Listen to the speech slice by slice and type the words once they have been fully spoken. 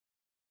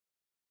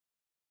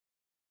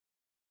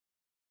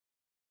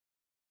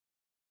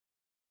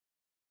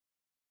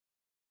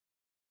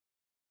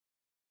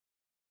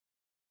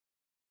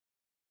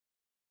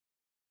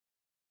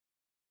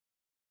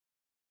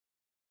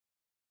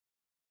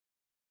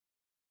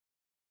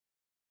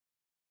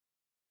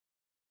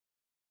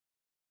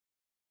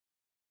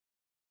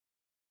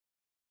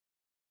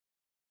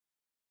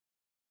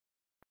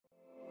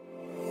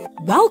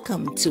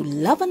Welcome to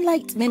Love and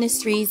Light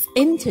Ministries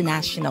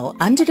International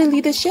under the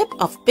leadership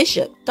of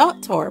Bishop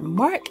Dr.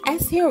 Mark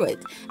S.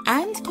 Harewood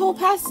and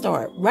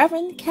co-pastor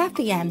Reverend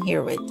Kathy Ann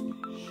Harewood.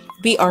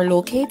 We are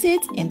located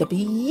in the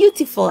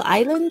beautiful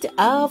island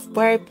of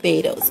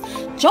Barbados.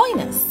 Join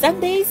us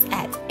Sundays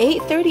at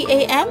 8:30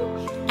 a.m.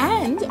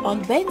 and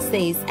on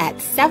Wednesdays at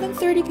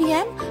 7:30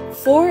 p.m.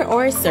 for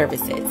our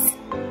services.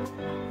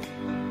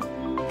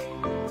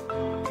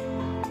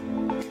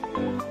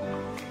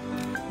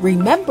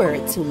 Remember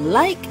to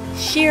like,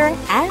 share,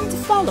 and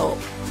follow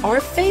our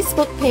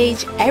Facebook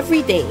page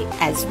every day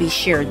as we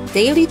share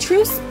daily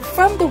truths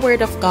from the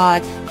Word of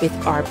God with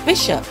our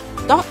Bishop,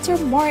 Dr.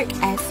 Mark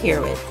S.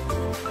 Harewood.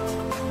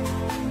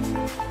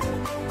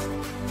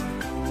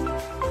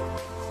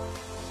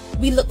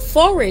 We look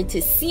forward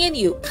to seeing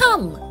you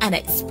come and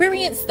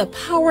experience the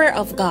power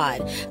of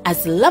God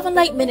as Love and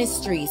Light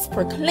Ministries,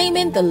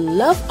 proclaiming the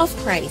love of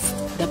Christ,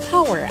 the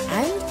power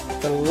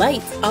and the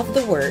light of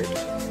the Word.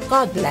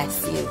 God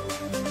bless you.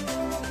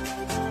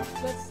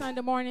 Good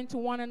Sunday morning to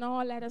one and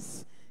all. Let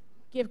us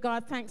give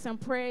God thanks and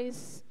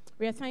praise.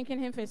 We are thanking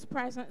Him for His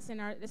presence in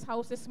this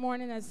house this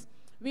morning as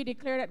we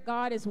declare that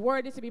God is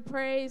worthy to be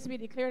praised. We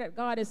declare that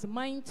God is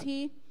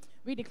mighty.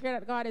 We declare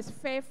that God is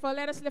faithful.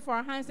 Let us lift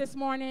our hands this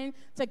morning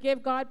to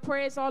give God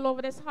praise all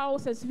over this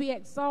house as we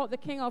exalt the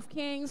King of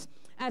Kings,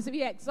 as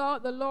we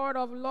exalt the Lord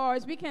of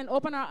Lords. We can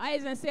open our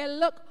eyes and say,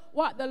 look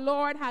what the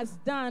Lord has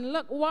done.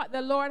 Look what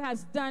the Lord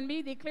has done.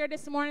 We declare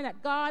this morning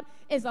that God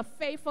is a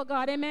faithful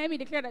God. Amen. We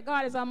declare that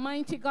God is a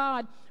mighty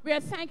God. We are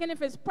thanking Him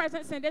for His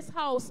presence in this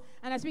house.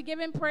 And as we give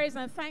Him praise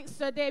and thanks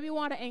today, we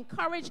want to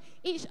encourage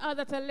each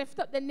other to lift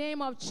up the name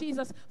of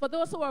Jesus. For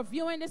those who are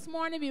viewing this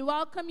morning, we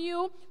welcome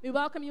you. We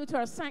welcome you to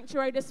our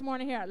sanctuary this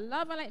morning here at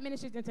Love and Light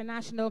Ministries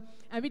International.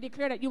 And we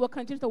declare that you will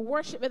continue to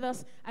worship with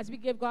us as we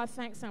give God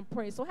thanks and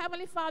praise. So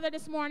Heavenly Father,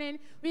 this morning,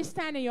 we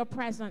stand in your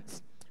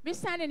presence. We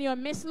stand in your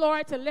midst,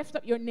 Lord, to lift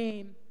up your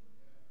name.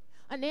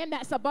 A name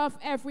that's above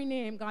every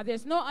name, God.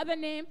 There's no other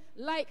name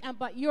like and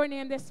but your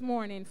name this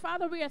morning.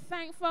 Father, we are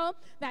thankful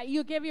that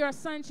you give your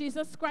Son,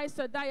 Jesus Christ,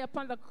 to die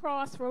upon the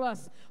cross for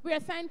us. We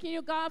are thanking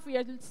you, God, for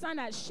your Son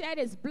that shed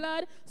his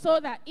blood so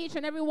that each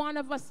and every one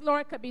of us,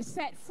 Lord, could be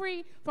set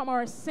free from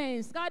our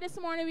sins. God, this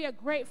morning we are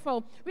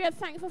grateful. We are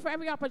thankful for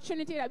every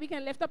opportunity that we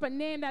can lift up a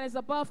name that is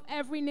above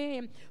every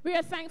name. We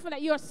are thankful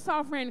that you are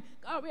sovereign.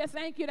 God, we are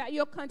thankful that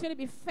you'll continue to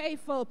be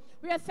faithful.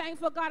 We are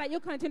thankful, God, that you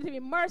continue to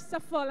be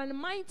merciful and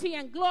mighty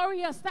and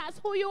glorious. That's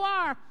who you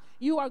are.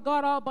 You are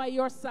God all by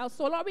yourself.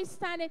 So, Lord, we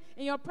stand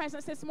in your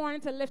presence this morning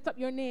to lift up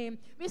your name.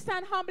 We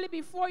stand humbly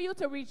before you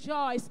to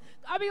rejoice.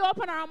 God, we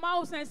open our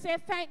mouths and say,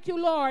 thank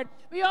you, Lord.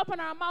 We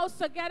open our mouths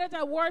together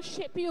to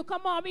worship you.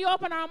 Come on, we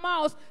open our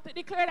mouths to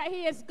declare that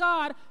he is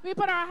God. We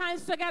put our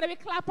hands together. We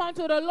clap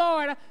unto the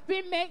Lord.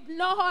 We make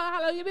no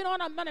hallelujah. We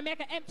don't want to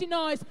make an empty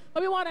noise,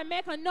 but we want to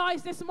make a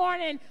noise this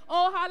morning.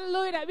 Oh,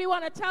 hallelujah. That we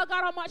want to tell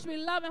God how much we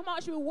love him, how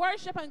much we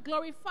worship and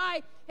glorify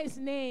his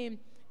name.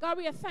 God,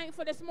 we are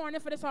thankful this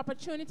morning for this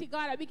opportunity,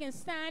 God, that we can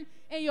stand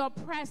in your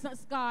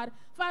presence, God.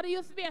 Father, we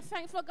are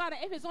thankful, God,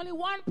 that if it's only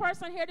one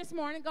person here this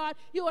morning, God,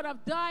 you would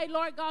have died,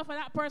 Lord God, for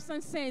that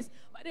person's sins.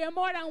 But there are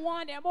more than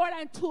one, there are more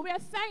than two. We are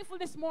thankful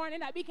this morning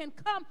that we can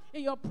come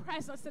in your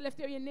presence to lift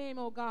up your name,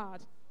 oh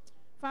God.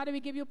 Father,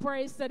 we give you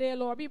praise today,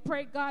 Lord. We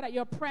pray, God, that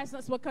your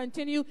presence will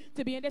continue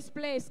to be in this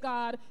place,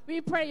 God. We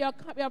pray your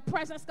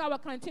presence, God, will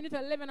continue to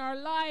live in our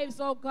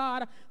lives, oh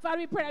God. Father,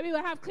 we pray that we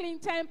will have clean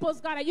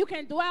temples, God, that you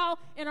can dwell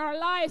in our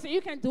lives, and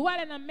you can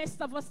dwell in the midst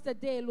of us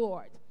today,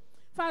 Lord.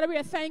 Father, we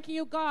are thanking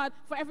you, God,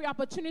 for every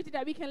opportunity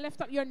that we can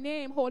lift up your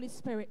name, Holy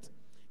Spirit.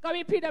 God,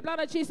 we plead the blood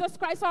of Jesus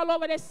Christ all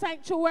over this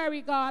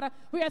sanctuary, God.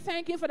 We are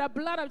thanking you for the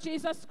blood of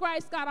Jesus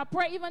Christ, God. I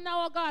pray even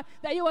now, oh God,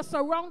 that you will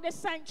surround this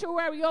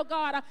sanctuary, oh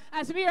God,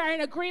 as we are in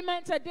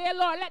agreement today,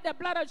 Lord. Let the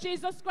blood of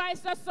Jesus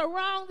Christ just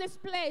surround this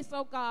place,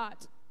 oh God.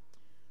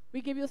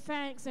 We give you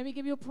thanks and we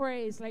give you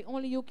praise like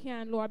only you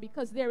can, Lord,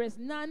 because there is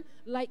none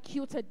like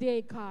you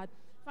today, God.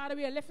 Father,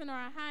 we are lifting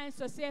our hands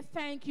to say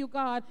thank you,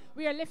 God.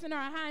 We are lifting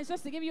our hands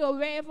just to give you a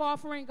wave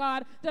offering,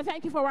 God, to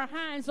thank you for our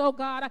hands, oh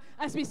God.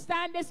 As we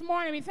stand this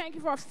morning, we thank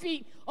you for our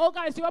feet. Oh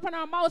God, as you open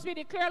our mouths, we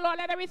declare, Lord,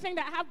 let everything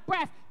that have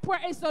breath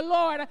praise the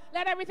Lord.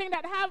 Let everything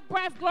that have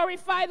breath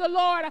glorify the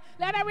Lord.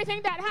 Let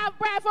everything that have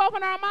breath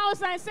open our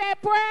mouths and say,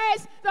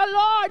 praise the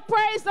Lord,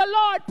 praise the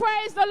Lord,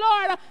 praise the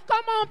Lord.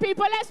 Come on,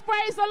 people, let's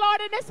praise the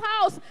Lord in this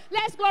house.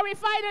 Let's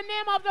glorify the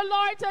name of the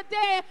Lord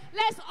today.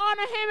 Let's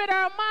honor him with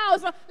our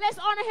mouths. Let's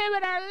honor him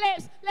with our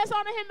lips. Let's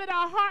honor him with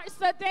our hearts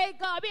today,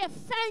 God. We are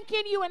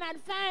thanking you in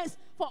advance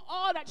for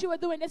all that you are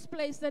doing in this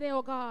place today,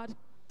 oh God.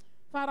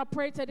 Father, I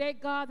pray today,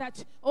 God,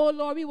 that, oh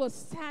Lord, we will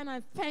stand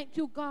and thank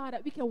you, God,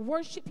 that we can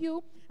worship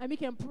you and we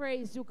can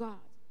praise you, God.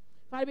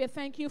 Father, we are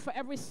thanking you for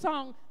every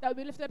song that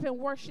we lift up in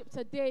worship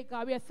today,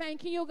 God. We are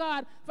thanking you,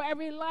 God, for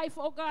every life,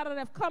 oh God, that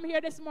have come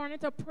here this morning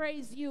to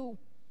praise you.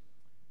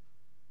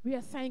 We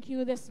are thanking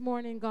you this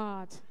morning,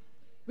 God.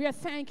 We are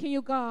thanking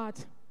you, God.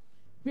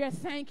 We are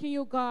thanking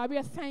you, God. We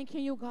are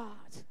thanking you, God.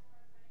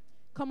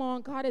 Come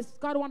on, God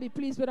want to be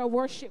pleased with our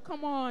worship.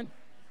 Come on.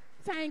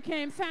 Thank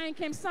him, thank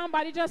him.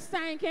 Somebody just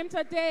thank him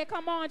today.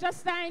 Come on,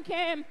 just thank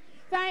him.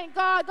 Thank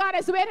God. God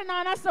is waiting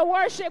on us to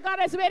worship. God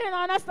is waiting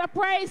on us to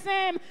praise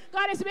him.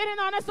 God is waiting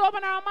on us to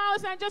open our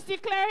mouths and just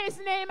declare his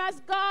name as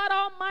God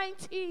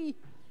Almighty.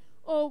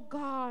 Oh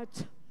God.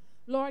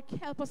 Lord,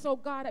 help us, oh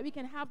God, that we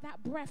can have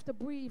that breath to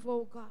breathe,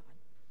 oh God.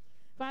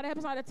 Father, help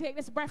us not to take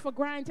this breath for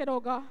granted, oh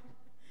God.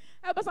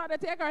 Help us not to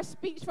take our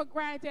speech for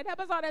granted. Help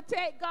us not to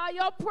take, God,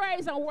 your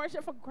praise and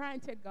worship for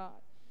granted, God.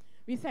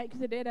 We thank you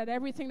today that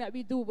everything that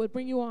we do would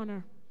bring you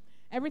honor.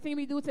 Everything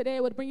we do today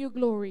would bring you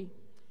glory.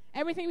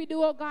 Everything we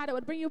do, oh God, it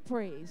would bring you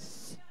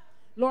praise.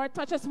 Lord,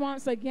 touch us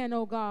once again,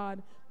 oh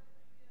God,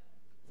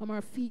 from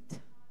our feet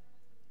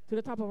to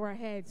the top of our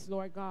heads,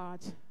 Lord God.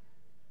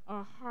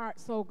 Our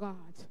hearts, oh God.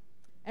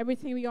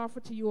 Everything we offer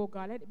to you, oh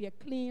God, let it be a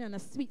clean and a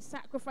sweet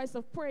sacrifice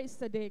of praise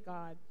today,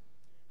 God.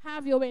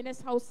 Have your way in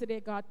this house today,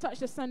 God. Touch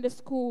the Sunday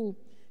school.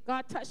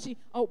 God, touch the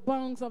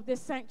outbounds of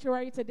this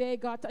sanctuary today,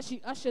 God. Touch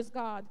the ushers,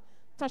 God.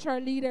 Touch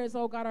our leaders,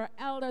 oh God, our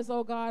elders,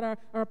 oh God,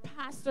 our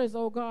pastors,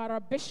 oh God, our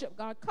bishop,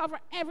 God. Cover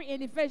every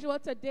individual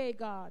today,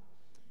 God.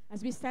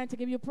 As we stand to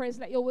give you praise,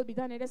 let your will be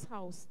done in this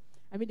house.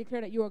 And we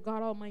declare that you are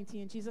God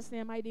Almighty. In Jesus'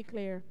 name I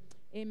declare,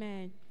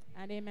 amen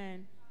and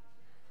amen.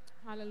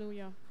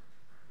 Hallelujah.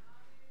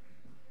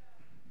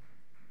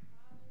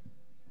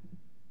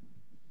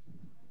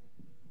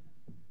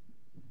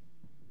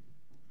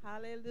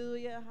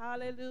 Hallelujah,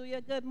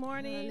 hallelujah. Good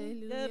morning.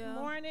 Hallelujah. Good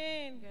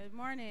morning. Good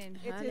morning.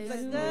 It Hallelujah.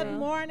 is a good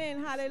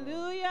morning.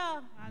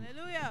 Hallelujah.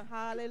 Hallelujah.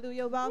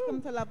 Hallelujah.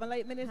 Welcome to Love and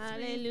Light Ministries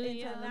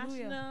Hallelujah.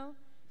 International.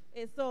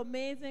 It's so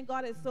amazing.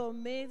 God is so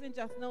amazing.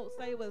 Just know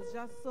outside it was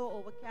just so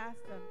overcast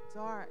and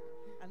dark.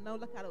 And now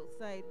look at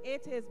outside.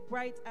 It is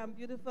bright and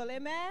beautiful.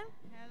 Amen.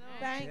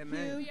 Thank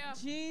you,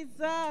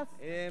 Jesus.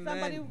 Amen.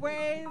 Somebody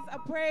raise a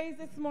praise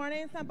this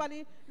morning.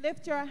 Somebody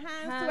lift your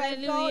hands Hallelujah.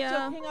 to exalt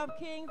your King of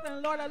Kings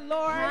and Lord of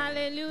Lords.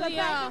 Hallelujah. So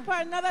thank you for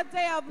another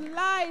day of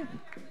life,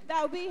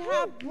 that we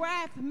have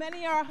breath.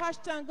 Many are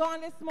hushed and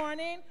gone this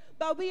morning,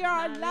 but we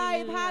are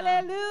alive.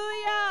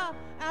 Hallelujah.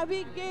 And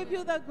we give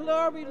you the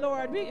glory,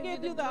 Lord. We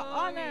give you the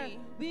honor.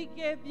 We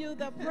give you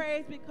the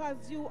praise because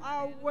you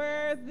are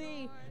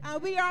worthy.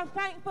 And we are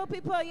thankful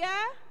people,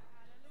 yeah?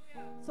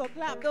 So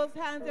clap those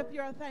hands if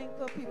you're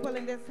thankful people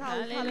in this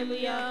house.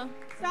 Hallelujah.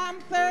 Psalm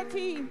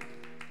 30.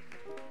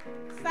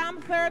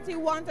 Psalm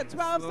 31 to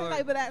 12 says,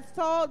 I will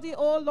extol thee,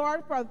 O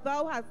Lord, for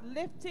thou hast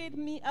lifted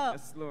me up,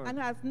 and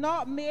hast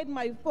not made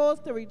my foes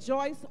to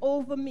rejoice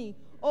over me.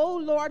 O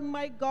Lord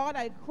my God,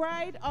 I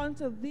cried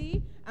unto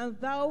thee, and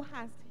thou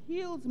hast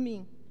healed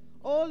me.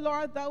 O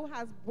Lord, thou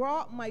hast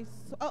brought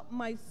up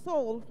my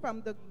soul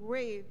from the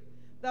grave.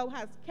 Thou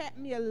hast kept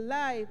me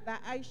alive,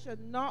 that I should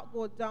not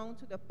go down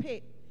to the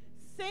pit.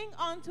 Sing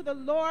unto the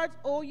Lord,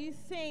 O ye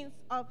saints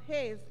of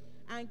his,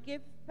 and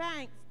give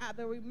thanks at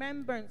the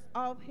remembrance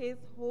of his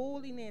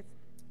holiness.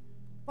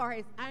 For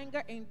his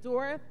anger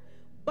endureth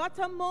but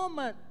a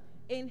moment.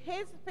 In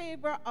his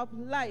favor of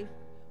life,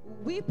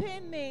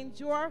 weeping may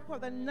endure for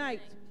the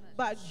night,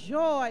 but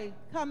joy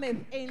cometh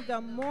in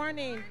the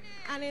morning.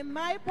 And in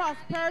my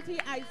prosperity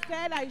I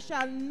said, I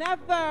shall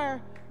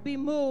never be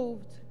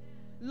moved.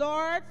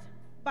 Lord,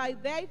 by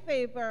thy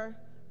favor,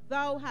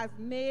 thou hast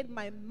made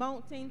my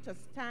mountain to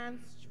stand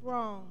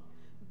strong.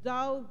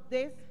 Thou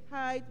didst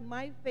hide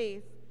my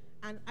face,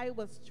 and I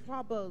was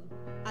troubled.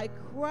 I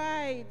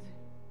cried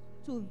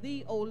to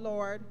thee, O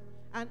Lord,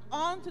 and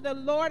unto the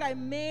Lord I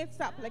made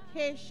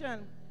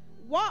supplication.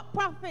 What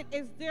profit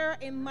is there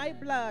in my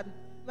blood?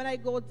 When I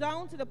go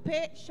down to the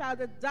pit, shall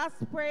the dust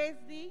praise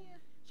thee?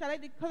 Shall I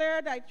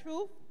declare thy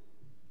truth?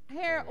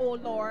 Hear, O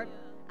Lord,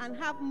 and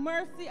have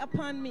mercy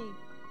upon me.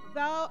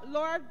 Thou,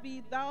 Lord,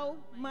 be thou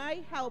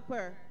my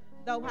helper.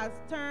 Thou hast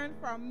turned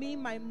from me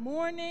my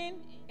mourning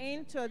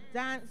into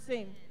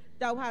dancing.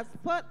 Thou hast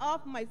put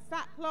off my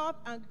sackcloth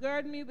and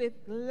girded me with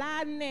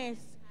gladness.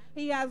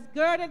 He has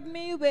girded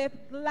me with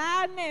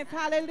gladness.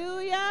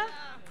 Hallelujah.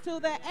 To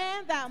the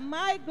end that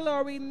my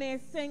glory may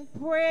sing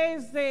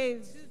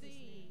praises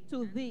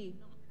to thee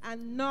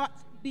and not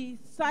be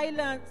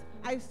silent.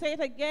 I say it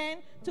again.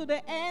 To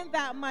the end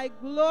that my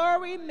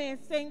glory may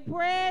sing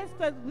praise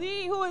to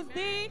thee. Who is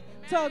thee?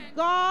 To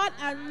God,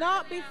 and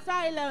not be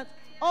silent.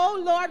 O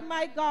Lord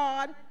my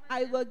God,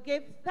 I will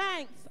give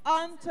thanks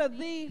unto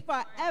thee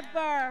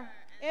forever.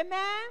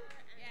 Amen.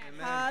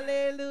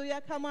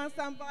 Hallelujah. Come on,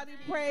 somebody.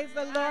 Praise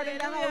the Lord in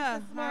the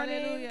house this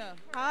morning. Hallelujah.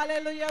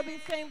 Hallelujah. We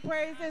sing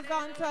praises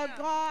unto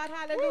God.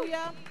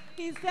 Hallelujah.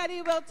 He said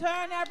he will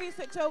turn every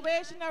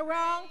situation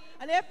around.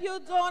 And if you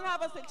don't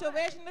have a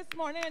situation this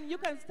morning and you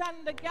can stand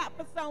in the gap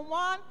for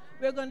someone,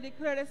 we're going to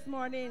declare this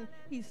morning,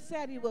 he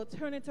said he will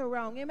turn it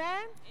around.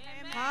 Amen?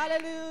 Amen.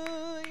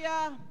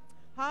 Hallelujah.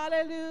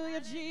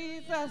 Hallelujah,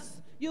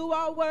 Jesus. You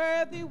are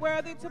worthy,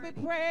 worthy to be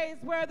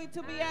praised, worthy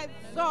to be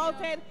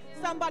exalted.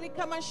 Somebody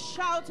come and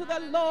shout to the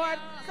Lord.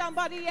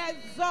 Somebody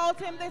exalt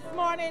him this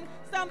morning.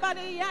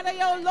 Somebody yell at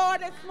your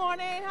Lord this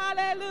morning.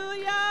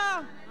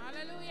 Hallelujah.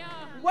 Hallelujah.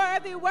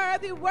 Worthy,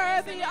 worthy,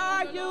 worthy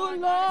are you,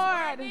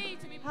 Lord.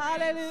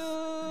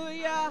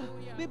 Hallelujah.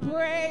 We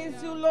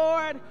praise you,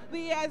 Lord.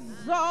 We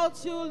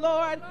exalt you,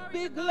 Lord.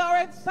 We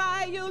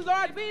glorify you,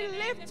 Lord. We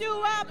lift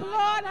you up,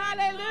 Lord.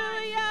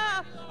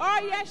 Hallelujah. Our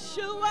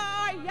Yeshua,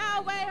 our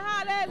Yahweh.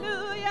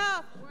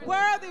 Hallelujah.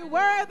 Worthy,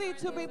 worthy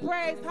to be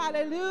praised.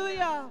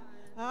 Hallelujah.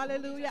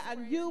 Hallelujah.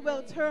 And you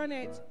will turn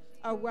it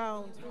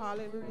around.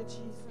 Hallelujah,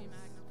 Jesus.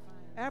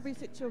 Every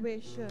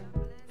situation,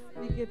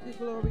 we give you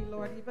glory,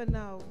 Lord, even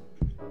now.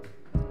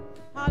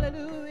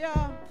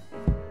 Hallelujah.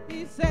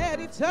 He said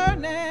he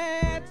turned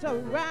it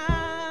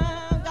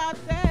around. God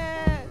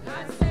said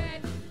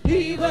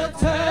he will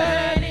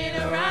turn it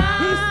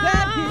around. He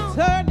said he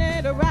turned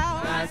it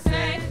around. God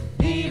said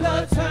he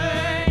will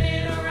turn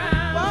it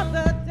around. What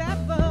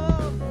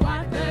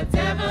the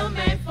devil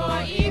meant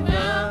for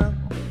evil,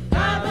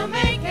 God will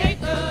make it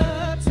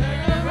good.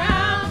 Turn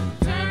around,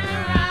 turn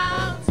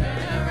around,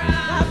 turn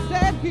around. God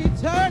said he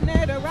turned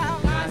it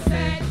around. God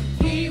said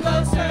he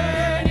will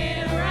turn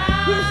it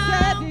around. He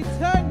said he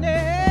turned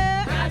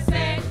it. God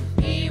said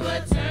he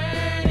would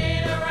turn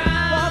it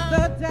around.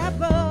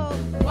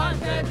 What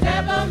the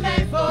devil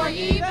meant for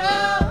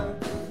evil,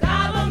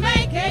 God will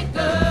make it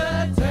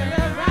good. Turn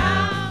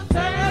around,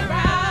 turn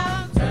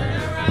around, turn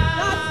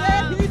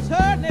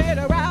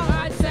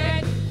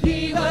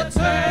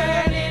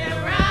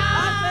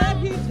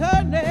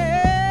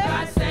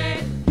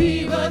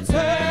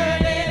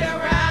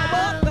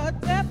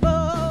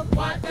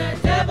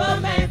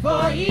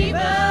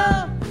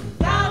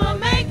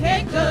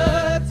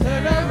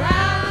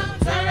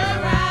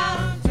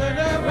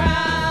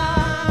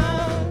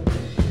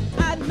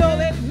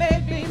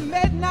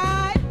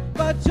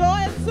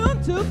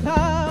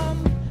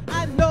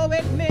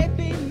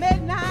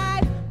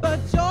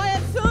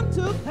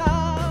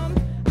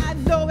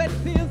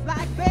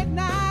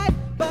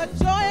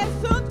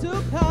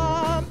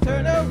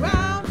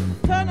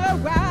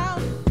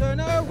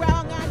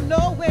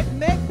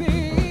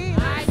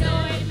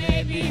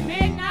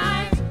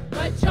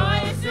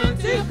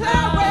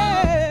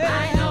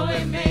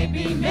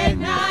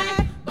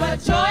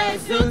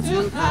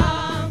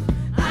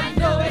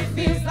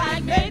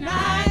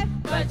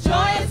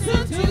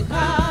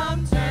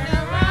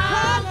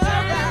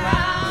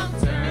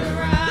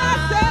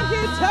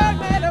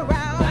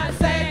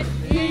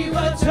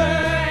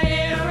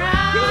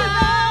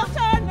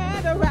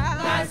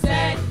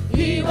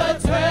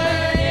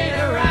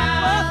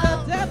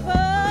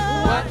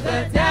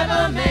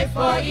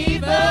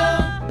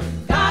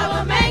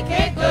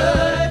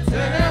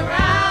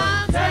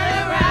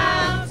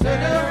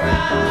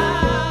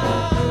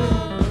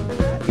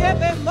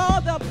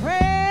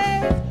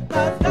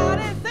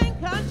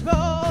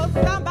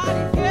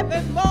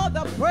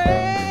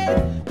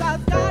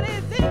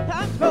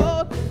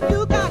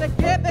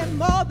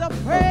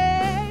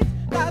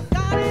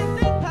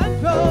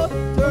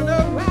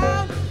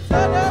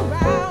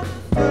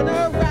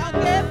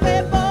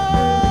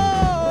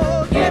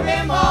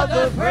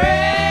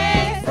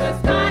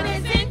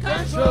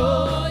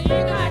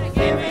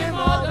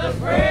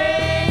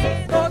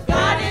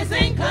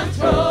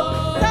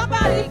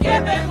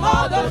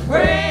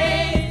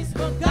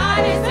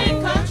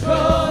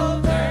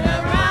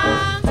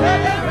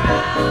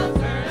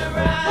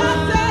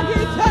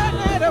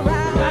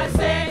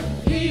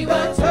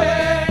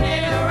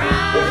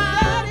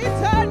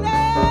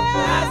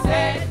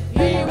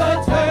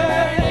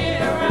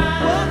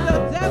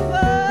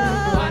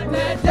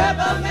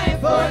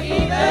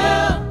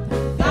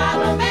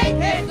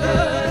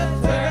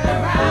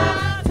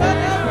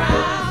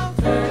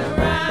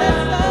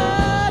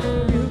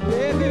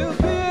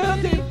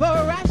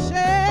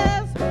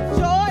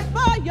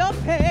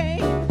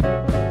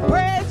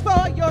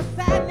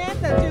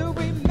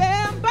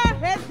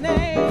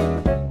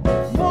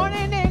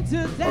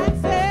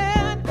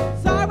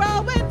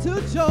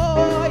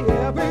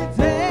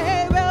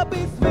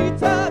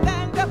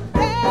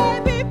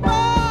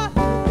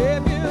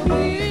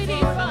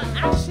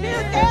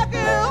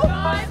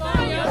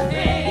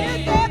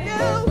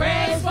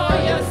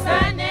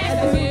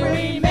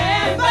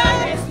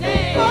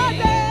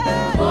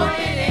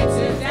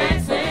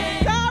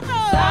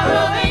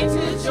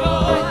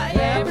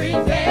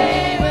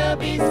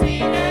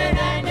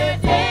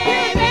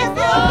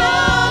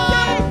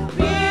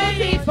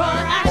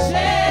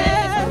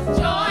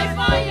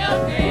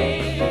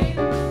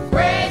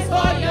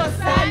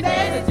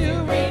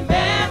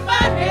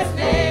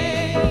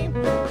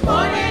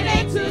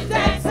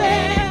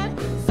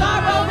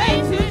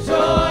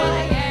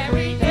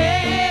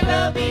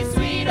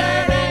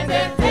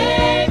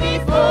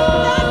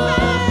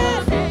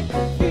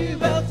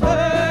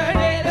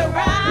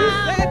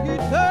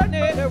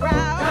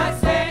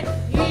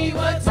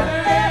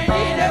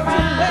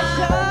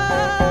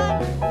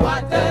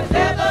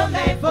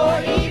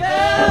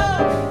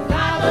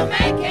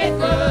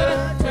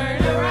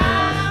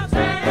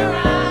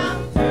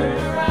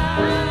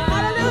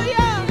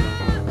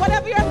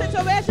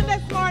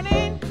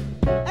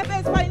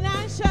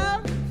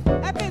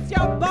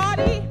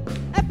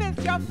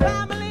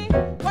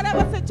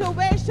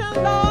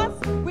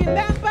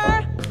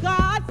Remember,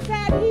 God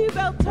said he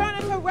will turn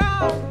it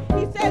around.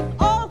 He says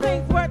all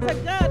things work to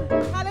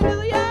good.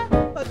 Hallelujah.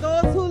 For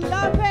those who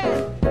love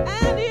him.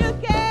 And he'll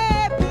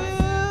give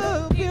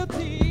you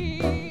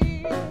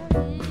beauty.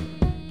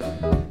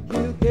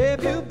 He'll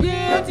give you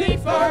beauty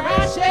for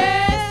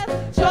ashes,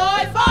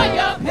 Joy for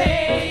your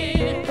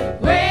pain,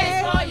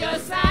 grace for your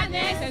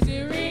sadness as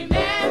you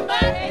remember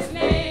his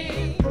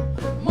name.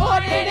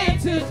 Mourning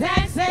into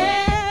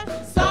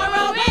dancing,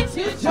 sorrow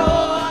into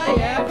joy.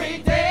 Every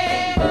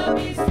day will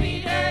be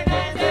sweeter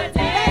than the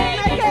day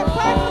Make it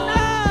before.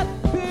 personal.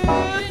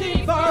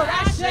 Beauty for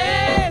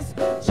ashes,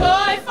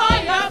 joy for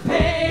your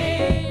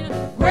pain,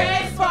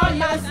 grace for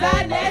your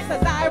sadness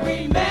as I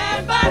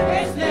remember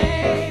his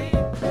name.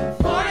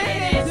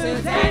 Mourning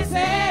into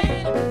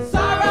dancing,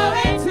 sorrow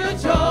into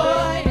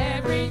joy.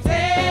 Every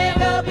day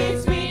will be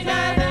sweeter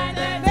than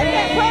the Make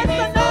it day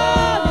personal.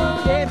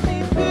 before. Give me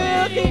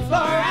Beauty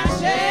for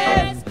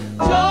ashes,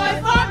 joy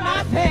for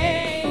my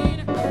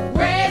pain,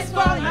 grace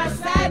for my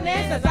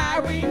sadness as I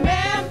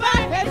remember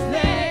his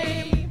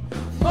name.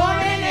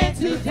 Mourning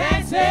into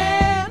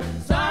dancing,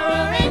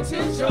 sorrow into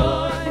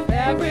joy.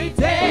 Every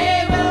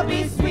day will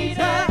be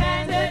sweeter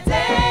than the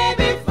day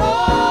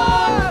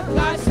before.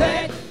 God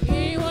said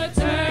he would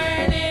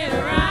turn it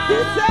around. He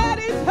said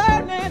he's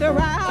turning it God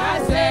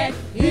around. said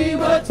he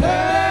would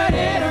turn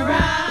it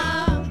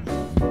around.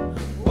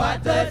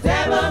 What the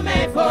devil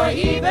meant for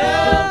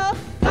evil,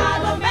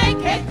 God will make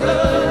it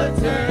good.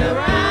 Turn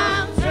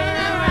around, turn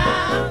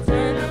around,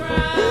 turn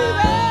around.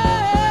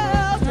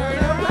 Turn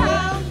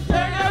around,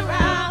 turn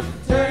around,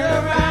 turn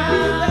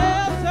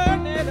around.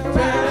 Turn it Turn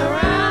around.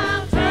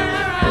 around, turn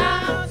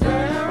around,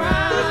 turn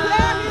around.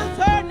 Declare he'll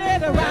turn it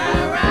Turn around.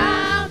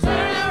 around,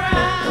 turn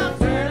around,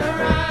 turn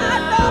around. I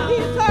know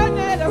he's turning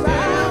it Turn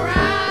around.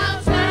 around,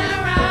 turn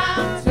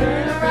around,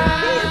 turn He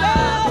around.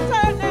 will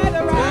turn it Turn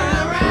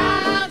around.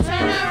 around,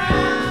 turn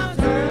around,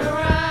 turn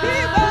around. He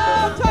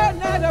will turn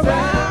it Turn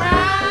around.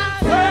 around,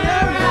 turn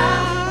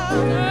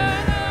around, turn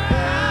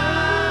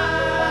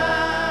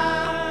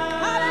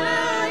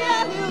Hallelujah.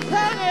 He'll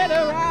turn it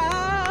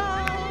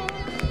around.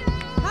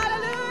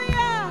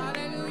 Hallelujah.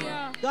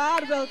 Hallelujah.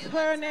 God will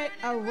turn it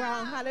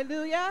around.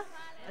 Hallelujah.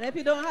 And if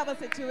you don't have a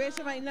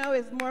situation right now,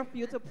 it's more for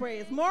you to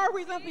praise. More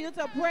reason for you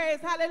to praise.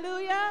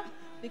 Hallelujah.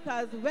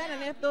 Because when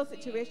and if those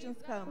situations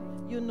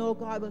come, you know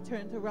God will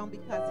turn it around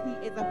because he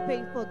is a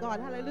faithful God.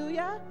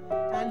 Hallelujah.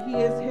 And he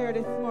is here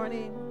this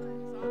morning.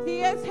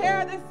 He is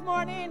here this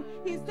morning.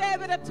 He said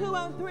where the 2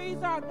 and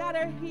 3s are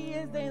gathered, he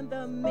is in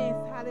the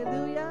midst.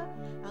 Hallelujah.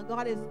 And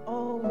God is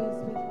always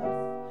with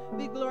us.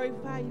 We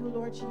glorify you,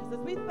 Lord Jesus.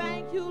 We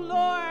thank you,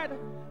 Lord.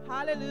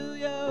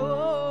 Hallelujah.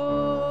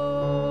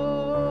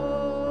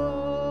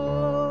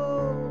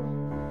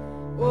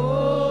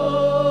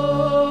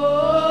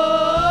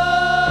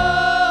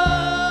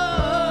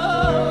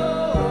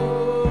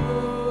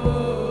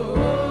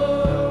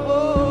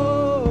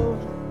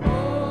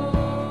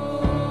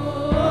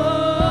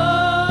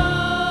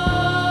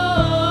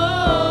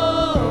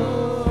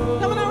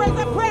 Come on and raise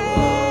a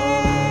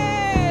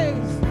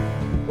praise.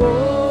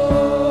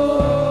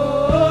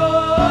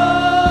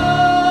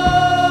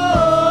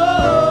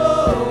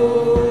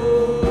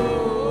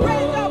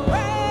 Raise your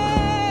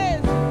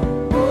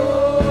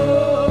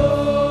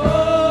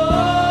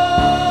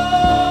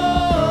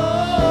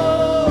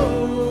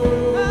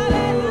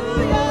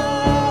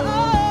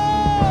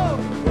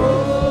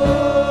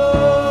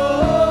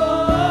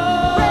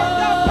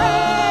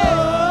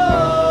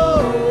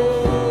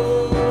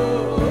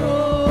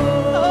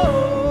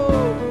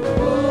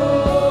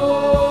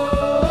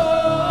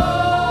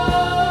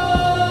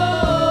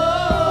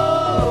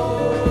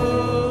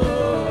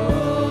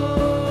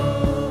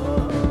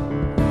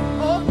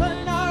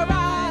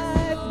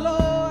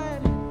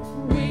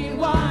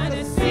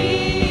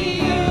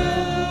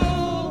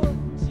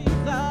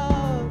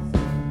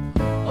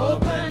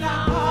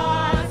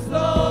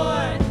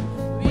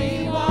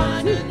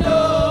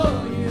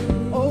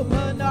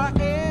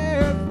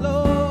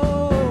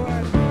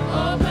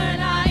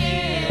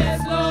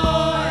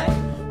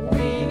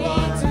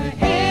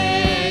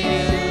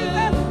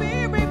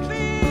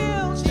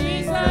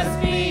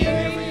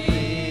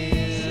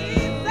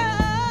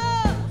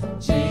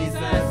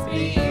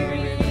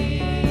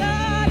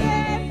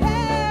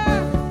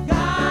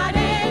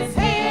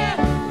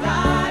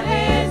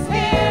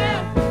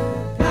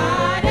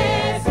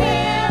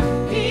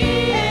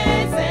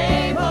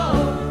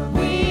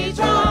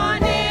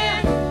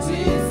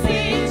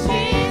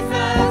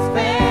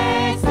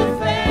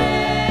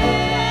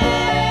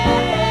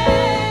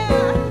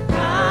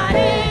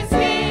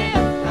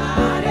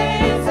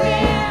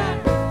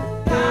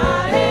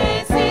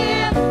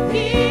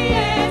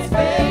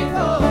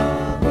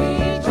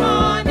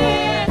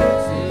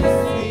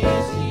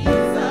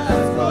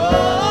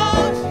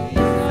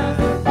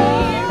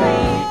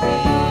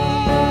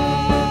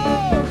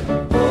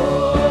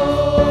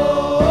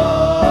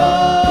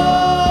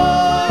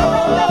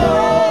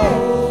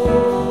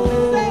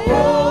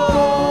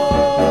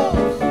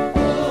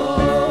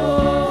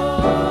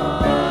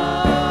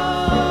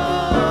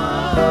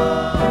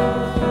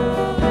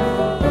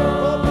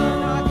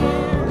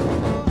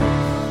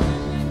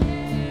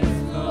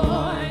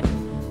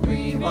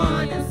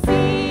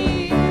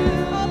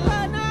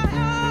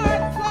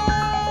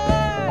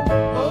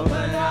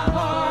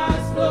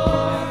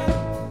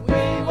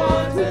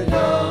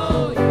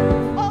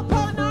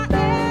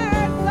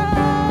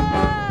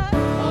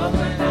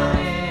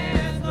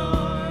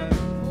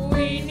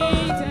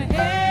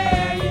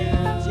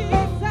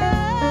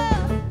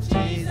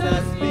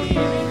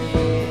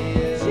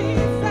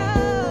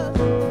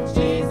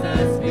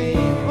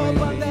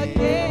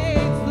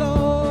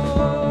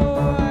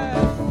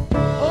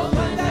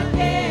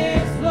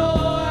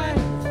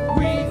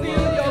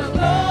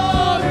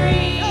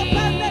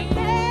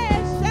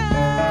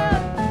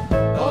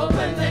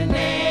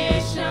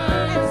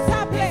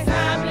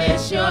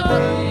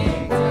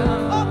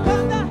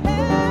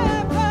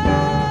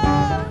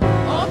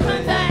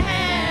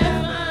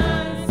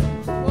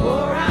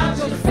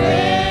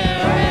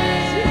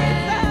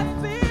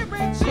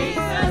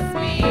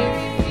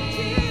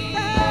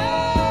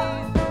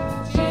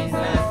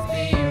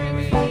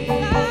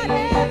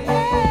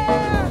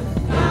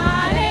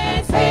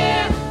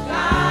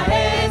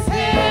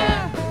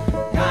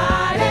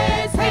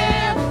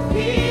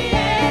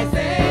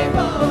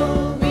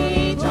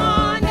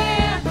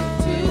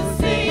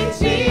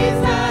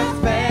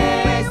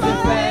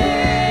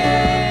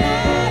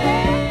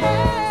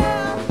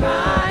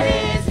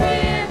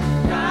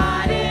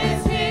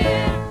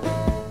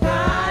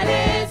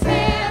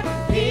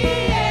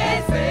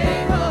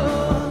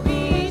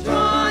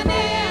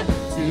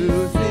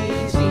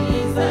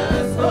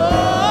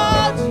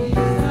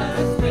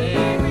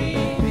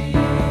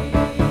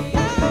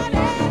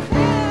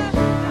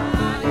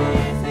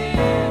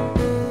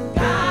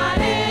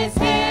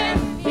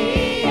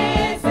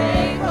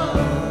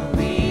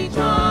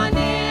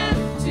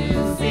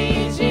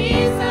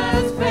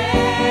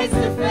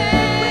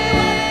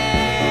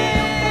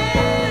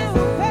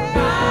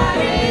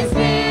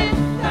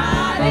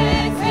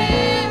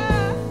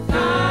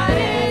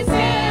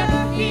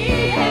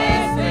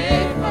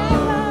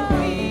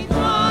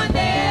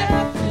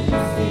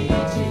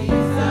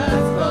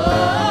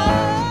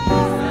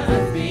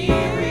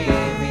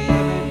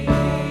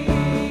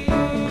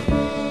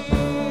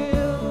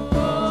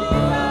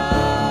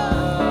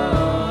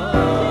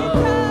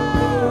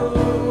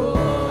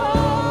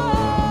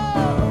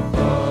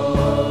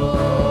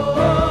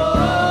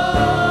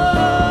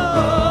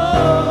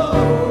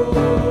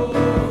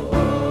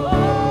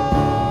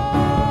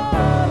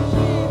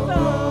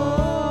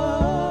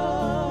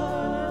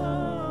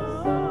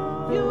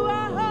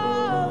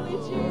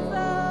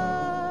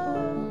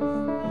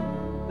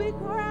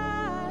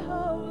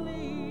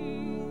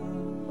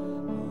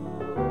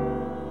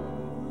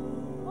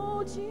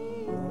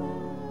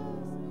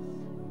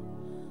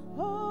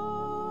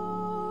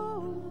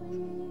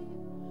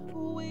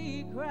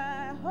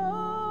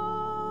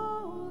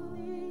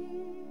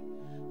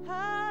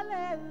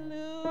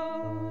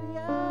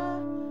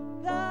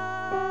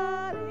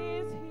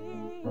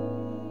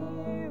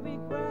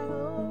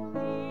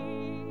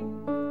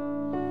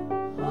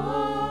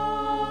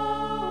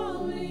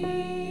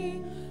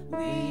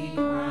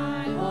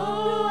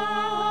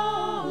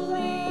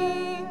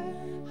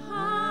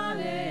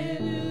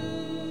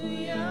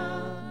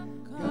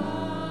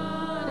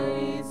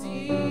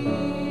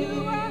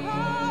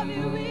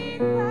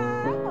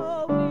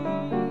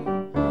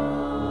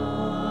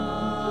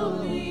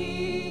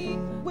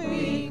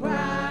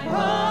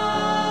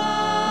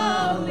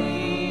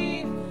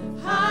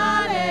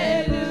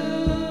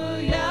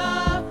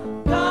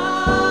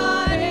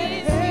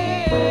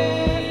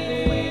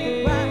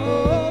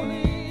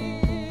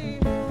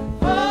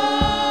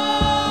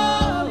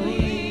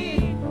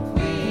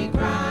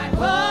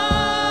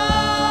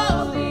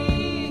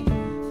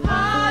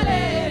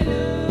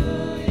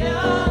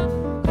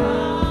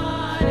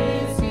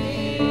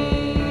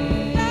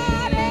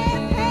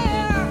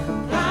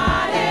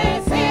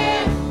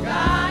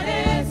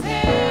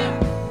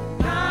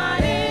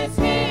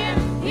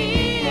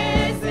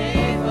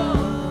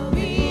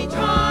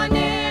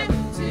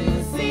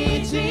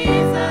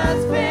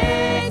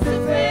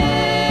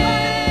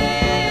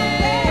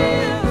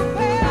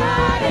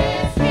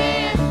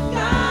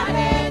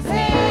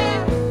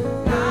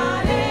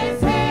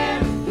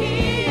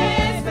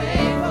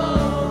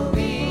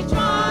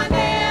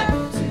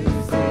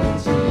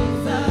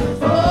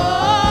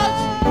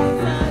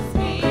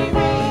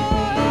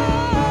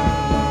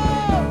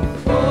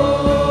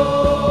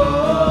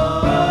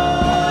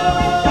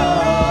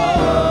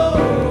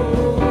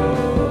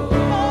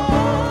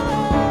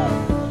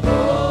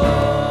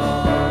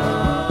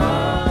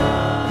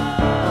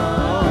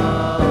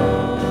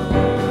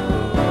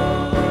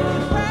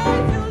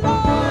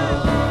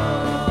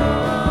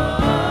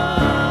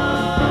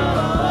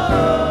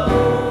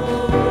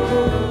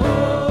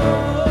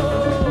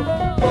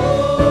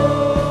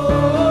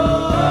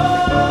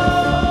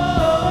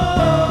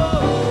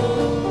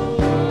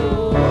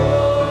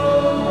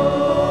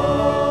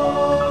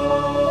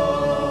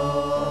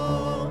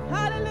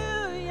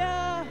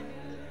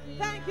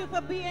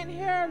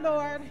here,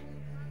 Lord.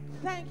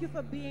 Thank you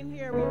for being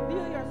here.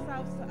 Reveal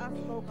yourselves to us,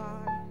 Lord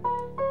God.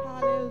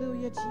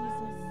 Hallelujah,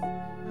 Jesus.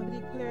 And we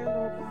declare,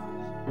 Lord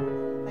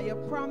God, that your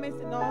promise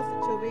in all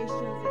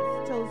situations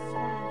is still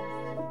strong.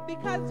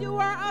 Because you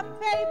are a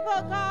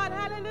faithful God.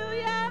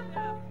 Hallelujah.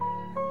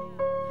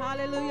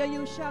 Hallelujah.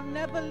 You shall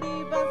never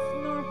leave us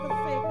nor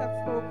forsake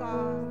us, Lord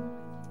God.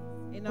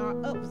 In our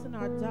ups and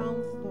our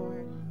downs,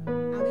 Lord.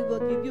 And we will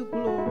give you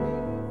glory.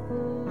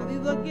 And we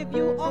will give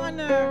you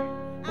honor.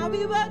 And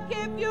we will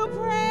give you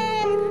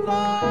praise,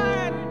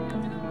 Lord.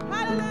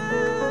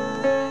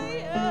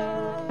 Hallelujah.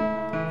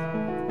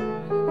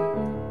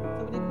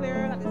 So we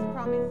declare that this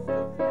promise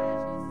still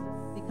stands,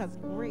 because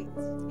great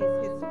is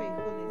his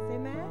faithfulness.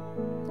 Amen.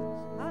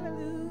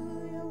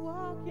 Hallelujah.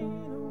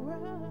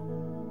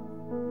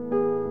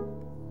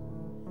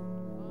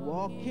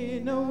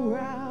 Walking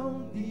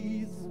around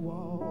these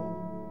walls.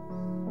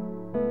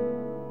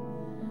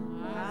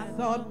 I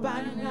thought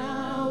by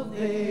now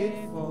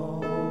they'd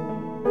fall,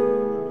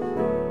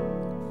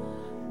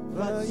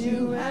 but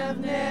you have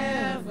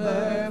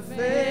never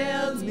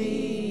failed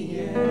me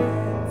yet.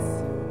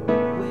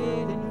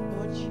 Waiting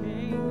for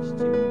change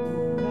to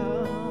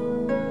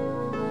come,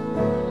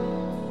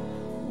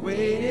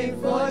 waiting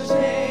for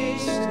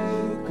change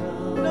to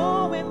come,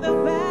 knowing the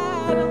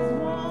battle's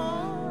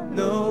won,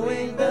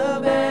 knowing the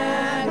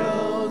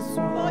battle's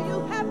won.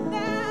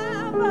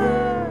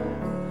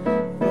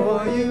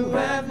 For you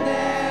have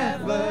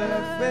never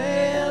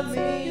failed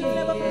me. You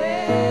never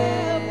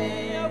failed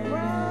me. Your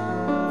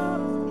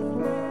promise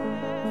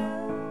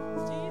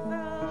is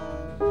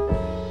Jesus.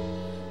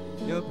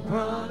 Your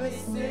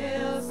promise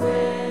still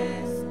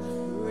stands.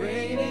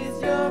 Great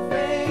is your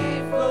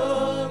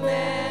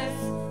faithfulness.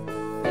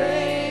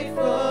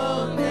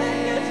 Faithfulness.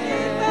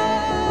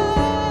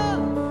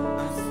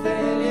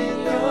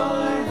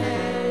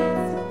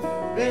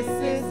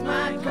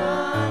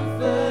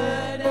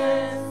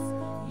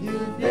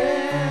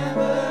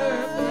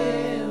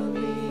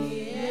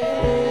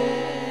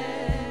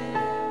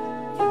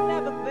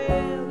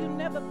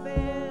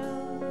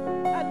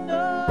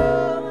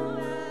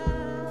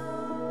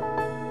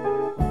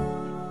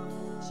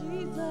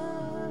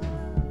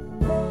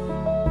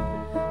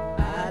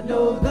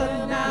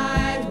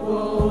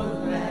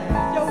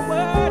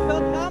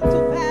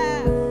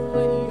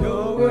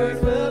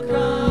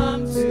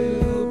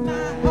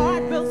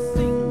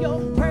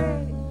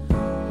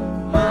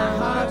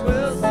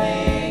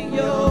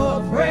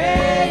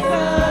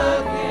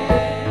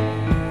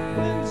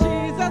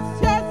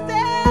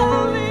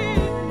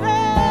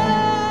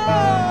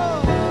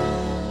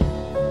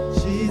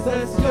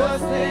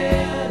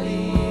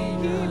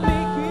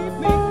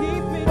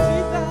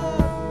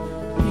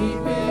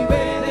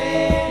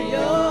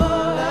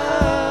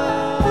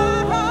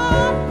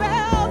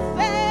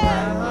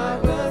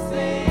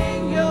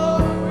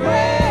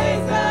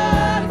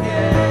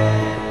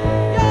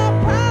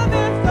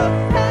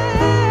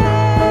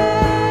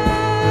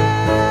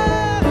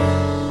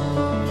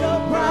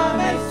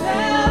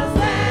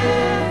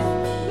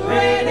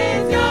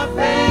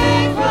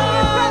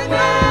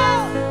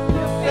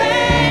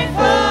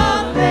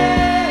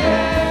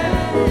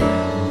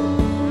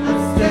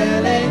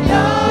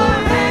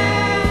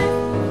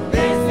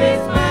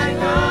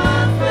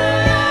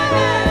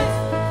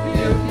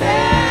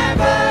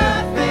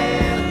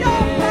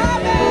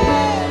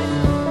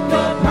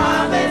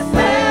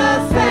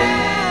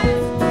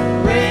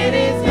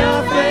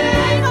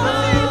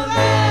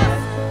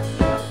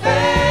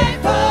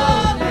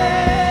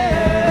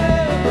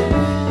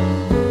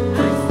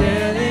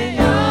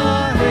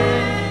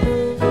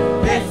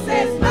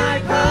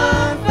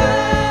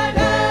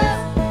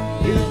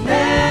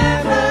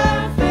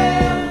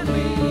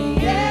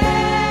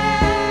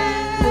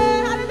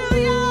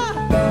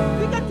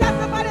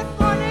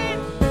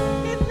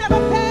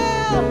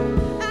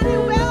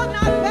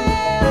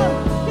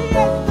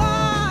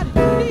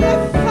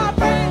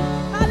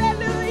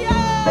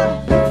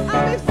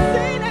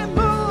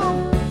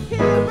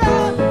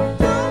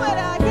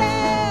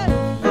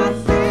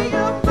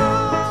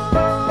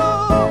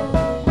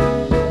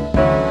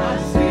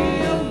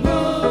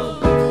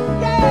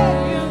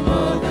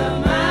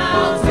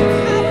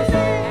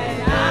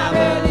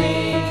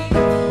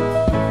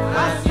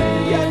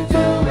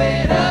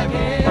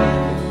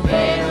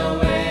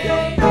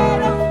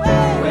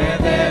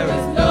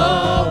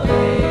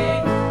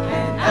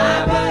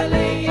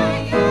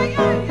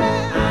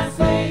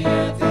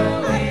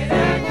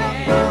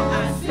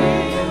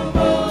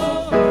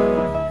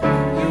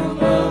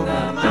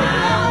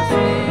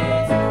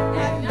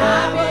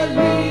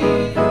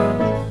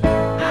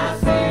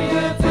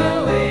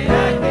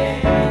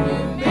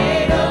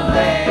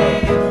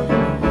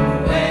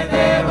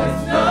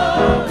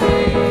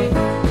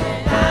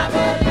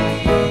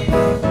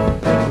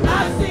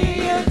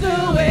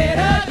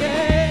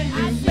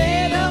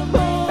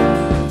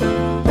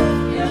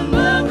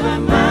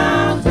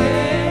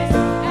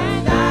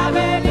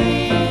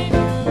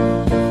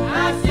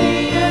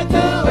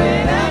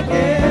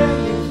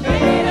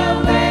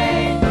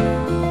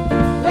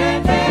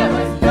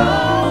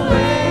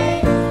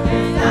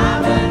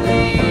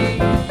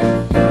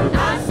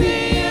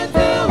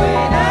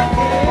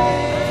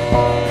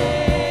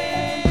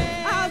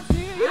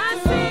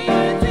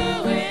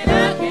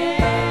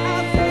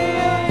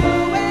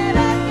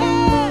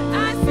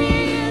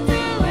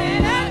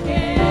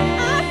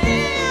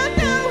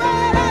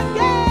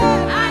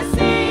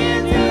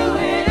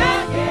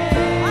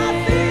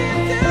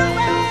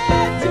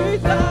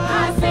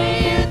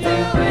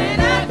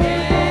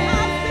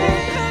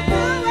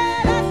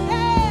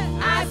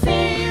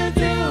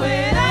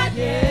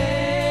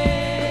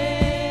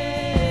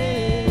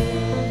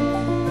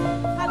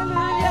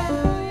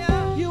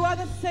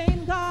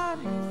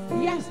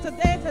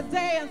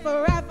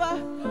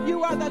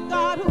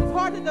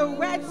 parted the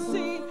Red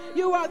Sea.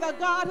 You are the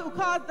God who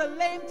caused the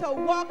lame to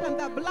walk and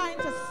the blind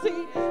to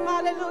see.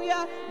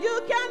 Hallelujah.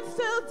 You can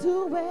still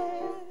do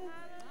it.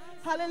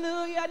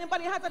 Hallelujah.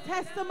 Anybody has a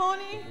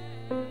testimony?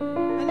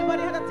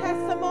 Anybody has a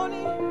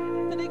testimony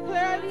to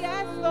declare,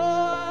 yes,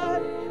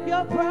 Lord,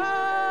 your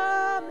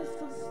promise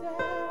to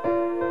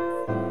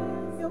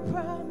stand. Your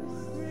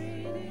promise.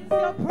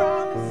 Your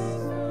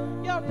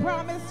promise. Your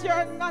promise.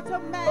 You're not a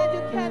man.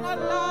 You cannot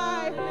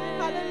lie.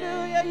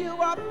 Hallelujah. You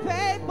are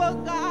faithful,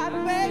 God.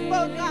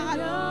 Faithful, God.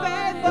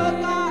 Faithful,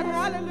 God.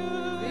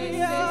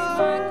 Hallelujah.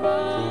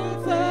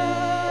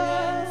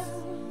 Jesus.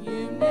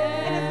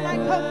 It is my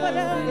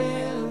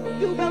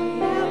confidence. You will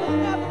never,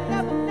 never,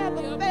 never,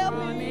 never fail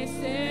me.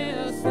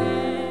 Still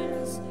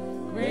stands.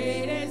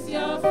 Great is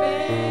your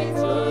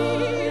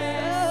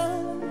faithfulness.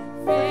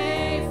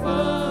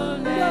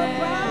 Faithfulness. Your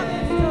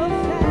promise will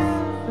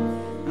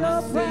stand.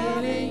 Your Still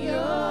promise. in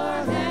your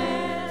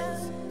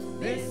hands.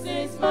 This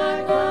is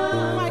my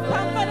My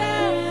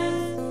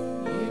confidence.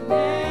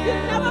 You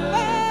never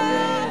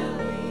fail.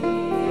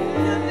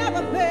 You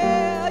never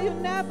fail. You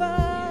never,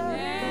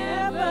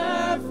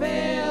 never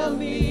fail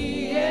me.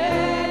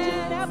 Yeah, you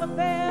never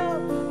fail.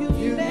 You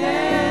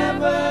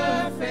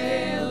never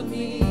fail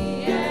me.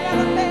 You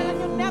never fail and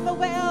you never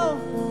will.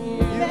 You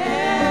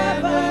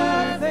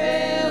never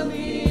fail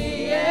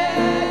me.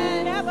 Yeah,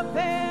 you never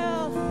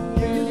fail.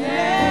 You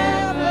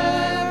never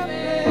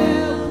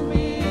fail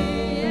me.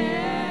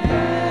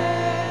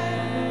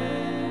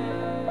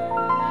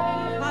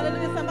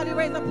 Hallelujah. Somebody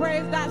raise a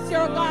praise. That's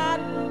your God.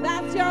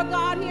 That's your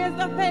God. He is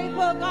the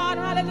faithful God.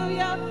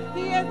 Hallelujah.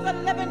 He is the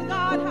living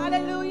God.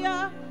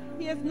 Hallelujah.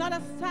 He is not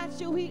a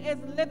statue. He is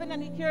living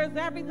and he cares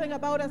everything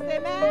about us.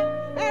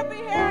 Amen. Every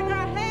hair in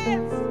our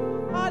heads.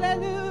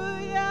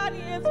 Hallelujah. And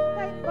he is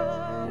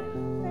faithful.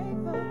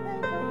 Faithful,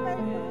 faithful,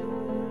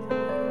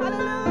 faithful.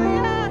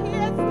 Hallelujah. He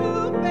is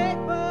too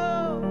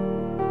faithful.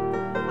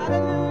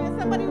 Hallelujah.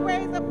 Somebody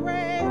raise a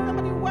praise.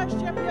 Somebody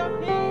worship your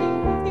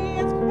King. He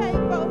is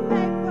faithful,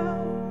 faithful.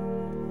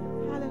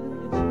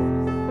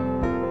 Hallelujah,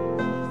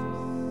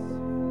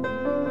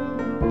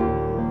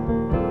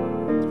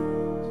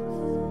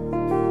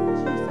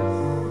 Jesus.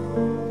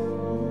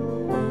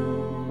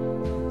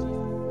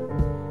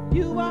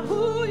 You are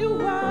who you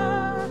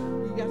are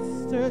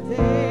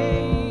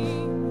yesterday,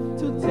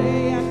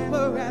 today, and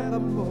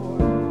forevermore.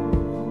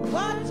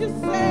 What you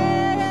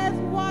say is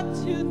what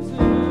you do.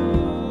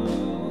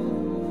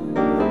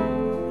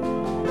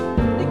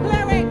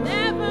 Declare it.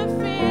 Never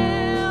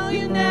fail,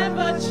 you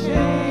never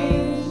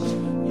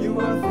change. You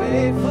are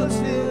faithful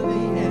till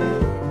the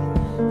end.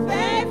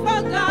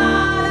 Faithful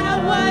God, I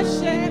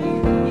worship.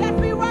 Yes,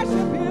 we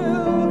worship you.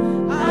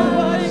 I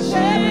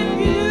worship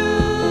you.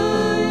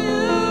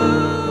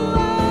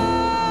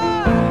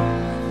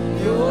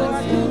 You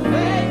are too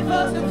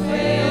faithful to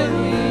fail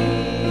me.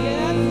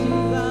 Yes,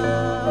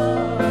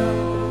 Jesus.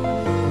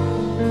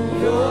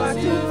 You are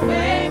too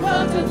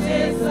faithful to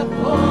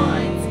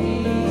disappoint me.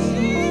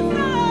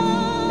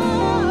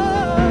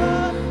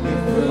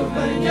 You've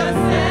proven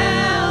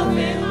yourself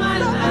in my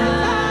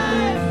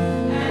life,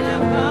 and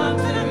I've come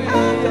to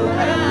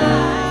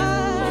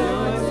realize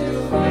you're too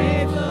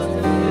faithful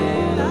to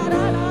fail.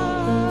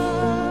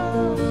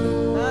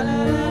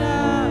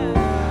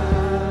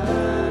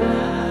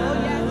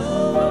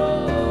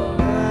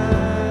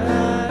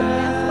 Oh,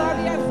 yes,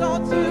 we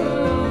exalt you.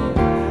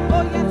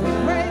 Oh, yes, we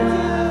praise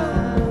you.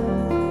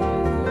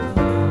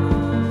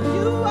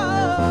 You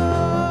are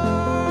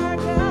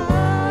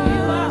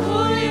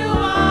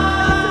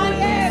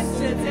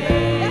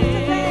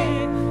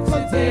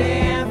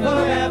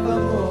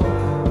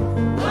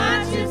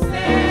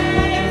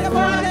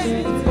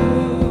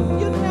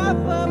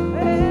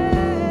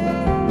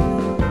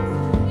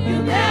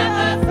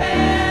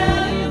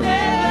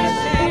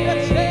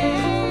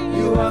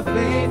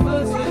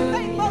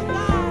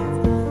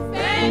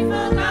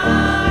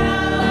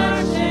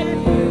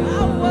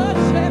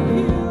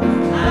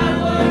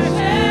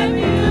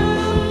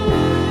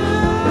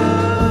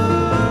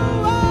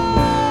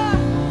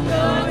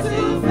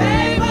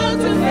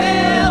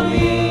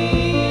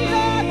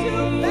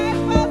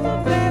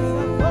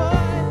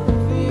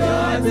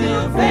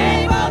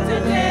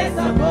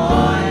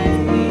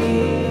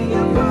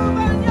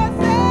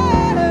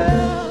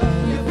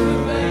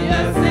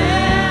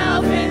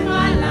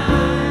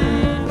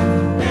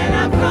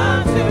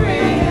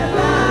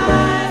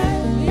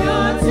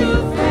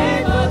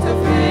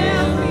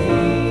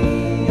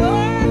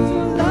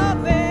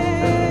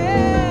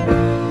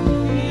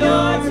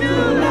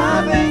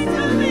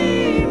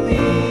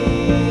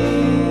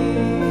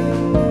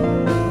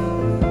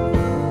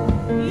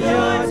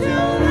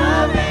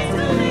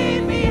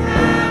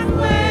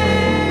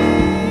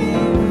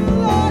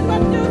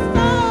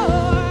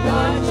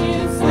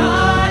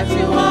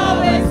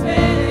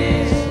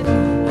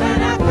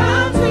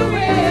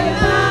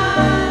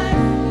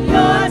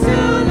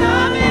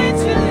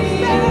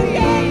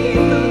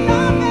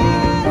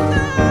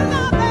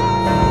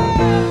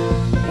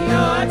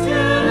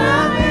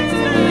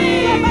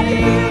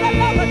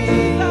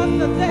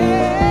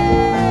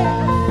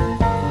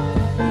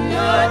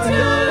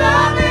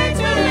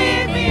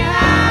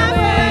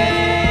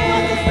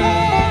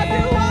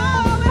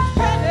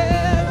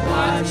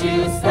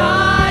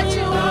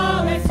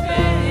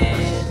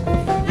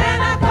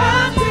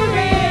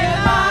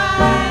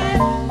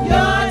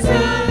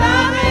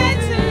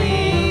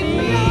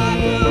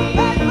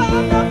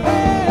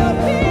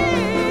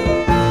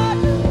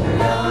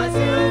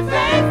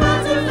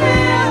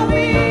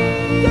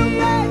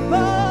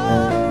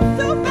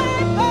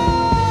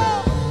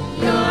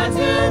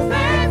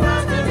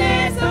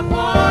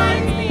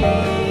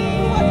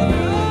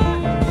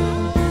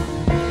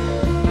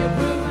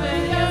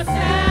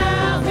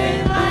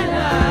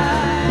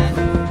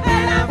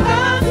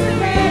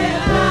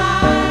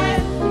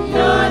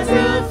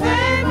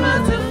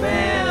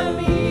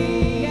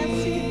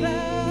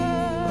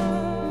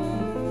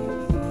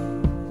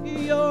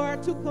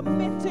too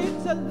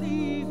committed to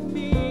leave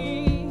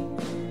me.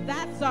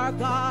 That's our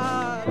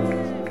God.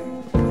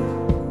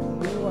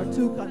 You are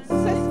too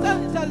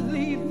consistent to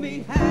leave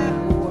me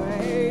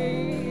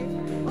halfway.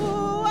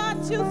 Ooh, what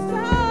you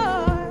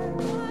start,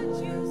 Lord,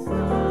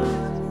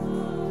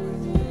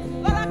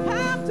 I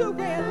come to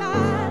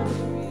realize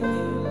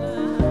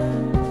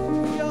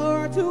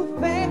you're too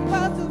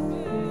faithful to.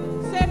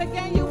 Say it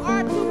again, you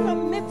are too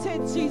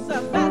committed,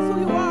 Jesus. That's who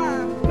you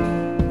are.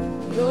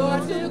 You're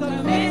too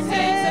committed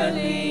to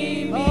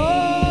leave me.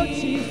 Oh,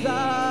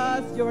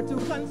 Jesus, you're too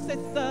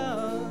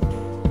consistent.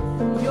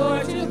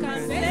 You're too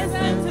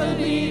consistent to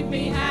leave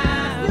me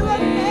halfway. You will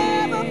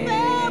never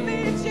fail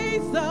me,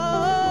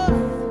 Jesus.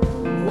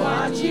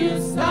 What you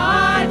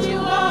start, you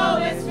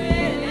always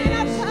finish.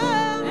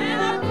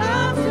 And I've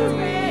come to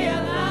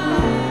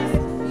realize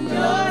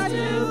you're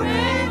too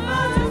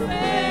faithful to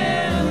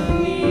fail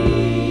me.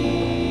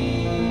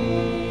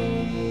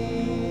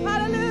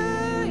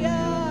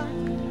 Hallelujah.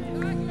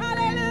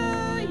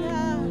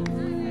 Hallelujah.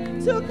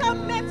 Too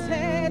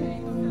committed,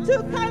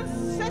 too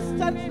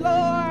consistent,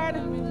 Lord.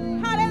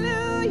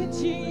 Hallelujah,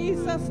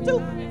 Jesus.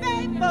 Too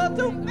faithful,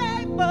 too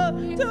faithful,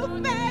 too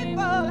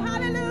faithful.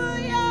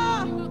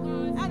 Hallelujah.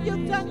 And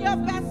you've done your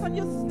best and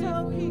you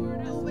still keep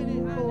doing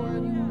it,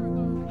 Lord.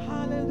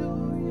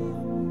 Hallelujah.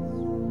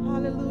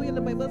 Hallelujah.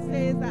 The Bible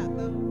says that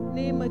the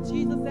name of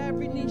Jesus,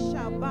 every knee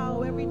shall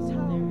bow, every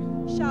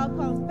tongue shall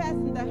confess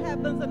in the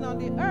heavens and on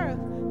the earth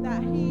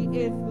that he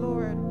is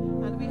Lord.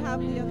 And we have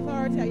the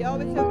authority. I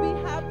always say we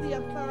have the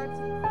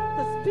authority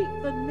to speak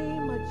the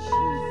name of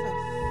Jesus.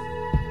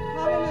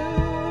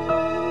 Hallelujah.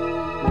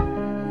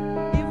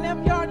 Even if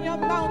you're on your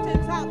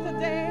mountaintop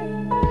today,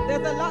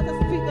 there's a lot to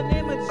speak the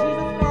name of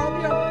Jesus for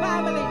over your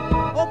family,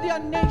 over your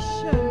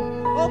nation,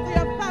 over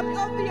your family,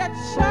 over your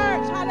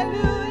church.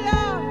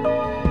 Hallelujah.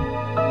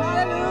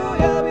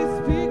 Hallelujah. We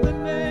speak the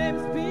name,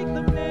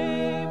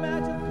 I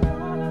just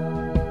wanna.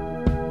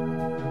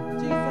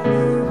 Jesus.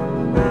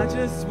 I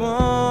just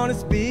want to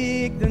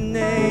speak the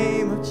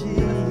name of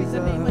Jesus. Speak the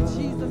name of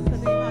Jesus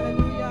today.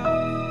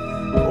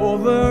 Hallelujah.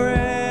 Over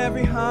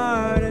every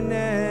heart and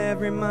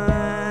every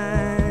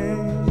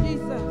mind.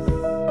 Jesus.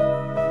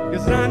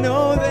 'Cause I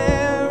know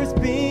there is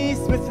peace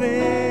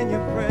within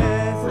your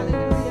presence.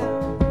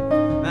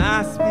 Hallelujah.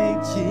 I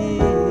speak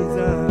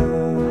Jesus.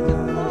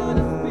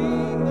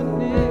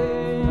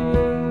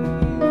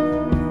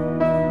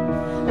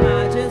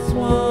 I just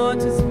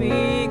want to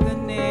speak the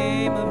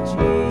name of Jesus.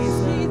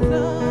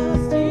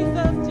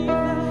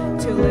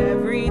 Till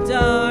every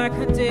dark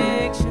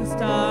addiction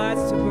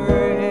starts to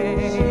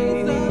break.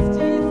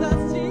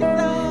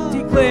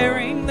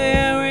 Declaring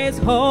there is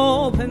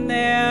hope and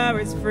there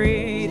is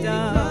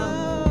freedom.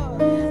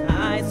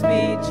 I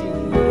speak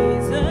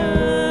Jesus.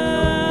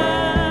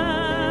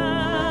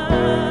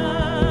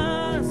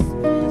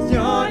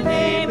 Your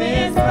name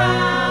is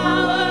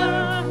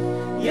power.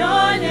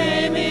 Your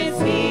name is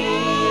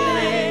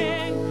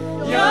healing.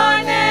 Your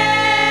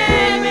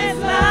name is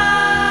life.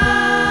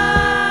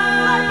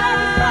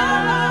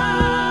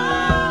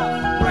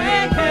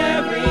 Break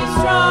every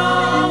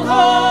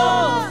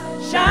stronghold.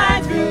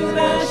 Shine through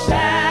the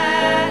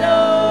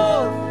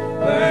shadows.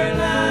 Burn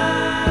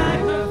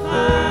like a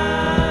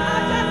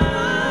fire.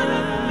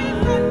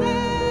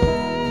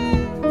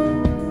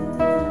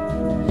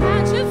 I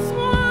just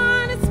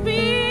want to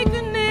speak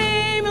the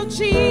name of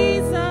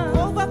Jesus.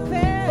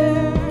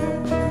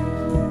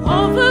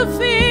 Over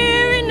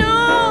fear and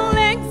all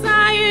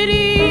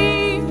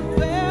anxiety.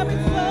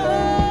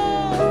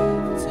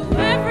 To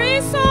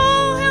every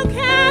soul held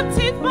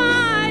captive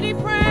by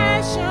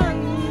depression,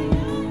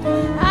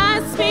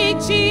 I speak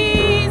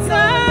Jesus.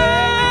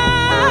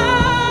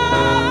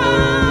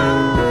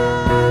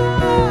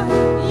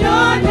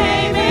 Your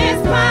name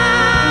is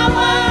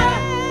power.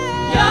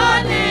 Your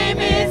name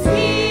is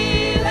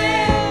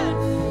healing.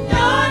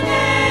 Your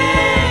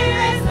name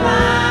is life.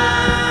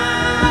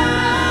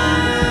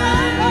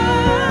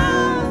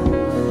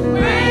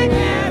 Break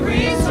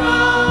every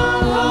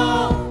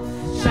stronghold.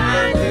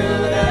 Shine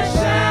through the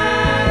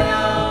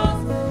shadows.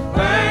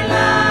 Burn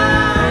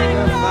like a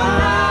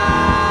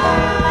fire.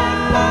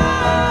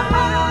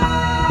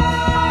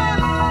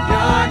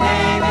 Your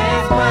name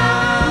is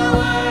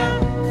power.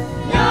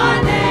 Your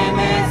name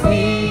is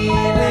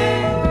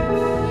healing.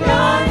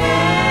 Your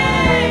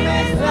name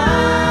is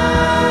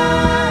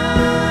life.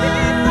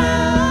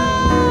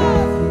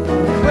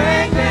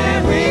 Break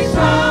every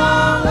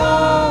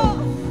stronghold.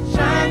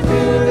 Shine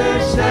through the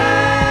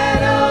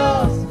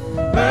shadows.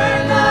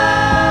 Burn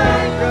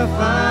like a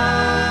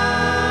fire.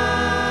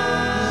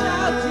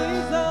 Shout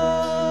Jesus.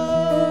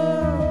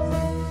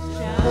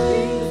 Shout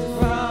Jesus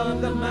from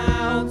the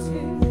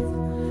mountains.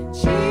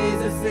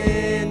 Jesus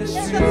in the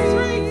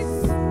streets.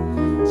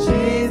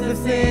 Jesus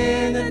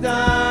in the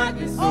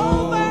darkness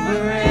over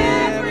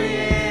every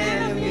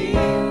enemy.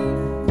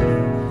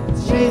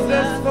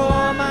 Jesus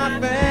for my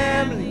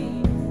family.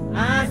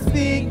 I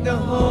speak the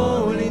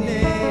holy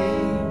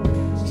name.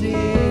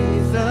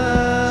 Jesus.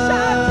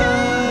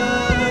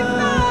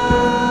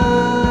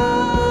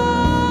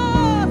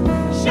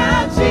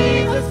 Shout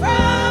Jesus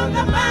from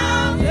the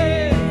mountains.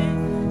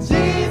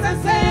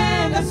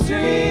 the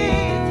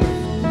street.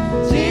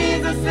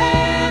 Jesus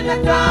in the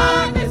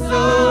darkness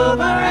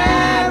over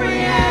every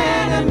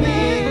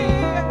enemy.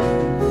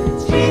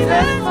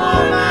 Jesus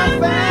for my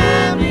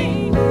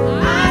family,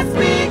 I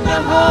speak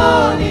the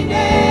holy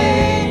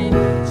name.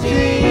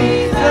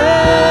 Jesus,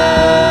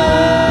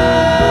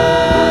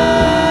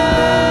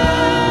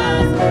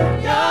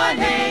 your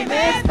name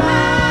is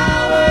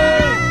power,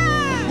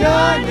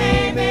 your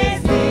name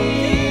is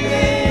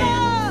healing,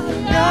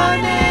 your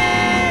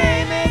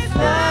name is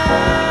love.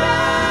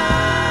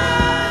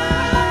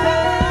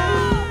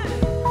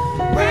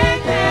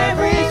 Break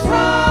every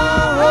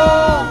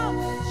stronghold,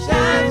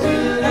 shine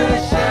through the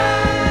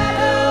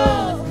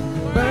shadows,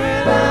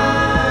 burn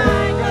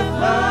like a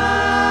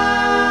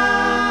fire.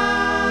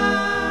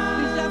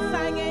 You just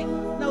sang it.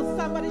 Now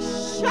somebody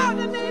shout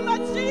the name of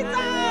Jesus.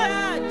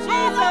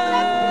 All over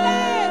this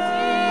place.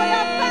 For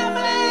your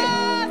family,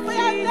 for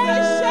your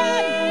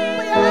nation,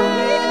 for your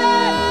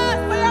healing,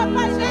 for your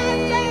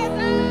finances.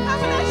 I'm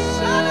going to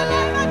shout the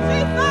name of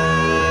Jesus.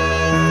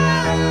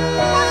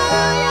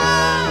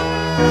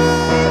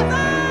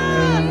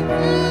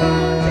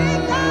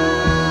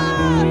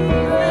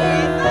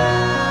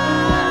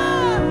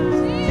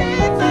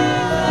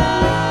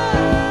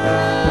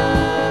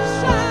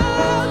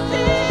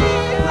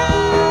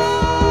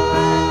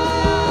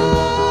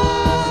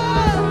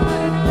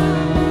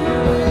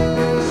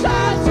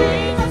 Shout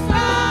Jesus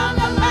from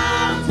the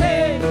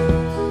mountain,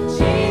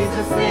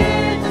 Jesus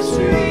in the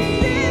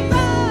street,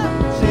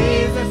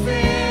 Jesus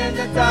in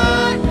the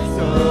darkness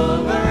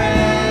over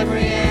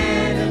every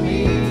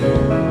enemy.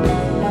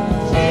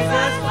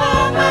 Jesus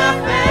for my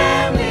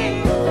family,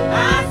 I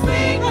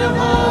speak the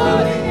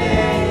holy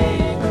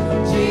name.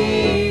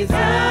 Jesus,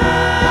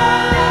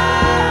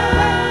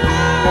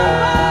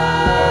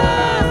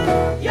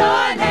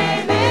 your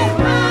name is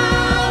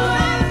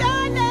power,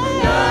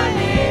 your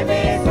name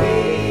is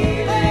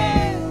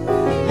healing,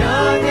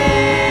 your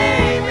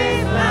name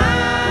is life.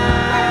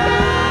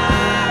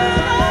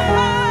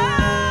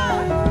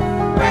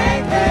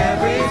 Break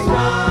every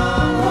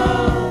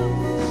stronghold,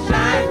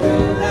 shine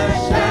through the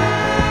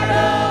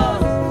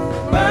shadows,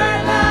 burn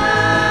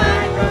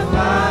like a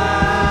fire.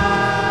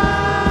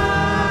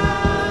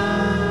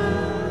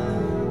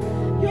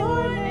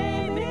 Your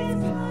name is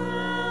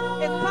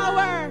It's power,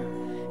 power.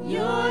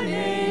 your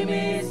name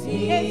is It's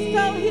healing,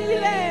 still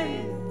healing.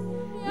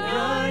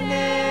 your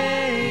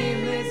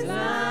name is It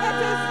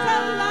life. is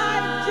still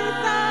life,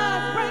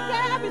 Jesus. Break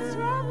every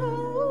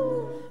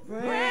stronghold.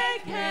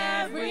 Break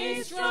every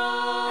Every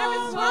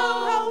stronghold,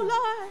 stronghold,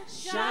 Lord.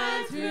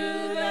 shine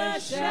through the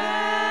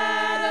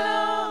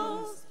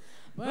shadows,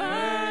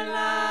 burn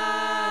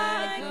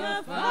like a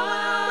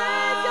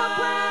Raise your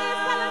praise,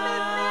 tell him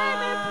his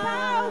name is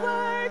fire.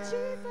 power,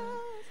 Jesus.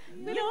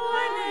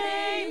 Your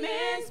name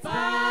is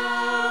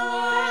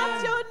power,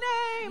 That's your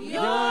name.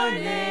 your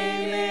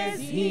name is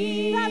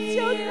healing, That's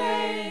your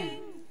name.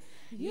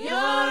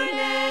 your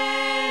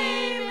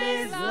name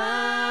is Every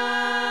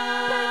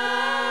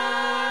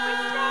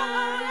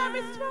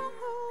life.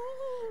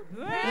 stronghold.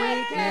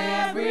 Break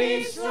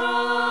every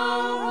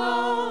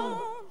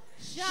stronghold,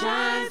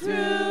 shine through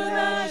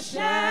the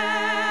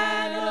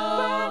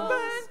shadows,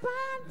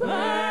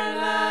 burn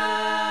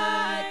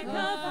like a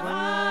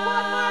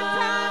One more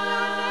time,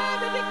 your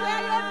name, and fire.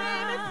 declare your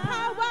name is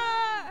power.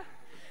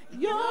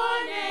 Your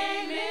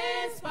name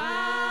is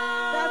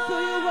power. That's who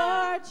you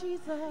are,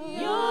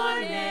 Jesus. Your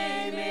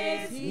name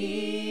is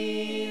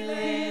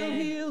healing.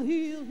 Heal,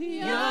 heal,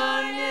 heal.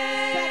 Your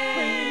Set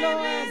free,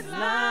 Lord. name is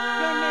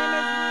Your name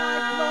is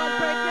life, Lord.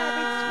 Break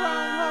every life.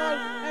 stronghold,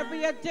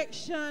 every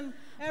addiction,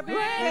 every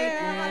Break fear,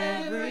 every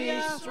hallelujah.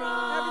 Every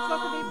stronghold.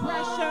 sort of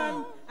depression,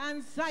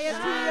 anxiety,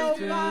 Shine oh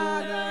through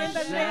God, the in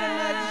the name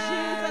of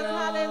Jesus, shadows.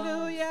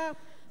 hallelujah.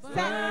 Set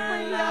Burn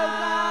free, oh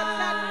God,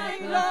 set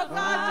free, like Lord a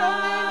God. Your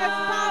name is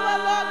power,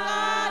 Lord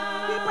God.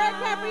 We break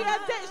every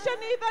addiction,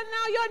 even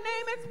now. Your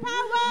name is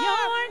power.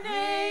 Your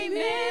name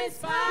is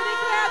We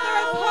declare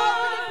there is hope. We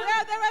power.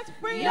 declare there is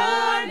freedom.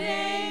 Your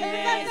name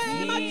in the is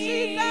name of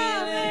Jesus.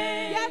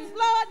 healing. Yes,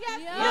 Lord.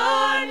 Yes,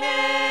 Your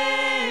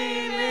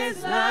name is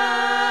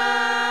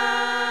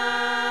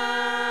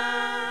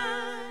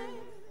life.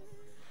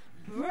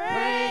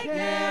 Break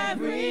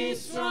every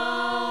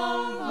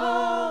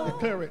stronghold,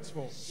 Declare it's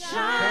full.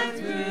 shine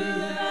through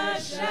the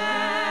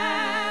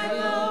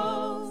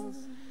shadows,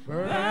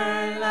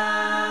 burn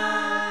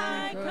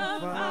like a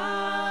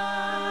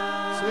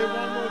fire. Say it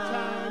one more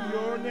time.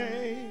 Your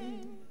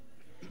name.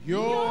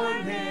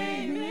 Your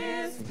name.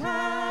 is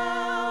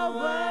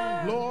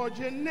power. Lord,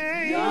 your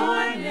name.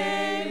 Your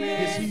name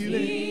is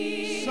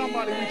healing.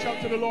 Somebody reach out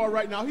to the Lord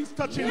right now. He's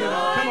touching you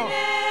now. Come on.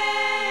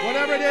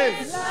 Whatever it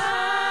is.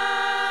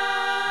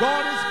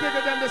 God is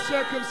bigger than the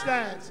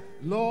circumstance.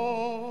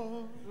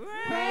 Lord,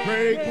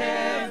 break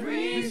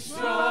every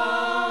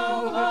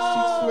stronghold that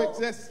seeks to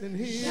exist in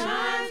here.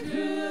 Shine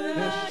through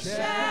the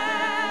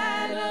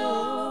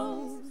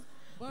shadows,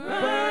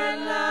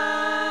 burn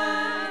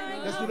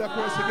like. Let's do that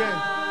chorus again.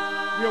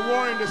 We are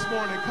warring this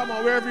morning. Come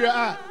on, wherever you're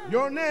at.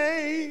 Your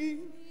name.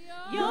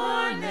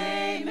 Your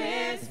name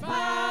is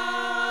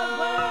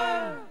power.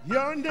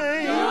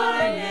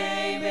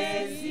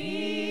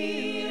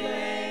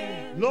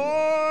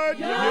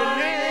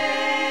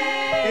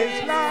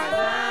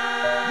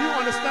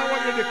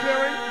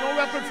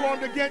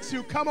 formed against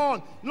you. Come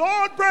on.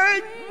 Lord,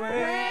 break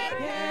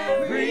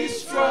every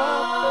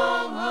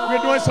stronghold.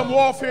 We're doing some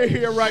warfare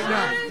here right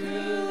now. Through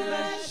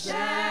the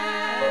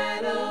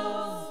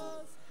shadows,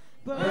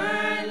 burn like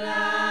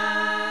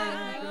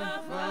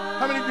a fire.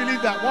 How many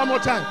believe that? One more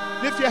time.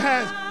 Lift your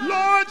hands.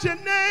 Lord, your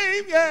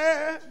name,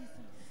 yeah.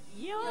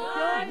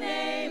 Your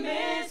name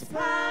is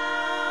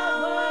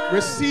power.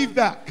 Receive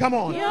that. Come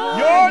on.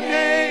 Your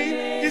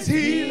name is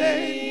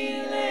healing.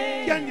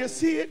 Can you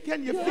see it?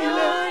 Can you feel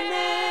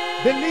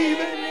it? Believe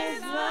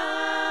it.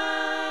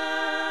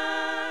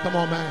 Come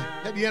on, man.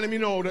 Let the enemy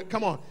know that.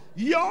 Come on.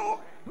 Yo,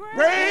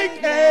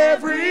 break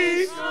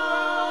every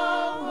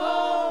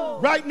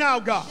stronghold. Right now,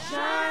 God.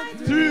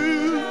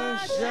 Through.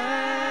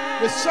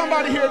 There's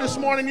somebody here this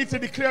morning needs to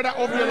declare that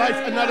over your life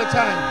another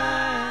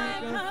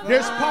time.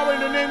 There's power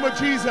in the name of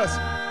Jesus.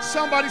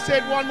 Somebody say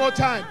it one more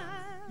time.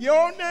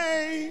 Your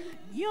name.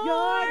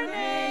 Your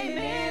name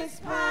is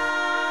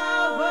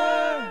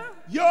power.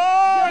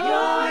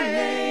 Your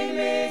name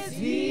is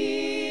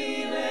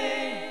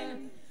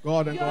healing.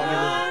 God and God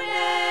alone. Your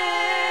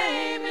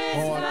name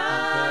is God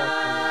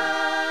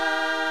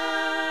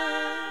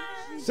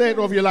life. Say it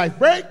over your life.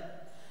 Break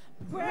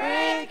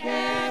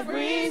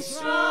every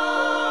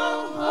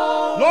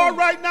stronghold. Lord,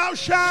 right now,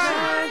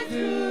 shine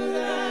through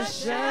the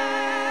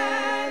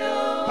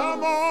shadows.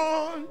 Come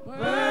on.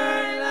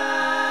 Burn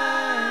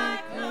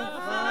like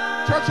a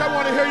fire. Church, I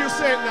want to hear you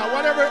say it now.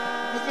 Whatever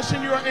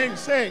position you are in,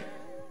 say it.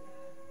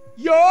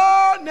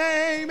 Your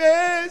name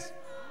is.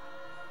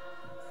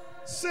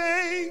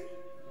 Sing.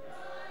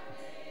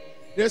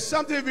 There's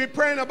something we're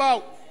praying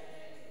about.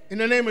 In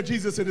the name of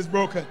Jesus, it is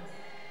broken.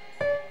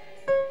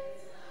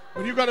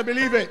 But you got to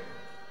believe it.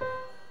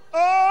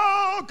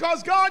 Oh,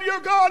 because God, you're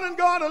God and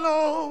God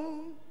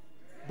alone.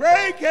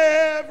 Break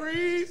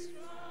every.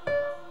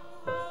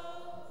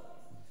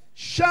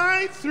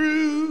 Shine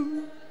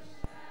through.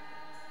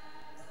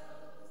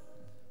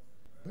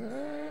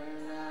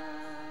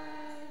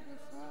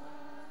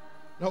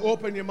 Now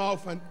open your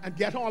mouth and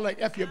get on like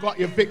if you got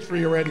your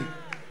victory already.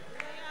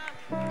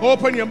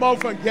 Open your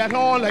mouth and get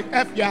on like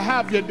if you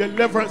have your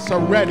deliverance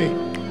already.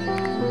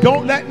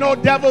 Don't let no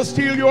devil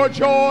steal your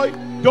joy.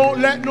 Don't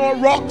let no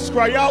rocks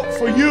cry out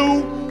for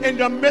you in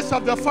the midst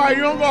of the fire.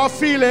 You don't gonna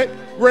feel it.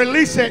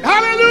 Release it.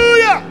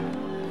 Hallelujah!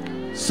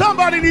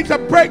 Somebody needs to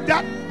break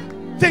that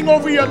thing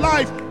over your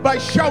life by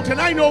shouting.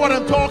 I know what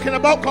I'm talking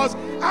about because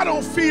I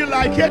don't feel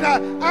like it.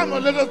 I'm a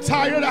little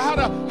tired. I had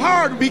a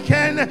hard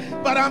weekend,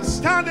 but I'm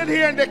standing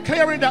here and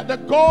declaring that the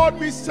God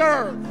we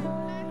serve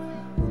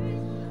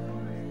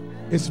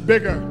is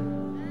bigger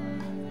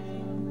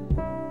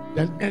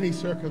than any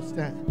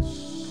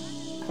circumstance.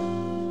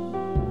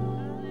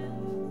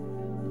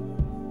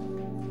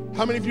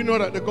 How many of you know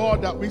that the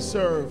God that we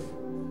serve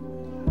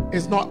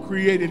is not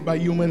created by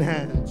human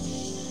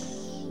hands?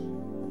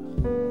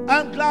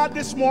 I'm glad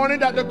this morning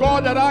that the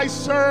God that I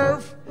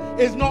serve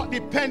is not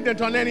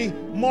dependent on any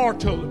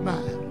mortal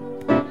man.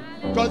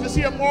 Because you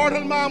see, a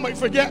mortal man might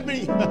forget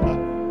me.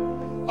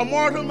 A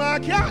mortal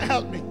man can't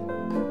help me.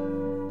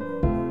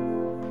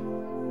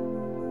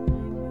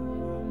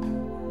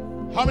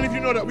 How many of you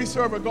know that we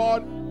serve a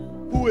God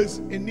who is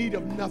in need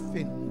of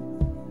nothing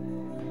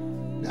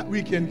that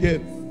we can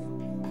give?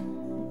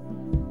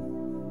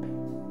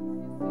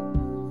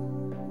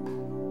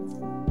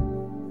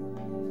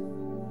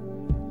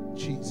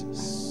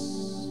 Jesus.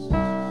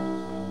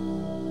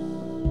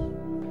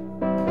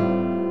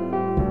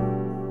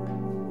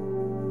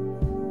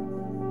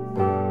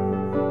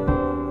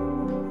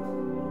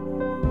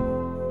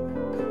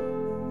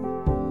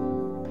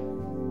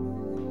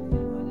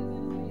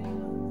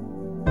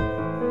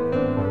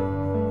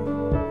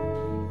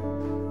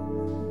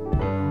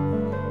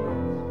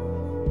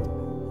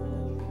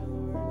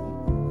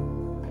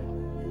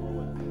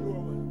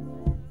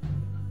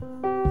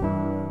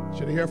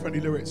 Should I hear from the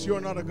lyrics? You're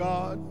not a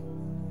God.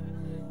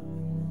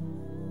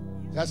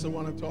 That's the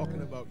one I'm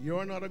talking about.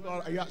 You're not a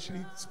God. I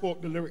actually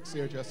spoke the lyrics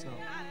here just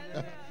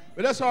now.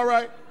 But that's all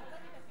right.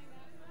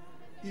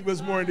 He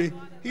was more in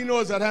he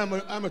knows that I'm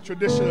a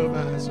traditional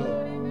man, so.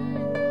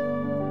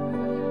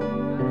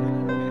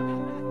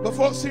 But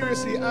folks,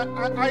 seriously,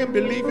 I am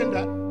believing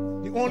that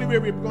the only way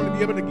we're going to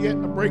be able to get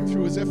a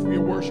breakthrough is if we're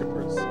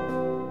worshipers.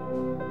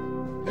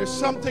 There's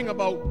something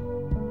about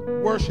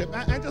worship.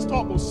 I just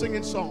talk about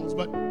singing songs,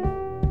 but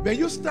when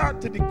you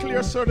start to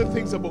declare certain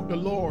things about the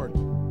Lord,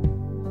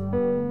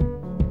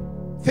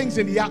 things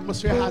in the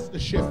atmosphere has to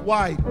shift.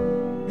 Why?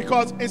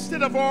 Because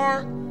instead of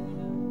our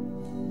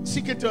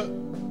seeking to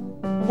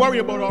worry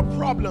about our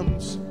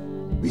problems,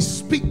 we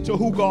speak to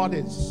who God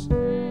is.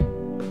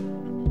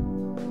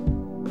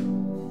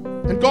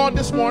 And God,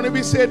 this morning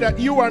we say that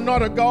you are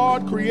not a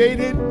God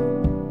created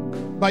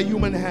by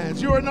human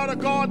hands. You are not a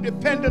God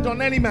dependent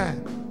on any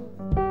man.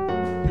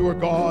 You are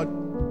God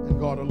and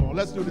God alone.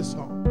 Let's do this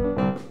song.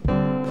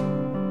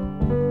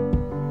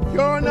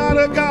 You're not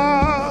a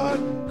God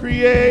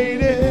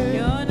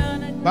created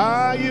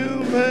by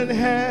human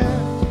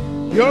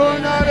hands. You're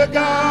not a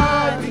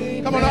God.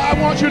 Come on, I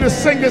want you to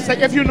sing this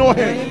if you know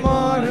him.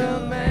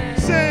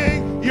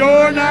 Sing,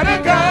 you're not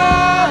a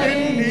God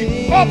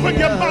Open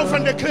your mouth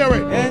and declare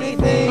it.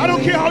 I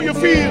don't care how you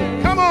feel.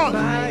 Come on.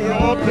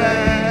 Your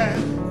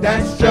plan,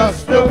 that's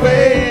just the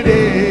way it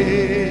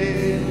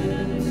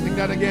is. Sing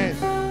that again.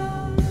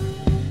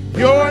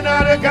 You're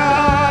not a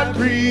God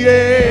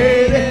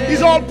created.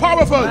 He's all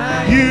powerful.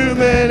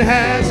 Human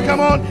hands. Come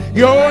on.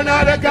 You're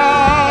not a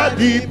God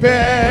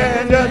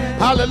dependent.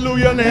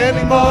 Hallelujah. On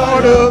any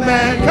mortal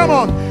man. Come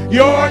on.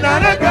 You're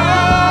not a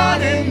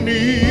God in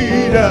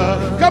need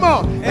of. Come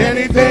on.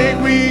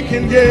 Anything we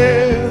can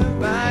give.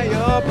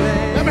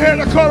 Let me hear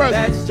the chorus.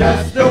 That's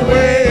just the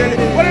way it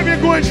is. Whatever you're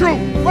going through,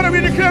 whatever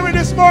you're declaring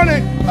this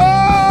morning.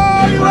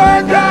 Oh, you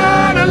are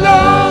God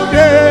alone.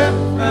 Yeah.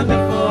 From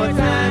before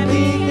time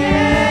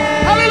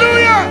began.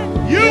 Hallelujah.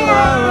 You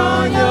are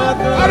on your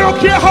throne. I don't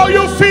care how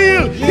you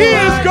feel. He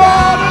is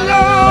God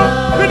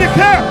alone. We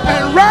declare.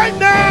 And right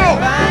now,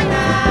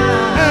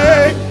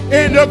 hey,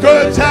 in the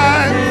good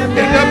time,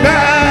 in the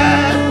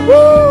bad,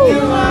 woo,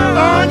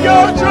 on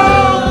your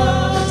throne.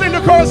 Sing the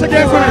chorus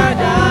again for me.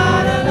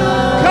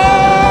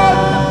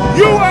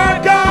 You are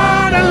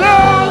God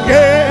alone,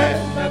 yeah.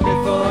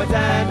 Before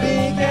time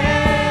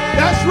began.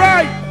 That's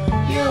right.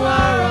 You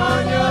are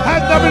on your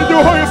has nothing to do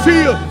with how you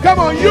feel. Come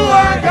on, you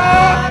are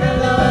God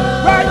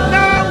alone. Right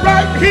now,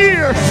 right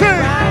here, sing.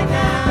 Right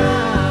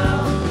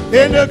now,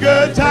 in the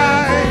good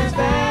times,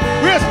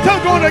 we're still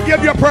going to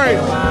give you praise.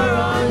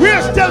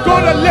 We're still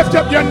going to lift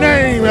up your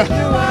name. You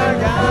are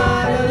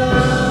God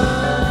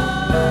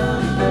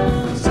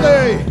alone.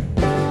 Say,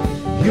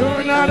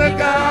 you're not a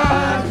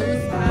God.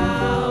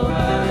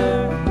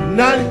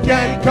 None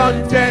can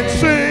contend,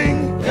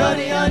 sing. You're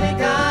the only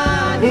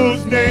God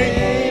whose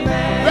name,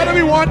 whether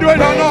we want to do it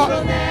or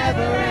not.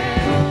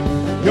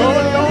 You're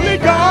the only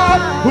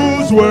God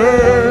who's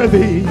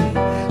worthy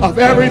of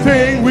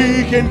everything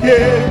we can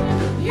give.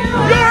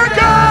 You're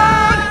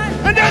God,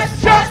 and that's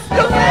just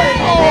the way.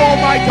 Oh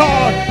my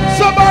God!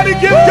 Somebody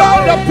give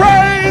God the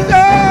praise.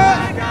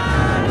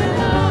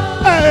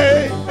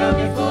 Hey,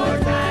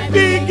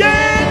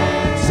 begin,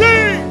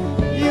 sing.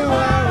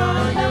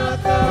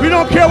 We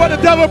don't care what the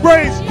devil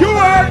brings. You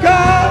are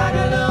God.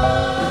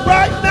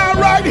 Right now,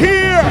 right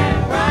here.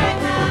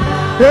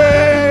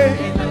 Hey.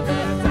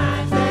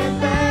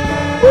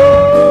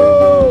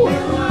 Woo.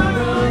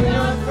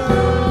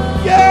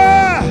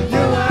 Yeah.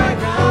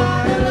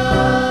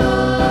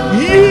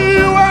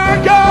 You are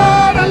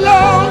God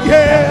alone.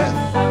 Yeah.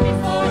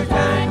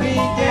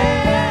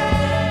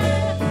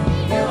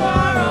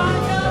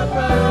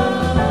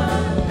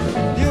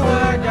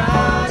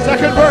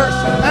 Second verse.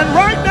 And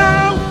right now.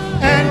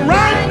 And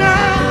right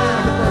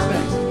now,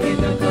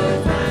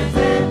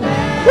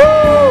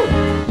 woo!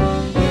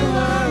 You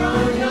are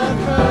on your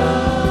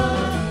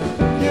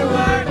throne. You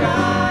are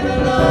God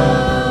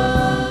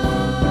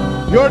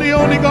alone. You're the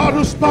only God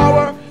who's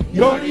power.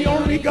 You're the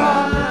only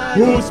God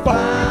who's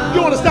power.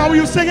 You understand what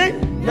you're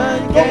singing?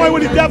 Don't mind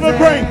what the devil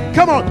bring.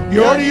 Come on.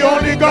 You're the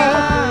only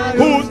God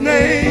whose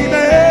name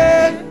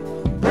is.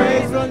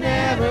 Praise will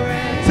never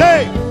end.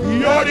 Say,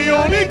 you're the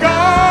only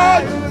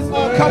God.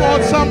 Oh, come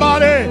on,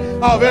 somebody.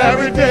 Of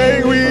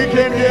everything we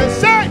can get.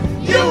 Say,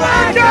 you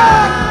are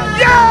God.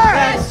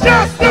 Yeah, that's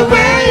just the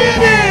way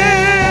it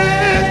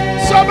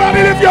is.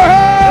 Somebody lift your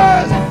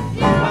hands.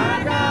 You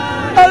are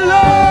God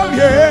alone,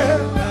 yeah.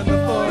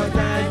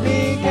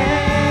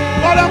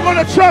 God, I'm going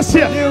to trust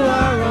you.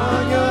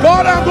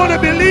 God, I'm going to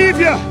believe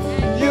you.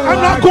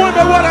 I'm not going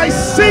by what I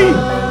see.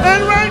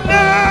 And right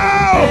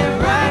now,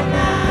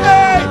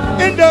 hey,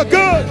 in the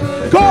good,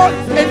 God,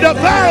 in the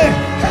valley,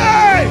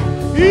 hey,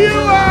 you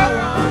are.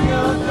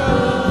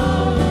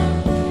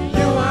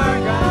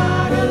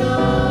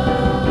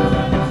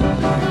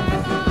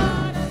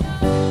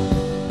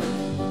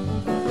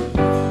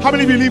 How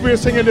many believe we're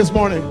singing this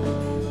morning?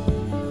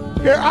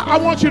 Here, I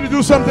want you to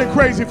do something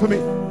crazy for me.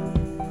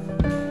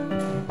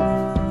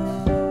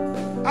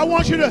 I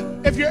want you to,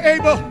 if you're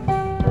able,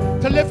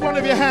 to lift one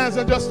of your hands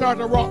and just start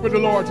to rock with the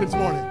Lord this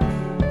morning.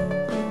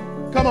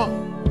 Come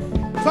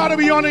on. Father,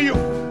 we honor you.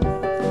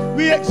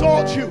 We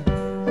exalt you.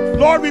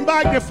 Lord, we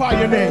magnify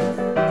your name.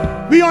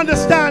 We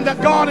understand that,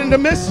 God, in the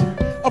midst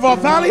of our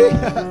valley,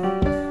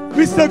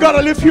 we still got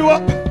to lift you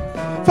up.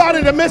 Father,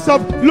 in the midst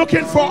of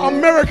looking for a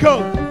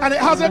miracle and it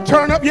hasn't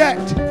turned up yet,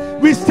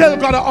 we still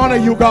got to honor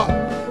you, God.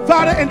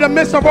 Father, in the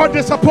midst of our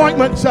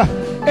disappointments,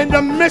 in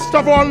the midst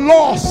of our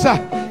loss,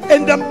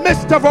 in the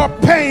midst of our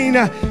pain,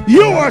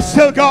 you are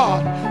still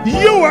God.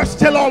 You are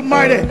still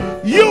almighty.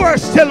 You are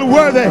still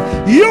worthy.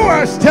 You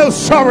are still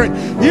sovereign.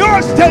 You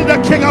are still the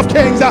King of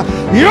Kings.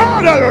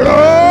 You're the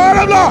Lord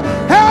of Lords.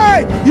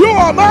 Hey, you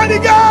are mighty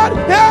God.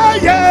 Yeah,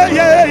 yeah,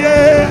 yeah,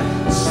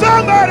 yeah.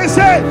 Somebody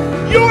say,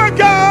 you are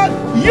God.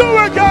 You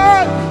are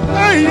God.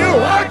 Hey, you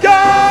are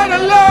God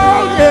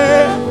alone.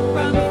 Yeah.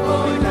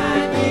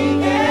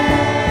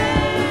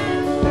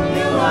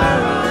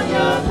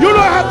 You don't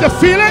have to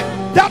feel it.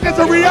 That is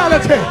a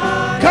reality.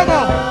 Come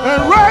on.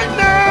 And right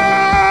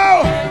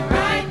now,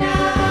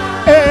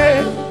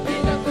 hey.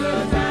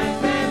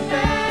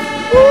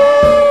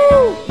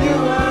 Woo.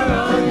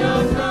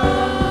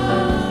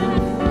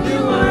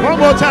 One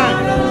more time.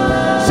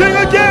 Sing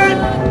again.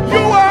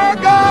 You are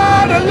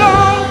God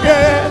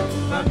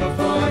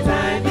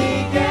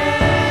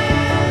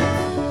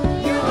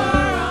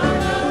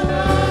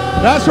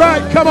That's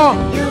right. Come on.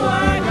 You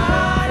are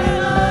God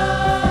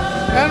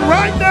alone. And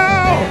right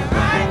now. And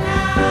right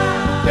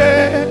now.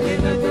 Yeah.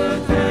 In the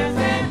good times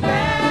and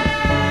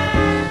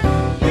bad.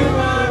 You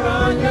are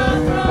on your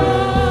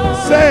throne.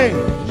 Say.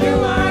 You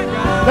are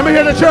God. Let me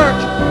hear the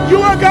church.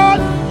 You are God.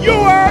 You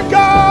are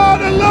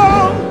God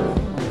alone.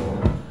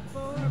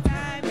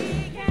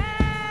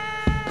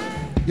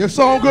 Your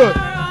song good.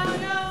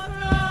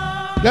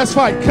 Let's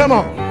fight. Come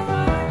on.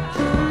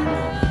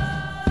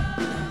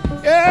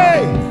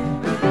 Hey.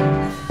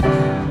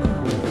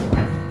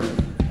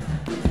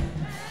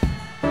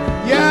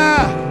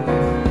 Yeah.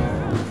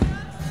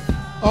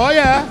 Oh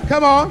yeah.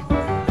 Come on.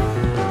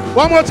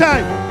 One more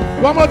time.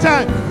 One more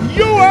time.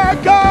 You are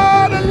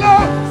God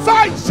alone.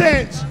 Fight,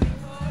 saints.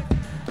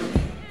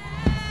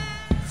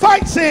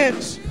 Fight,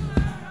 saints.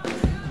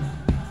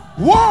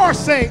 War,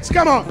 saints.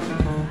 Come on.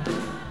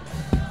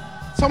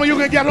 Some of you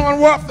can get on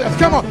rough this.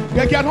 Come on.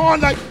 You get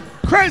on like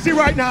crazy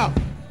right now.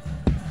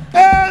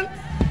 And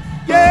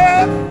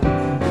yeah.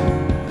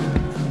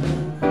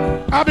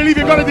 I believe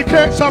you're going to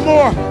declare it some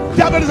more.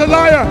 Devil is a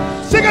liar.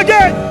 Sing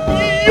again.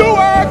 You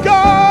are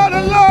God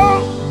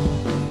alone.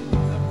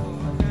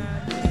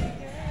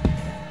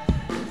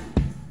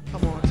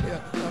 Come on,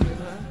 Tia. Love you,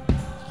 man.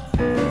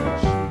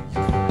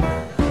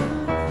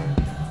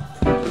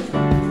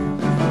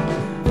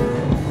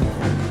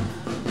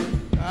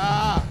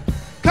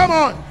 Come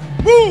on.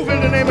 Move in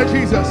the name of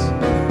Jesus.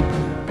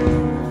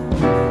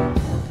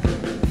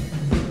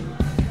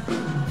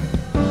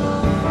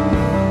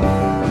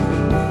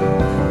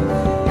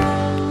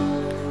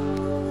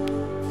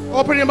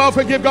 Open your mouth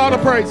and give God a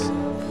praise.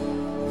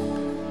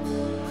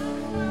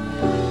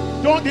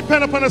 Don't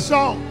depend upon a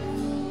song.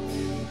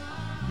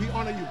 We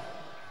honor you.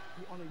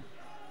 We honor you.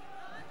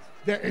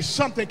 There is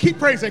something. Keep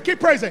praising. Keep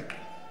praising.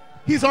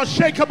 He's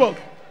unshakable.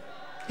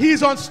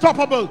 He's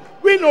unstoppable.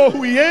 We know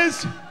who he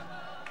is.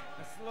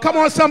 Come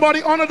on,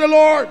 somebody, honor the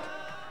Lord.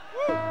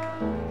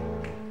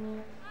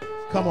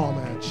 Come on,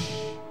 man.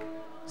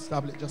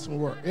 Stop it, just some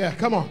work. Yeah,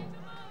 come on.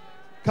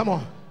 Come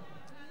on.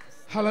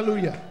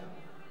 Hallelujah.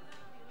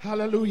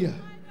 Hallelujah.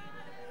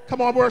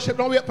 Come on, worship.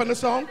 Don't wait up on the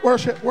song.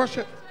 Worship,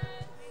 worship,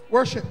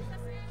 worship.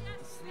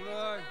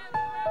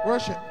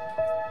 Worship.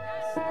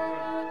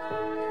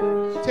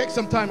 Take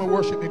some time and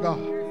worship your God.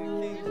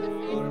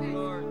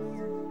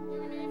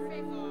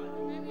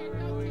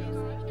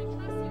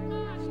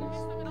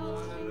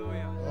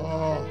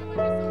 Oh.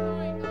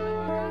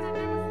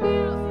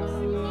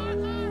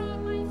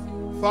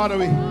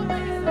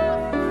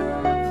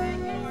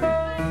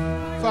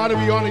 Father,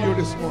 we honor you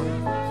this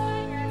morning.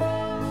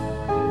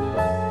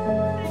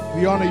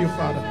 We honor you,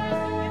 Father.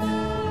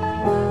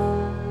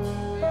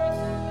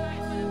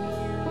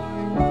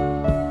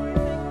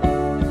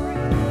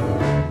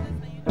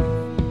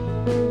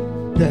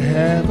 The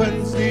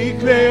heavens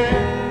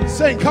declare.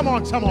 Sing, come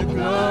on, come on.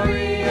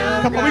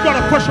 Come on, we're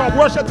going to push our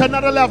worship to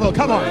another level.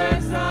 Come on.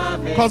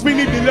 Because we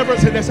need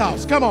deliverance in this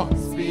house. Come on.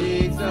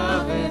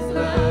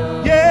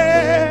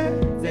 Yeah.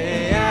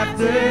 Day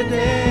after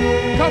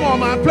day. Come on,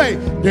 man, play.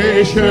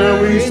 They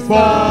shall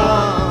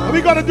respond. Are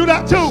we going to do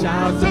that too?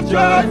 Shouts of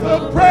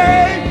joyful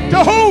praise.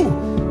 To who?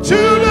 To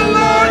the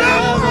Lord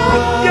of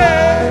hosts.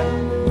 Yeah.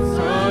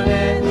 So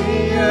let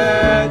the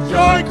earth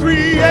Join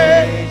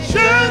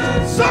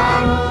creation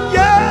song.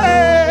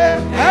 Yeah.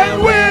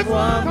 And with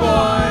one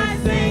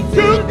voice sing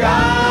to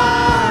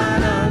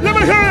God. Let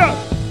me hear you.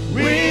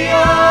 We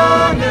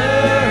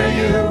honor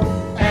you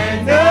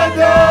and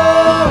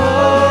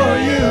adore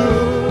you.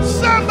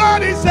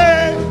 Somebody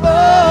say,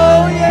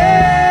 Oh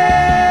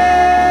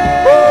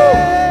yeah. woo.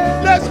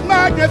 Let's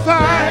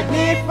magnify.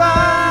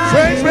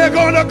 Saints, we're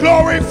going to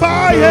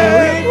glorify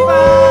Him.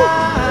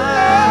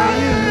 Glorify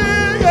you.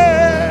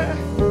 Yeah.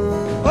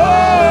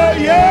 Oh,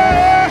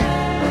 yeah.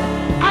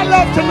 I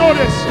love to know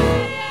this.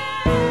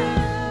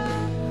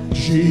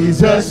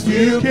 Jesus,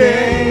 you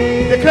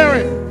came. Declare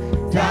it.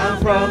 Down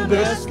from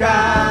the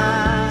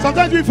sky.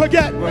 Sometimes we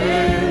forget.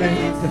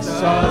 Willing to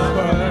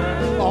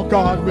suffer. Oh,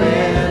 God,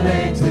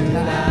 Willing to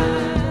die.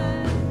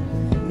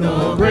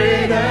 No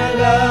greater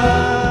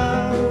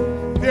love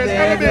there's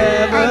ever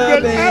been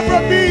and will ever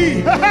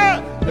be.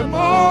 The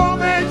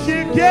moment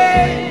you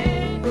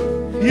gave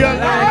your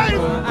life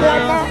for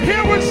my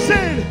Harewood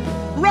sin,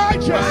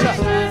 righteous.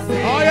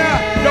 Oh yeah,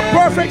 the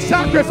perfect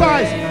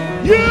sacrifice.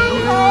 You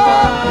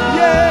are,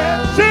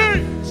 yeah,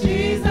 sing.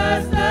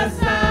 Jesus, the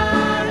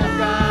Son of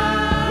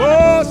God.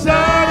 Oh,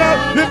 Son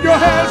of, lift your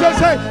hands and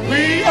say,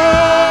 we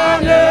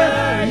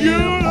honor you,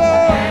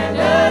 Lord. And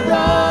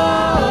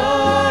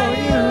adore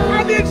you. I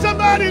need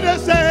somebody to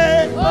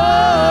say,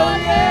 Oh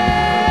yeah.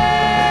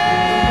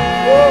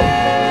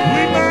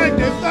 we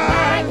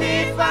magnify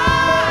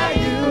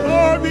you.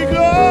 Lord, we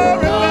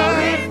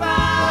glorify.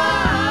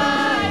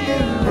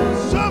 You.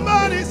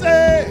 Somebody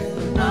say,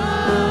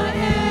 Oh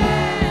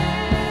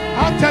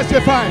yeah. I'm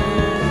testifying.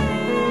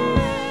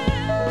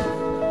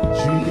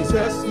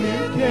 Jesus, you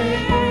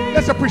came.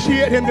 Let's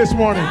appreciate him this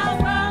morning.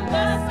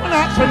 Don't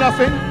ask for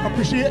nothing.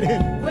 Appreciate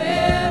him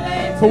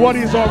for what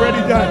he's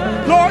already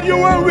done. Lord, you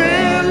were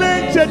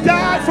willing to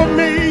die for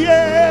me,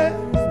 yeah.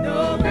 No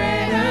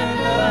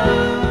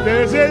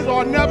always is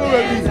or never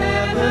will be.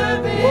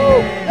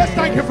 Woo. Let's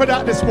thank Him for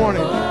that this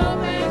morning.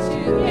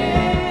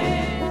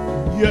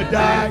 You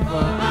died for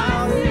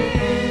our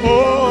sins.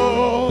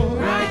 Oh,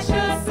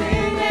 righteous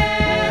in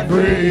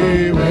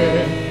every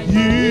way.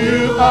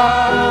 You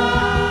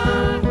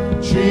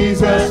are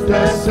Jesus,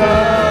 the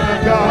Son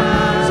of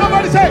God.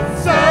 Somebody say,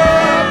 Son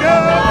of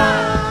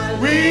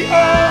God. We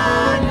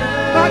are.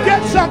 Now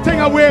get something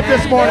a wave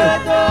this morning.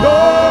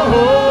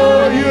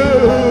 Oh,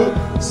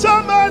 you.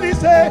 Somebody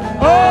say,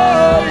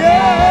 oh,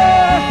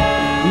 yeah.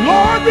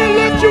 Lord, we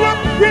lift you up.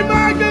 We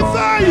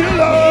magnify you,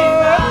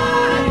 Lord.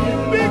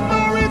 We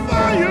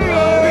glorify you,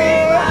 Lord.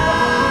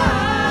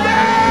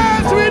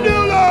 Yes, we do,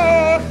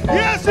 Lord.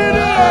 Yes, we do,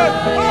 Lord.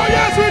 Oh,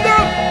 yes, we do.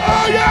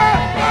 Oh, yeah.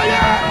 Oh,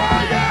 yeah.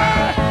 Oh,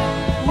 yeah.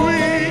 We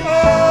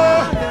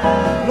are.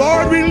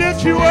 Lord, we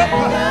lift you up.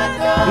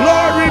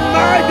 Lord, we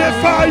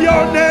magnify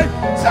your name.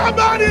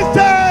 Somebody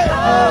say,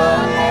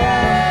 oh, yeah.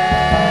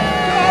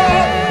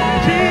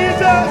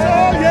 Jesus,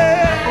 oh,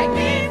 yeah.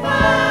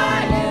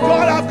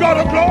 God, I've got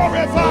to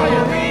glorify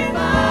you.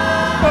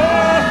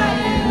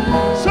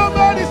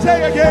 Somebody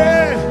say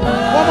again.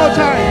 One more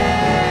time.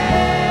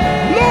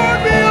 Lord,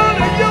 we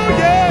honor you,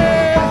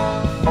 yeah.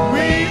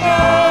 We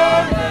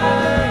honor.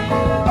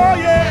 Oh,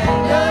 yeah.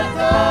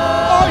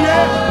 Oh,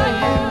 yeah.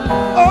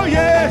 Oh,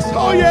 yes.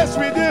 Oh, yes,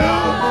 we do.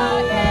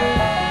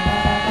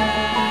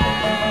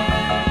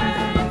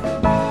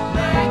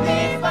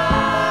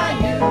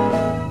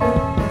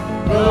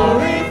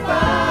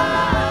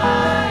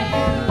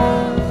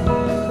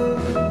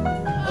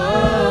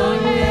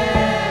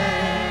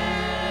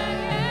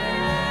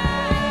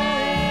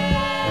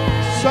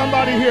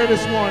 Somebody here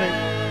this morning,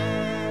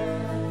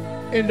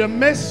 in the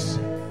midst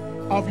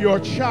of your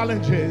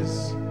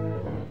challenges,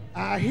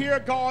 I hear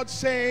God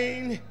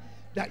saying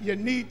that you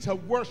need to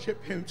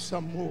worship Him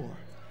some more.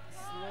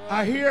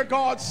 I hear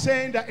God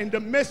saying that in the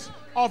midst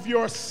of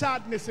your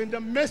sadness, in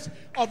the midst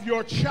of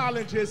your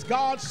challenges,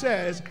 God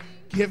says,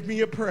 give me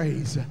a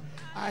praise.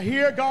 I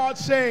hear God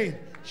saying,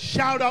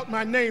 shout out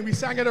my name. We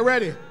sang it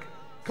already.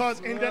 Because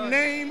in the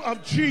name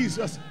of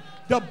Jesus,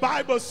 the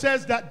Bible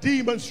says that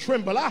demons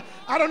tremble. I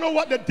don't know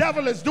what the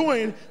devil is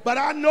doing, but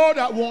I know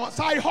that once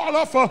I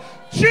holler for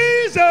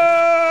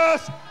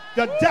Jesus,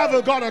 the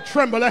devil gonna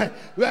tremble.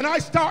 When I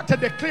start to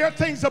declare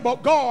things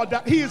about God,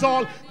 that He is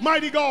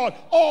Almighty God,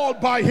 all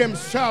by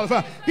Himself.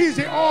 He's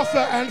the author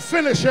and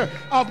finisher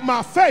of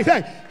my faith.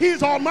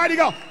 He's Almighty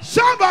God.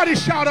 Somebody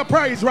shout a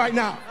praise right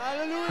now.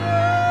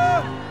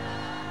 Hallelujah.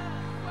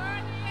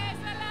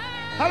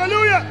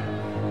 Hallelujah.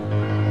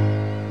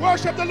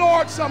 Worship the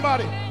Lord,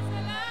 somebody.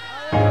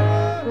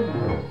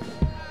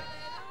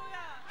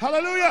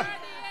 Hallelujah.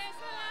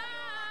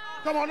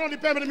 Come on, only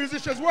pay me the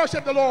musicians.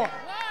 Worship the Lord.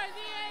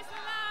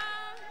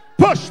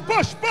 Push,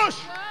 push, push.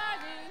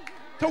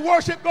 To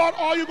worship God,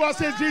 all you're going to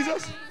say is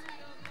Jesus.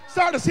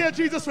 Start to say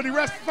Jesus for the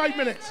rest of 5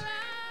 minutes.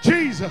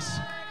 Jesus.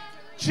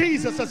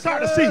 Jesus. And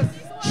start to see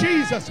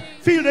Jesus.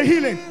 Feel the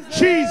healing.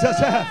 Jesus.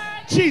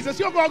 Jesus.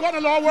 You're going to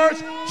know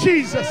words.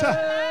 Jesus.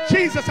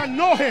 Jesus. And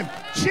know Him.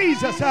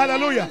 Jesus.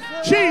 Hallelujah.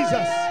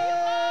 Jesus.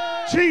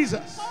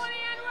 Jesus.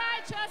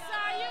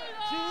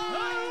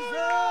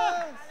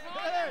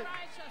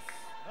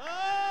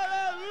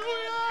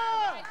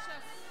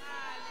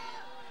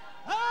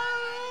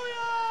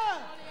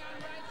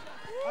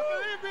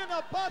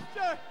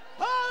 Posture.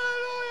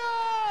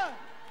 Hallelujah!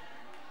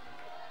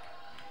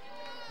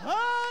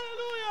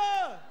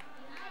 Hallelujah!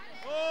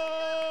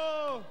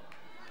 Oh,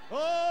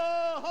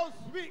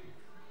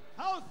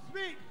 how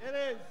sweet it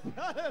is.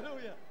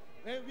 Hallelujah.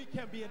 When we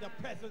can be in the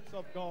presence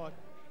of God.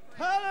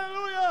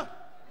 Hallelujah!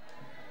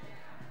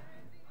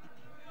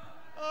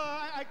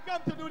 I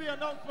come to do the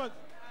announcements.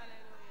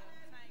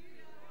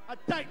 I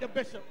thank the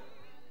bishop.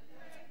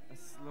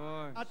 Yes,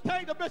 Lord. I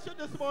thank the bishop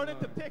this morning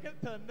to take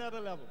it to another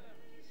level.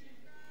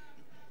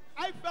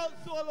 I felt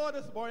so low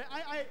this morning.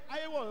 I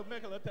want to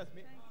make a little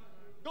testimony.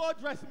 God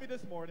dressed me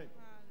this morning.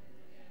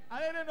 I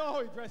didn't know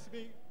how He dressed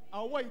me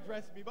or what He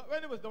dressed me, but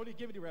when it was done, He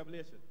gave me the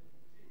revelation.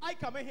 I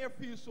come in here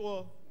feel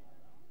so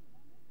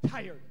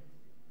tired.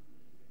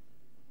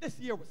 This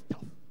year was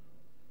tough.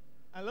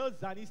 And little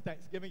Zanny's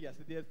Thanksgiving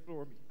yesterday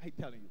floored me. I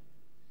telling you.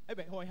 I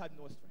went home, I had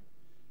no strength.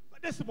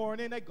 But this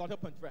morning, I got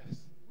up and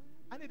dressed.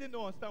 I didn't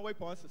understand why I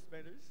put on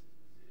suspenders.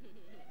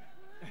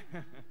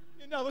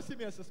 You never see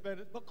me in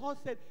suspenders. But God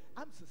said,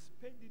 I'm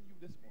suspending you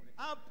this morning.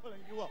 I'm pulling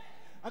you up.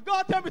 And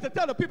God told me to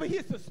tell the people,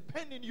 He's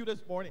suspending you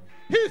this morning.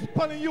 He's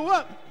pulling you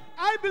up.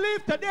 I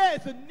believe today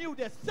is a new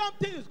day.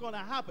 Something is going to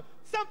happen.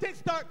 Something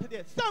start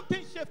today.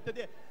 Something shift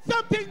today.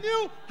 Something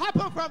new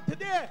happen from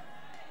today.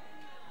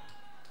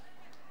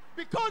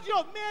 Because you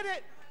have made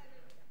it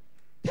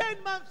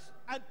 10 months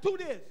and 2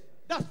 days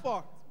thus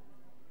far.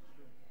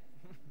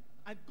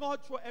 And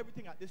God threw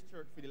everything at this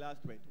church for the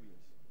last 22 years.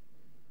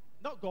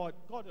 Not God.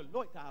 God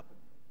allowed it to happen.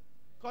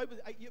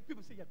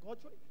 People say, yeah, God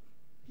threw it.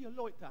 He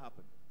allowed it to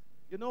happen.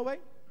 You know why?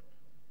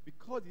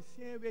 Because the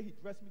same way He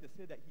dressed me to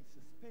say that He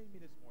suspended me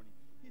this morning,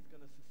 He's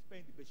going to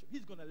suspend the bishop.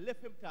 He's going to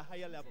lift him to a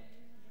higher level.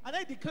 And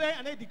I declare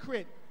and I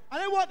decree,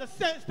 and I want the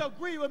saints to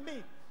agree with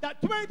me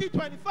that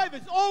 2025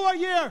 is our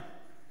year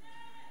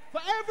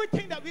for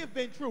everything that we've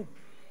been through.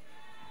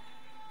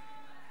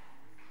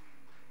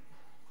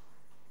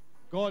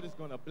 God is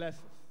going to bless us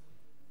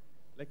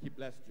like he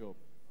blessed Job.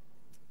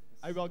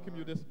 I welcome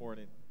you this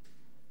morning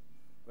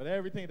with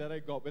everything that I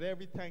got, with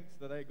every thanks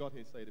that I got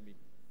inside of me.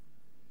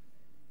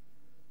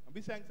 And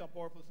we sang some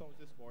powerful songs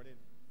this morning.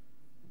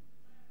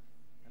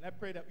 And I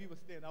pray that we will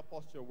stay in that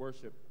posture of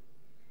worship.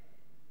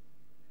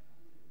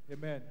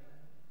 Amen.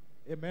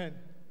 Amen.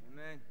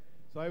 Amen.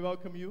 So I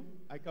welcome you.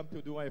 I come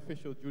to do my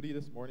official duty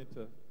this morning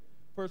to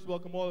first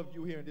welcome all of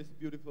you here in this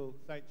beautiful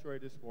sanctuary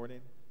this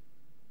morning.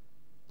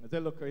 As I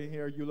look right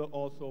here, you look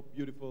also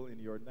beautiful in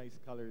your nice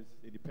colors,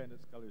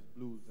 independence colors,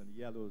 blues and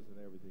yellows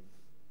and everything.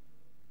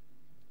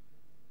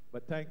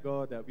 But thank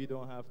God that we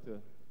don't have to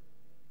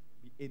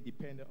be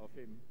independent of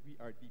him. We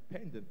are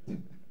dependent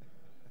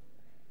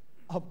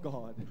of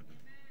God.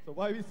 So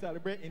while we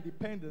celebrate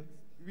independence,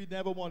 we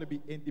never want to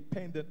be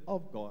independent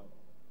of God.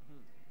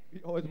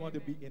 We always want to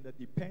be in the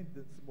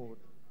dependence mode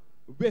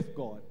with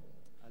God.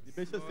 As the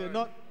bishop said,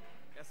 not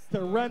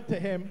to run to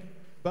him,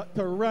 but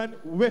to run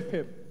with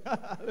him.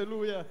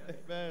 Hallelujah.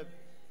 Amen.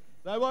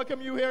 So I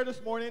welcome you here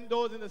this morning,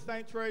 those in the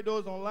sanctuary,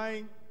 those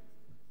online,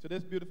 to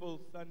this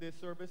beautiful Sunday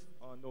service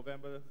on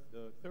November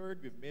the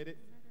 3rd. We've made it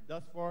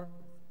thus far.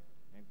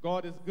 And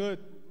God is good.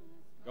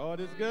 God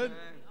is good.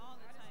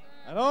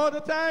 And all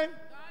the time.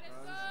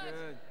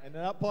 Good. And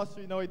in that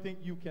posture, you know, I think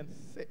you can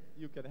sit.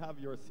 You can have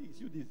your seats.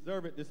 You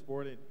deserve it this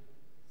morning.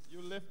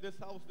 You lift this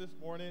house this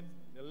morning.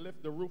 You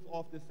lift the roof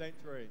off this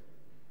sanctuary.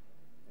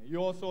 And you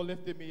also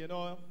lifted me, you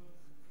know.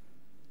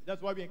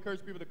 That's why we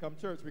encourage people to come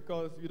to church,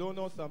 because you don't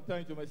know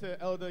sometimes. You might say,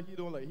 elder, he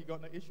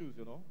got no issues,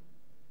 you know.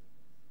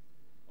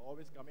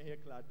 Always coming here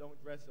clad down,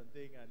 dress and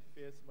thing, and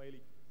face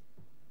smiley.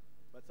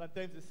 But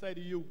sometimes inside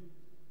of you,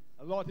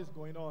 a lot is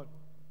going on.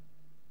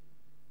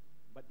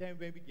 But then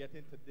when we get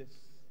into this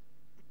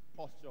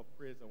posture of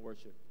praise and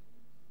worship,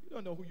 you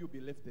don't know who you'll be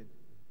lifting.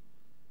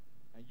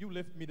 And you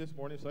lift me this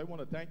morning, so I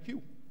want to thank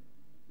you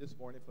this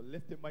morning for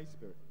lifting my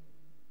spirit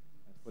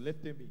and for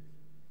lifting me.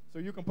 So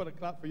you can put a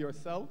clap for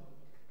yourself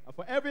and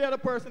for every other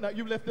person that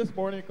you lift this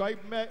morning, because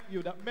I met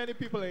you, that many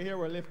people in here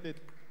were lifted.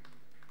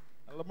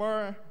 And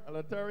Lamar and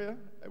Lataria,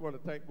 I want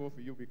to thank both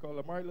of you, because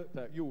Lamar looked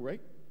at you,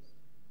 right?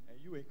 And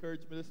you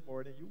encouraged me this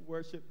morning. You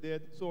worshiped there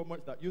so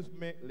much that you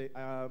made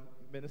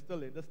Minister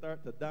Linda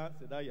start to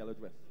dance in that yellow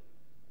dress.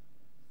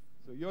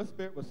 So your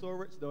spirit was so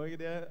rich down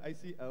there.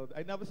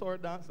 I never saw her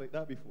dance like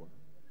that before.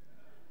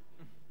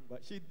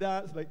 But she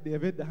danced like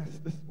David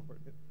danced this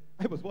morning.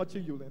 I was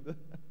watching you, Linda.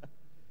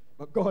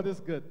 But God is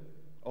good.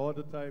 All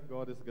the time,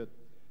 God is good.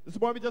 This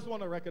morning, we just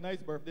want to recognize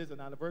birthdays and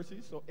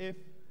anniversaries. So and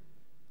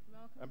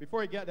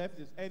before I get there, if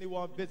there's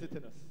anyone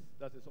visiting us,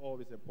 that is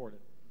always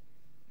important.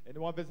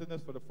 Anyone visiting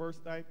us for the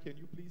first time, can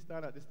you please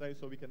stand at this time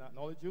so we can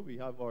acknowledge you? We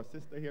have our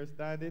sister here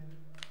standing.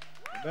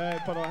 Amen.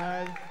 Put our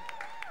hands.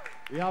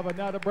 We have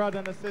another brother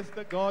and a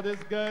sister. God is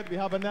good. We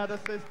have another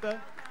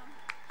sister.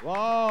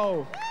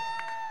 Wow.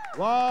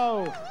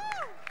 Wow.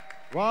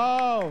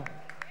 Wow.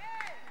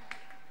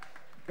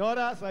 God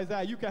asked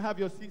Isaiah, you can have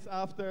your seats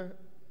after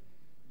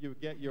you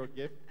get your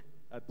gift,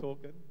 a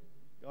token.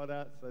 God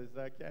asked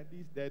Isaiah, can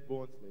these dead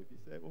bones live? He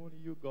said, only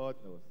you, God,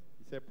 knows.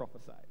 He said,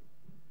 prophesy.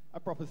 I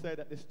prophesied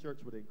that this church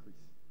would increase.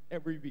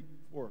 Every week,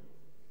 4,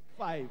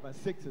 5, and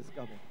 6 is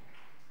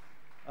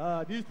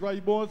coming. These dry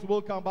bones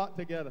will come back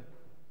together.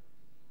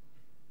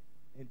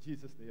 In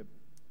Jesus' name.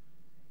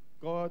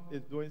 God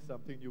is doing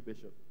something new,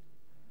 Bishop.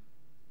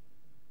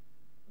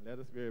 Let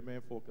us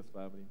remain focused,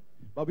 family.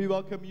 But we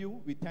welcome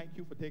you. We thank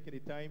you for taking the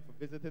time for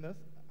visiting us.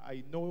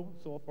 I know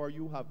so far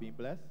you have been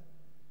blessed.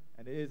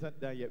 And it isn't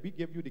done yet. We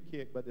give you the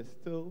cake, but there's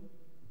still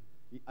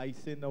the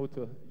icing now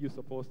you're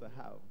supposed to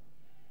have.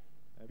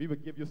 And we will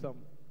give you some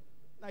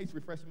nice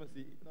refreshments,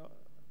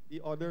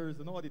 the others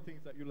and all the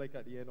things that you like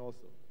at the end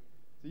also.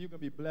 So you're going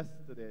to be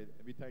blessed today,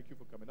 and we thank you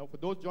for coming. Now, for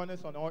those joining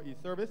us on our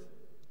e-service,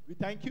 we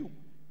thank you,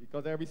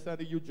 because every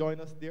Sunday you join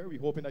us there.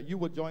 We're hoping that you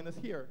will join us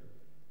here.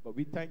 But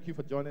we thank you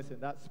for joining us in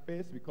that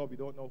space, because we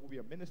don't know who we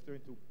are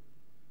ministering to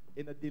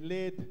in a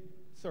delayed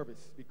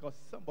service, because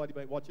somebody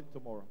might watch it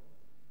tomorrow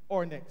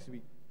or next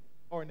week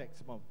or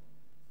next month,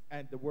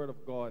 and the word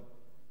of God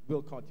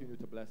will continue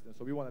to bless them.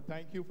 So we want to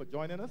thank you for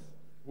joining us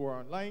who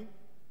are online.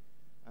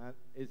 And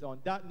it's on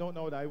that note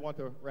now that I want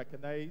to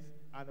recognize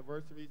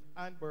anniversaries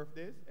and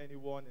birthdays.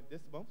 Anyone in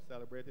this month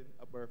celebrating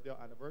a birthday or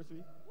anniversary?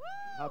 Woo!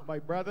 I have my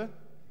brother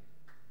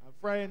and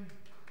friend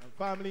and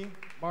family,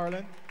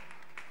 Marlon.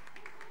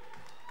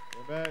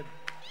 Amen.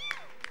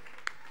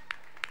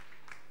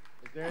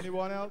 Is there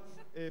anyone else?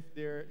 If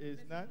there is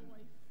none?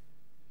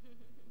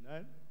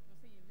 None?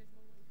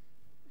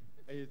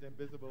 His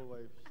invisible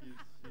wife. She's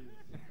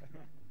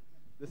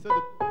they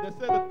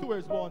said the two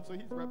is one, so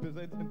he's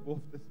representing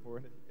both this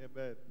morning.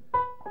 Amen.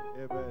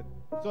 Amen.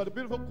 So the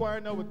beautiful choir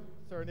now would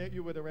serenade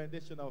you with a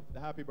rendition of the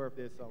Happy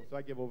Birthday song. So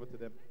I give over to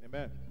them.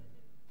 Amen.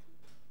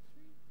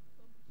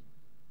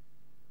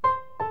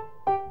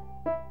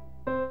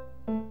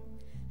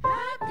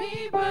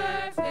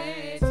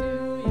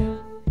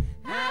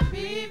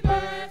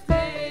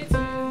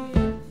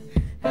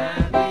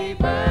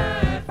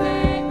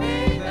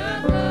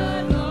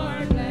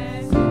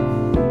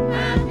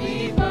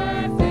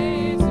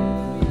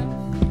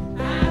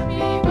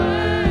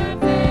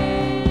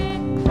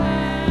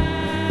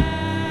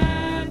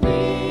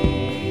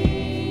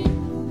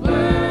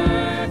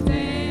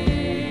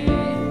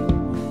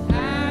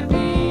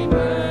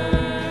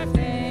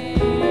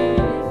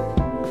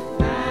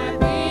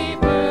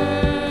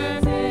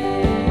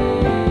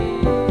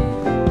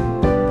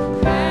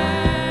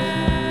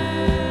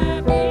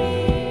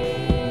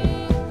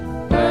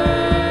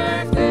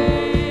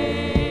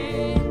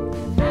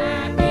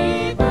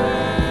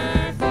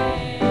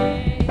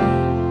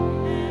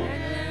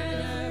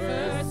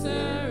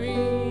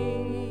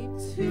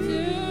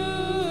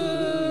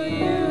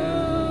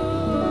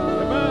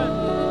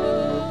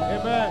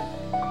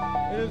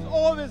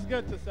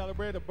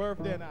 celebrate a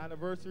birthday and an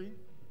anniversary.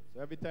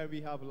 So every time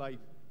we have life,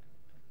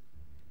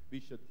 we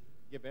should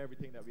give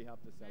everything that we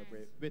have to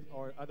celebrate with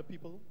our other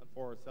people and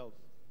for ourselves.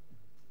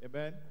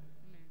 Amen.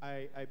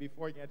 I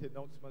before I get to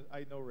announcement,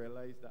 I now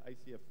realize that I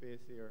see a face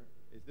here.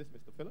 Is this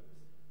Mr. Phillips?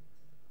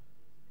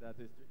 That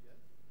is, yes,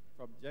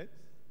 from Gents.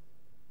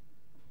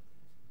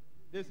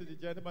 This is the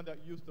gentleman that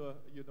used to,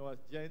 you know, as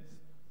Gents.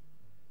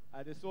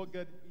 And it's so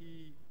good.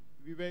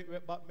 We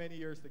went back many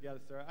years together,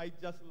 sir. I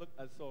just looked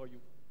and saw you.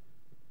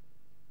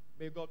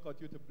 May God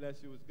continue to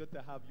bless you. It's good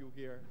to have you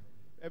here.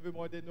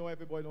 Everybody know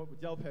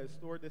Jelf has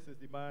store. This is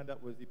the man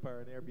that was the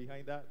pioneer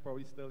behind that.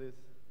 Probably still is.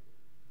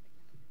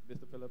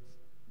 Mr. Phillips,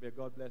 may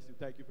God bless you.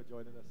 Thank you for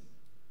joining us.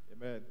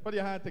 Amen. Put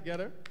your hand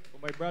together for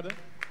my brother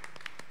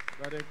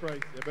in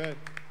Christ. Amen.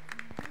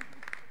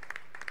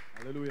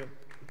 Hallelujah.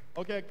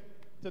 Okay,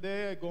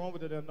 today I go on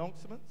with the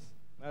announcements.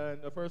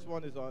 And the first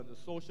one is on the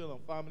social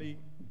and family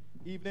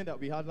evening that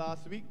we had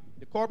last week.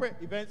 The Corporate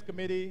Events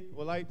Committee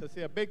would like to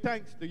say a big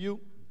thanks to you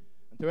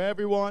and to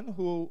everyone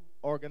who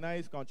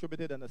organized,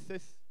 contributed, and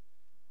assist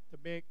to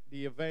make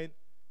the event,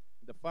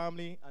 the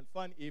family and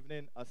fun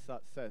evening, a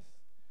success.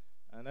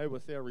 And I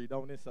would say a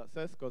redounding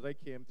success because I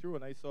came through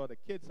and I saw the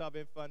kids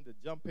having fun, the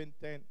jumping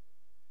tent,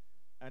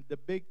 and the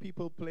big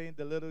people playing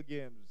the little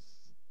games.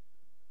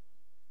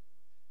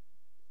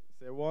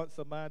 Say once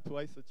a man,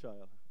 twice a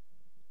child.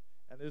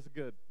 And it's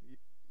good.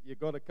 You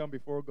got to come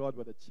before God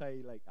with a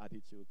childlike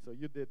attitude. So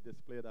you did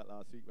display that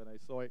last week when I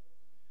saw it.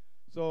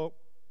 So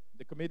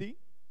the committee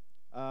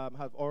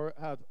have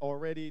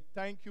already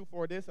thanked you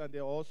for this, and they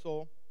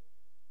also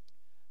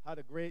had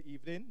a great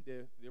evening.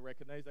 They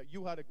recognize that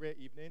you had a great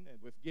evening,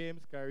 and with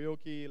games,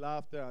 karaoke,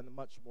 laughter, and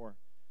much more.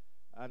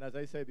 And as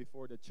I said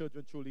before, the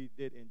children truly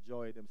did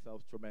enjoy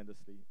themselves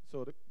tremendously.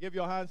 So give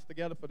your hands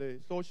together for the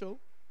social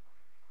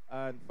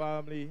and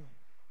family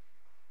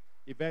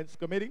events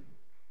committee.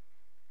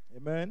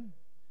 Amen.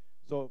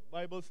 So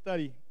Bible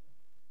study.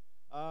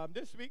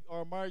 This week,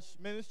 our March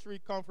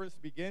Ministry Conference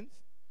begins.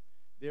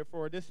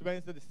 Therefore, this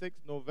Wednesday, the 6th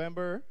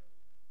November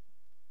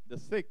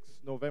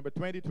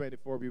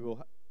 2024, we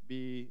will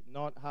be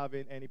not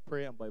having any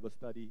prayer and Bible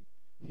study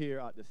here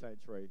at the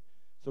sanctuary.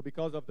 So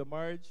because of the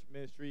March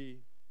Ministry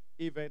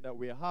event that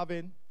we are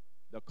having,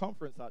 the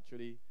conference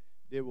actually,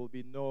 there will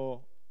be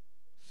no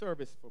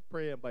service for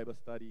prayer and Bible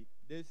study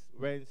this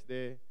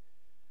Wednesday,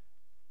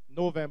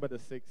 November the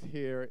 6th,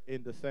 here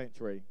in the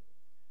sanctuary.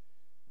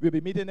 We'll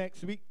be meeting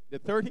next week, the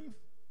 13th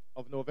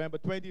of November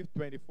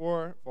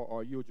 2024, for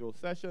our usual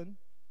session.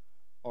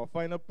 Our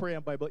final prayer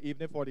and Bible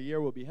evening for the year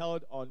will be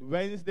held on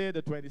Wednesday,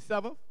 the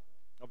 27th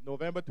of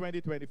November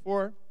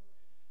 2024.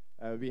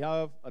 We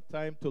have a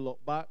time to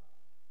look back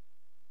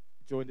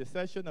during the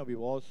session, and we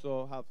will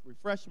also have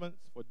refreshments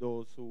for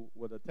those who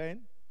would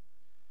attend.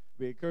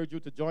 We encourage you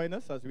to join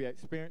us as we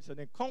experience and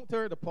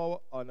encounter the power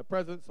and the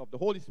presence of the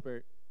Holy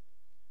Spirit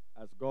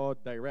as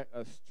God directs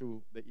us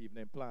through the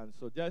evening plan.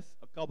 So just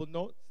a couple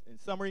notes in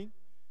summary.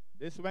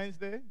 This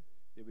Wednesday,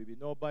 there will be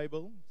no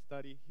Bible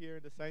study here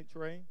in the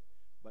sanctuary,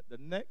 but the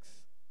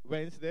next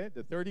Wednesday,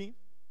 the 13th,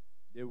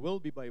 there will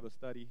be Bible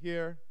study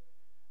here.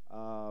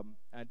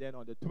 And then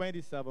on the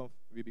 27th,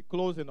 we'll be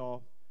closing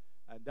off,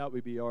 and that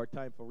will be our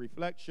time for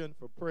reflection,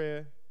 for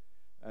prayer,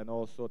 and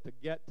also to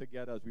get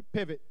together as we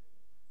pivot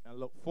and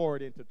look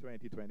forward into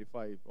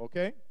 2025,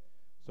 okay?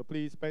 So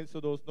please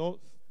pencil those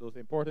notes, those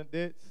important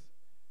dates,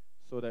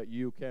 so that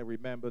you can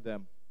remember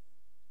them.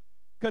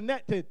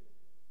 Connected,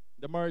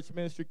 the Marriage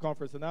Ministry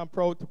Conference, and I'm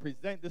proud to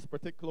present this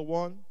particular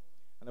one.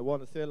 And I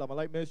want to say Love and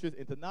Light Ministries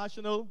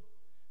International,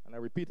 and I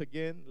repeat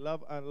again,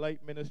 Love and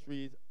Light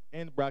Ministries,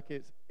 in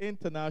brackets,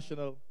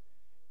 International,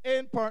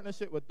 in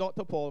partnership with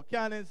Dr. Paul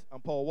Cannons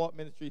and Paul Watt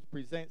Ministries,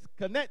 presents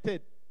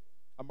Connected,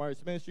 a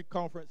Marriage Ministry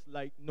Conference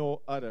like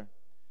no other.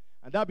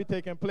 And that'll be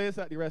taking place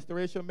at the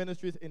Restoration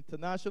Ministries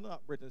International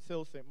at Britton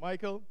Hill, St.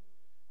 Michael.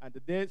 And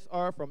the dates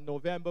are from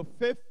November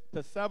 5th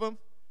to 7th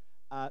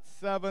at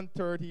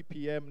 7:30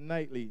 p.m.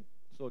 nightly.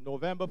 So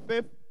November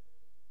 5th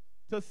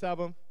to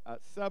 7th at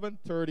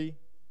 7:30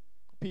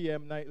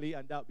 p.m. nightly,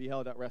 and that'll be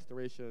held at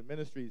Restoration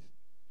Ministries.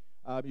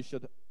 You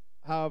should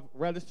have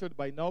registered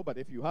by now, but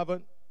if you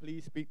haven't,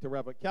 please speak to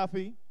Reverend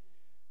Kathy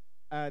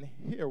and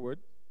Harewood.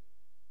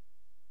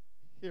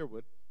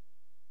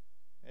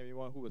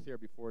 Anyone who was here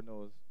before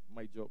knows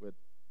my joke with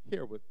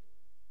Harewood,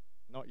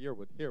 not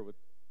Yearwood, Harewood.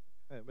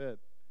 Amen.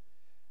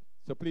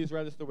 So please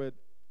register with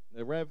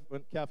the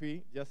Reverend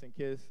Kathy, just in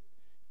case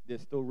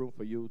there's still room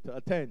for you to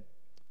attend.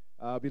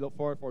 We look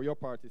forward for your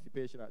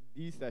participation at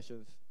these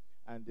sessions,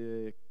 and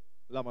the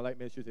Love and Light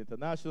Ministries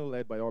International,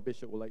 led by our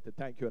bishop, would like to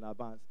thank you in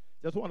advance.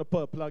 Just want to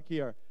put a plug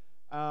here.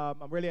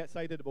 I'm really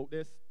excited about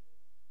this.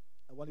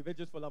 One of the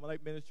visions for Love and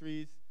Light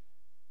Ministries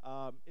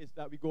is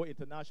that we go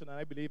international, and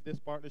I believe this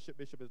partnership,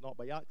 Bishop, is not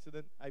by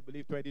accident. I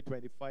believe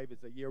 2025 is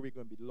the year we're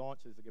going to be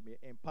launched. It's going to be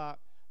an impact,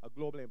 a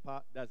global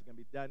impact that's going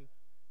to be done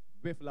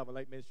with Love and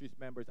Light Ministries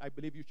members. I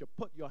believe you should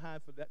put your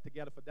hand for that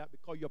together for that,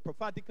 because you're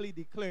prophetically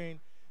declaring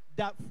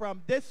that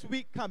from this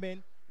week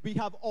coming, we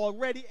have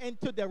already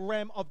entered the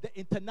realm of the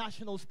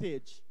international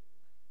stage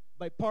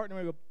by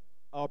partnering with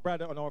our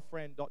brother and our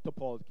friend, Dr.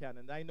 Paul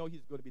Cannon. I know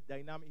he's going to be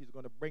dynamic. He's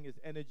going to bring his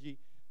energy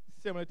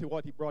similar to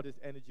what he brought his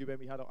energy when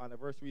we had our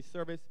anniversary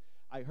service.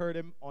 I heard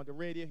him on the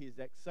radio. He's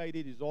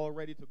excited. He's all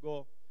ready to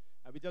go.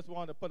 And we just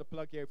want to put a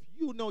plug here. If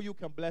you know you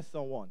can bless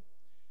someone,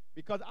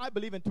 because I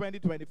believe in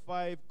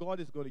 2025, God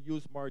is going to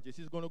use marriages.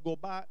 He's going to go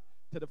back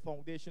to the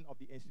foundation of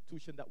the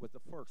institution that was the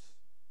first.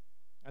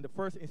 And the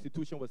first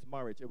institution was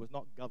marriage. It was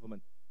not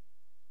government.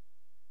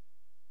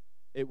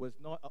 It was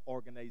not an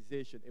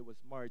organization. It was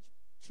marriage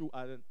through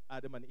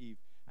Adam and Eve.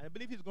 And I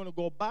believe he's going to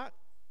go back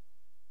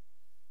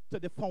to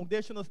the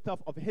foundational stuff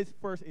of his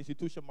first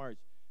institution, marriage,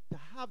 to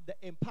have the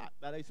impact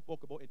that I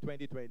spoke about in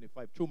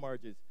 2025 through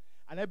marriages.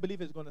 And I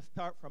believe it's going to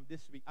start from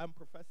this week. I'm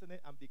professing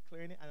it, I'm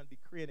declaring it, and I'm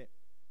decreeing it.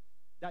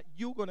 That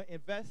you're going to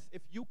invest,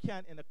 if you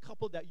can, in a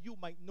couple that you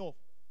might know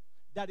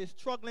that is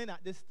struggling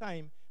at this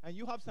time, and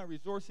you have some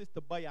resources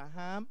to buy a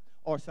ham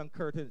or some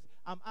curtains.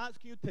 I'm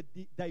asking you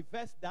to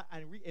divest that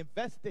and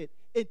reinvest it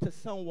into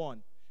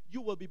someone.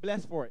 You will be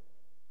blessed for it.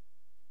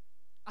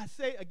 I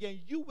say again,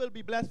 you will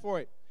be blessed for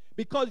it.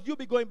 Because you'll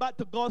be going back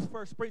to God's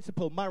first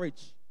principle,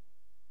 marriage.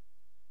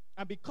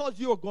 And because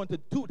you are going to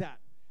do that,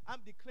 I'm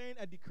declaring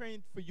and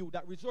declaring for you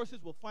that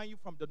resources will find you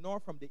from the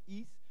north, from the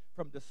east,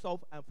 from the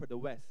south, and from the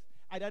west.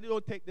 And I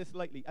don't take this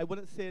lightly. I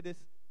wouldn't say this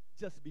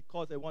just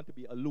because I want to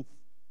be aloof.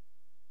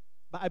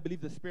 But I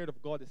believe the Spirit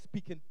of God is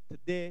speaking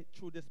today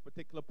through this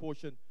particular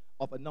portion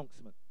of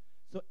announcement.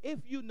 So if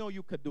you know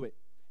you could do it,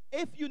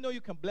 if you know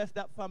you can bless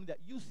that family that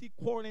you see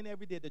quarreling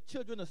every day, the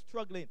children are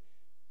struggling,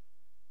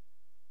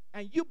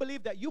 and you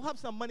believe that you have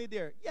some money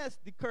there. Yes,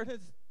 the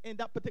curtains in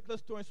that particular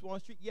store in Swan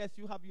Street, yes,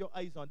 you have your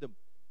eyes on them.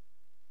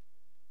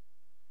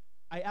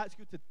 I ask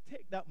you to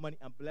take that money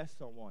and bless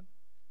someone.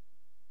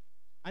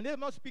 And I'm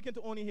not speaking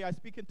to only here. I'm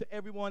speaking to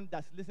everyone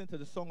that's listening to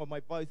the song of my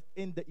voice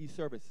in the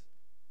e-service.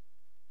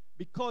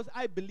 Because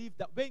I believe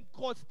that when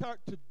God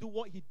starts to do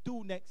what he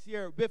do next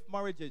year with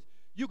marriages,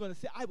 you're going to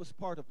say, I was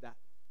part of that.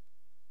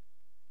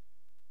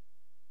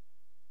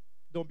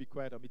 Don't be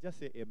quiet on me. Just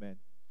say amen.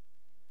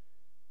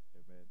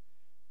 Amen.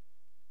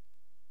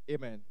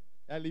 Amen.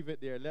 I leave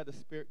it there. Let the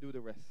Spirit do the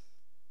rest.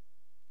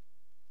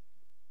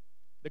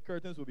 The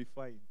curtains will be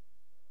fine.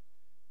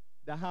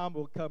 The ham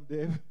will come,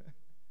 Dave.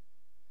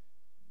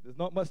 There's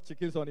not much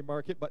chickens on the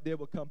market, but they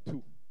will come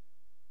too.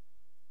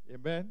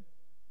 Amen.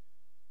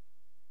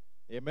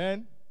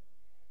 Amen.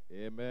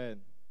 Amen.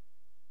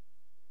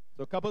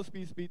 So couples,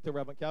 please speak to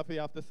Reverend Cafe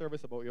after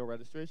service about your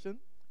registration.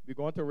 We're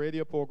going to a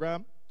radio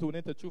program. Tune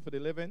in to Truth for the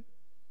Living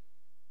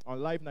on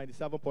Live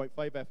 97.5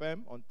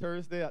 FM on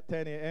Thursday at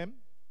 10 a.m.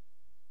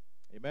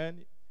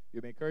 Amen.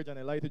 You'll be encouraged and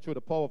enlightened through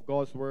the power of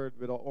God's word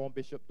with our own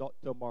Bishop,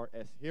 Dr. Mark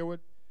S. Harewood.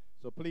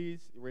 So please,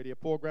 radio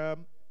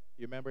program,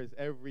 you remember, it's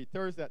every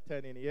Thursday at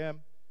 10 a.m.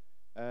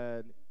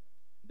 And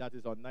that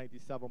is on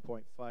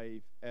 97.5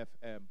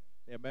 FM.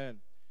 Amen.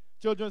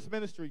 Children's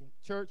Ministry,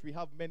 church, we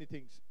have many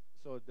things.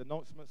 So the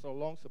announcements are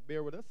long, so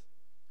bear with us.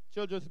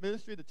 Children's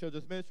Ministry, the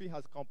Children's Ministry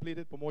has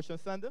completed Promotion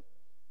Sunday.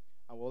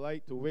 I would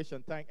like to wish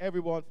and thank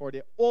everyone for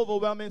their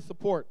overwhelming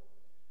support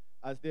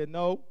as they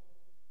now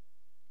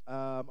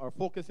are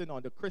focusing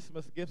on the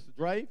Christmas gifts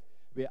drive.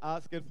 We're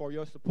asking for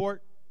your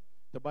support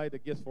to buy the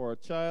gifts for a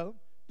child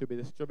to be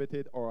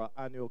distributed or our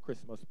annual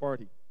Christmas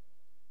party.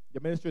 The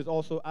ministry is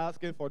also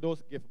asking for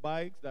those gift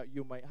bags that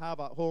you might have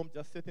at home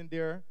just sitting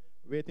there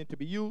waiting to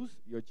be used.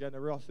 Your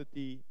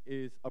generosity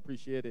is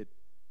appreciated.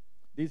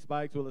 These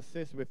bags will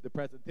assist with the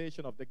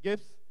presentation of the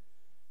gifts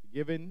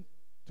given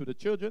to the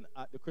children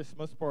at the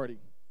Christmas party.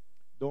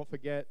 Don't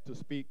forget to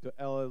speak to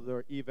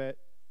Elder Yvette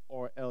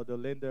or Elder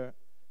Linda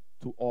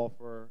to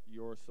offer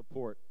your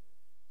support.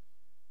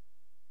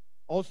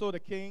 Also, the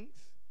Kings,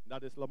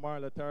 that is Lamar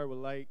and Latar, would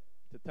like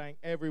to thank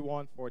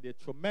everyone for their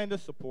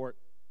tremendous support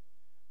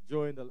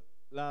during the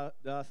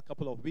last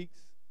couple of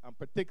weeks, and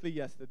particularly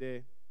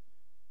yesterday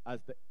as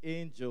the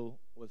angel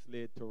was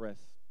laid to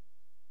rest.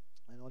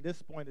 And on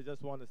this point, I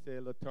just want to say,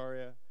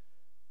 Lataria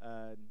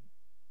and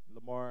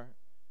Lamar,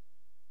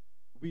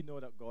 we know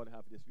that God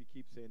have this. We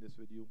keep saying this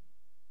with you.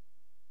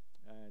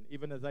 And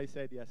even as I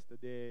said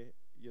yesterday,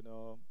 you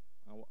know,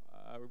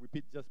 I will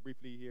repeat just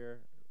briefly here,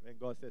 when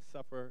God says,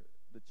 suffer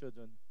the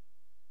children,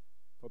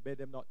 forbid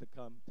them not to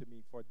come to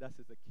me, for that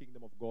is the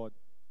kingdom of God.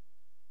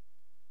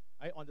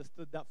 I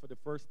understood that for the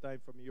first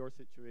time from your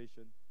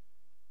situation.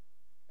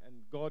 And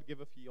God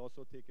giveth, he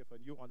also taketh, and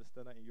you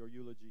understand that in your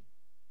eulogy.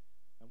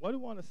 And what I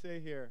want to say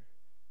here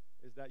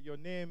is that your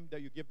name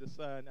that you give the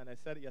Son, and I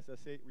said it, yes, I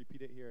say it,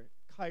 repeat it here,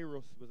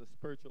 Kairos was a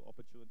spiritual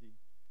opportunity.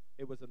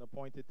 It was an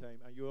appointed time.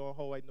 And you know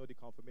how I know the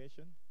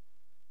confirmation?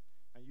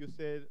 And you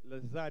said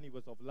Lazani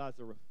was of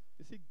Lazarus.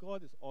 You see,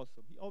 God is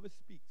awesome. He always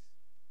speaks.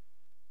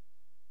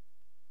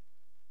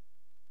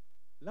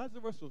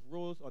 Lazarus was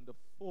rose on the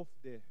 4th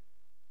day.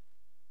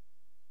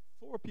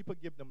 4 people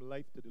gave them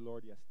life to the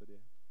Lord yesterday.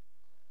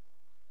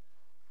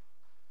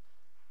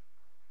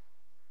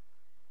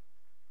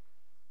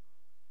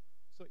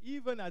 So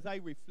even as I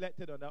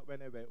reflected on that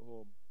when I went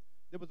home,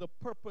 there was a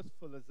purpose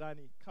for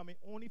Lazani coming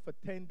only for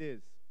 10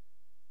 days.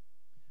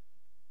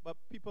 But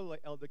people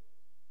like Elder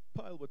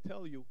Pyle will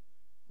tell you,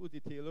 who's the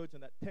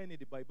theologian, that 10 in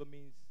the Bible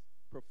means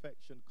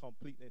perfection,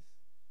 completeness,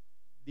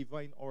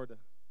 divine order.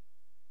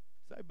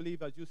 So I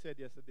believe, as you said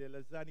yesterday,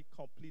 Lazani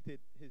completed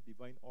his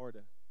divine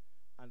order.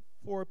 And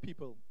 4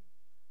 people,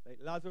 like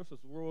Lazarus was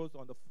rose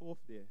on the 4th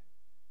day,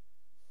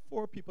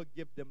 4 people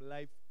give them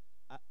life.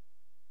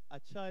 A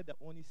child that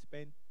only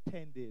spent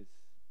 10 days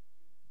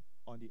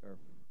on the earth.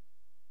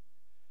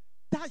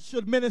 That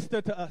should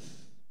minister to us.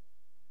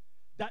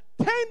 That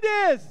 10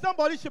 days,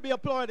 somebody should be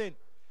applauding.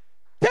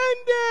 10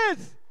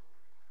 days,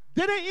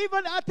 didn't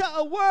even utter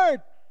a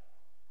word.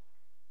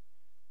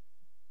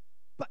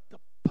 But the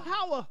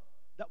power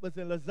that was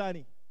in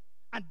Lazani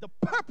and the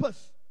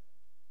purpose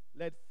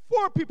led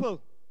 4 people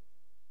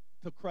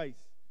to Christ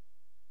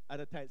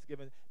at a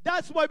Thanksgiving.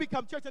 That's why we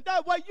come to church, and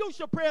that's why you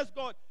should praise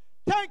God.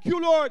 Thank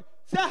you, Lord.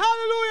 Say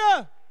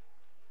hallelujah.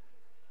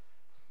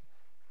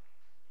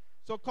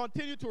 So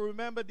continue to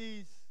remember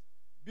these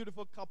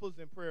beautiful couples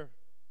in prayer.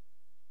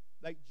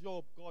 Like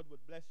Job, God would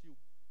bless you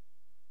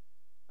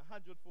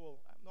 100-fold.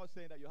 I'm not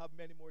saying that you have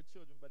many more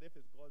children, but if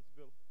it's God's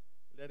will,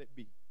 let it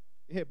be.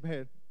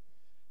 Amen.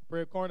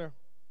 Prayer corner.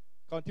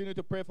 Continue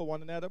to pray for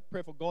one another.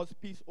 Pray for God's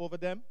peace over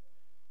them.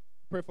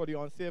 Pray for the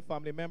unsaved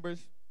family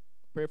members.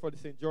 Pray for the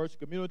St. George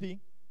community.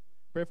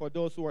 Pray for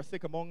those who are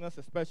sick among us,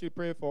 especially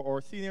pray for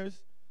our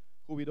seniors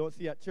who we don't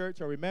see at church.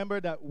 And remember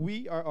that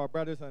we are our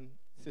brothers and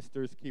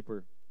sisters'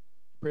 keeper.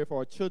 Pray for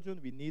our children.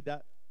 We need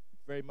that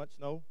very much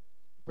now.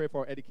 Pray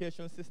for our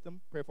education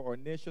system. Pray for our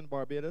nation,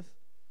 Barbados.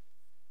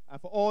 And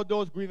for all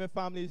those grieving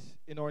families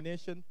in our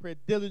nation, pray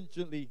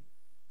diligently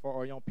for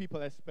our young people,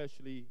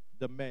 especially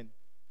the men.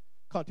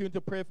 Continue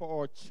to pray for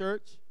our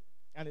church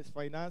and its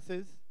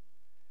finances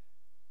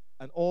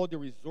and all the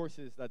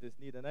resources that is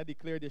needed. And I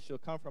declare they shall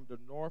come from the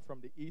north,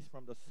 from the east,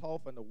 from the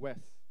south, and the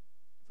west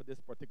for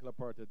this particular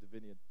part of the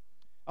vineyard.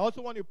 I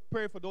also want to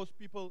pray for those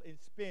people in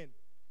Spain,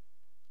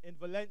 in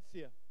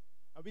Valencia.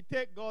 And we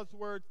take God's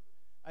word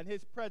and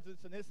his presence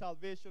and his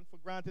salvation for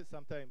granted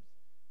sometimes.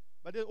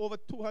 But there's over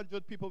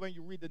 200 people, when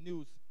you read the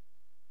news,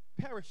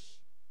 perish.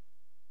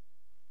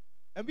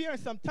 And we are in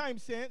some time,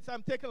 saints.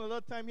 I'm taking a lot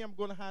of time here. I'm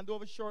going to hand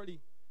over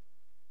shortly.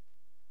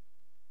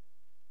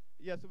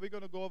 Yes, so we're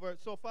going to go over it.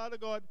 So, Father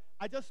God,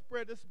 I just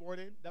pray this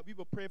morning that we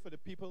will pray for the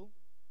people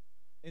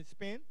in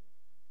Spain,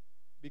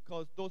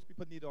 because those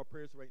people need our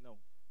prayers right now.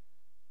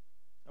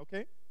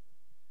 Okay?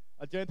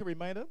 A gentle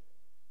reminder,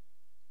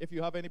 if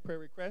you have any prayer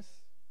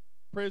requests,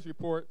 praise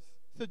reports,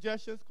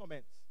 suggestions,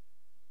 comments,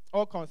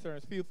 or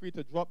concerns, feel free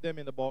to drop them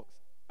in the box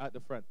at the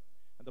front.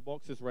 And the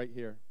box is right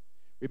here.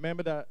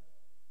 Remember that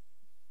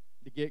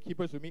the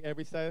gatekeepers will meet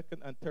every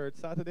second and third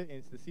Saturday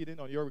in the seating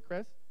on your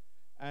request.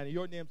 And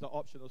your names are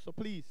optional. So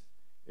please,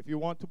 if you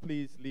want to,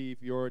 please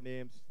leave your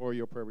names for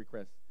your prayer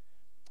requests.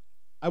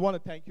 I want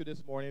to thank you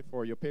this morning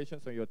for your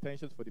patience and your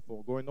attention for the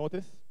foregoing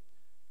notice.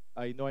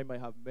 I know I might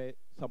have made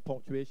some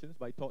punctuations,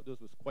 but I thought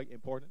this was quite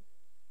important.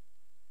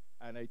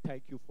 And I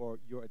thank you for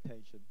your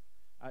attention.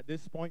 At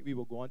this point, we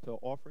will go on to our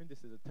offering.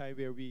 This is a time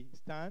where we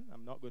stand.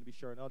 I'm not going to be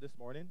sharing out this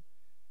morning.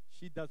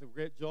 She does a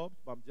great job,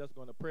 but I'm just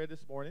going to pray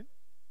this morning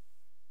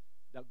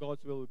that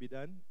God's will be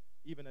done,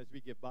 even as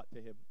we give back to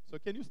him. So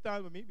can you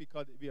stand with me,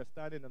 because we are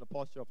standing in a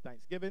posture of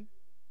thanksgiving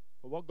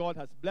for what God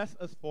has blessed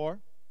us for,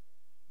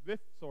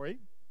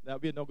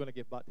 that we are not going to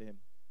give back to him.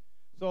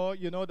 So,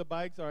 you know, the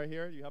bags are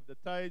here. You have the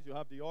tithes, you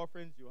have the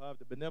offerings, you have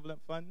the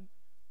benevolent fund,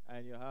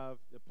 and you have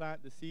the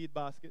plant, the seed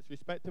baskets,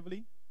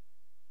 respectively.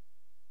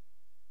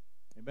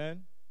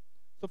 Amen.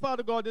 So,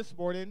 Father God, this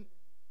morning,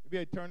 we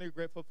are eternally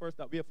grateful first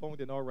that we are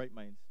found in our right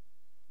minds.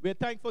 We are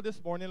thankful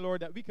this morning,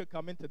 Lord, that we could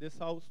come into this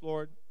house,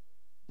 Lord,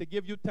 to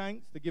give you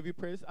thanks, to give you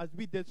praise, as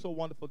we did so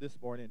wonderful this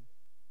morning.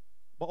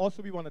 But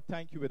also we want to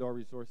thank you with our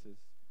resources.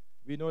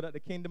 We know that the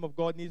kingdom of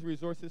God needs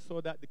resources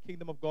so that the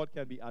kingdom of God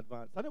can be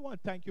advanced. And I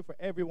want to thank you for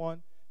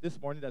everyone this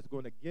morning that's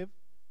going to give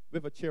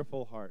with a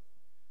cheerful heart.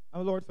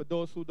 And Lord, for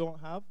those who don't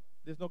have,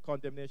 there's no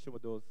condemnation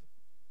with those.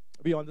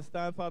 We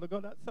understand, Father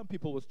God, that some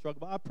people will struggle,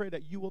 but I pray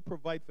that you will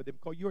provide for them,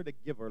 because you're the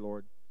giver,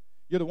 Lord.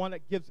 You're the one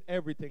that gives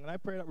everything. And I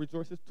pray that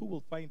resources too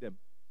will find them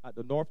at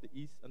the north, the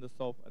east, and the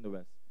south, and the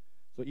west.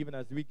 So even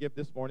as we give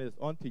this morning, it's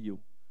unto you.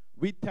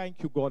 We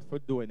thank you, God, for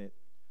doing it.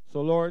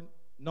 So, Lord,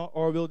 not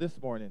our will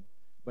this morning,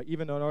 but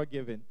even on our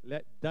giving,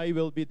 let thy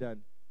will be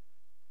done.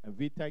 And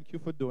we thank you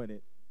for doing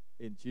it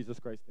in Jesus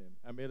Christ's name.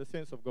 And may the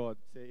saints of God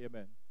say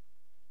amen.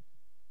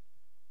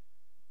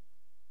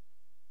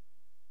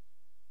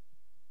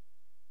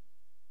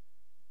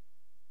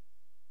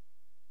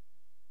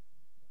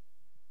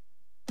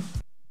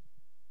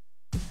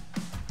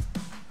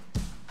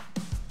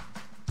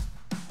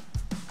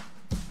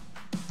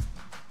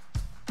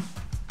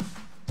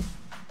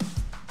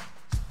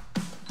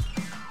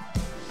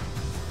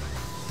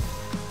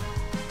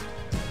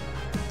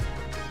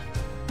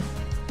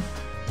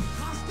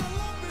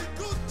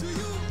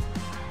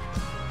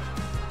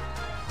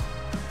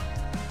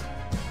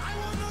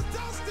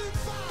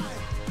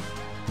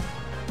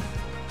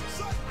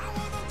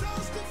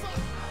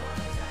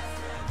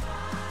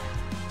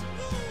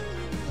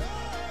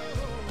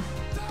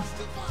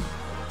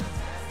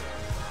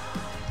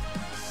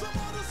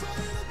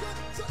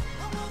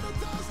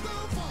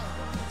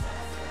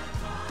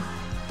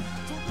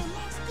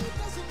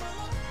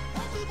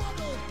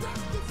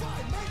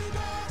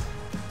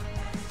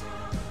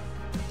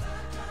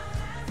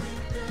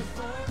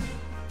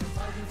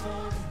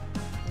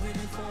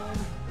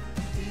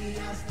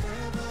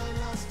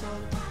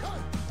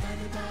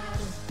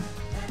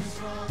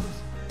 struggles,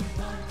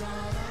 but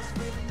God has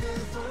been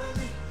there for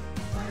me,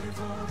 fighting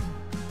for me,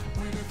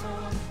 waiting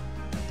for me.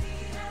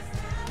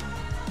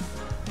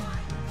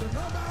 The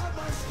number of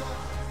my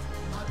scars,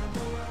 I don't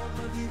know where I'm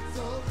gonna get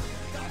to.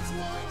 That's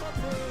why my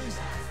praise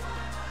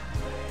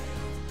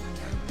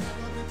can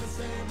never be the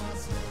same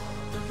as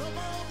the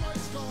number of my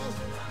scars.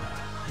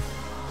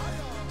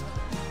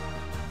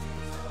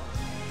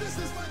 This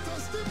is my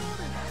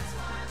testimony.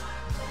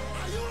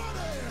 Are you ready?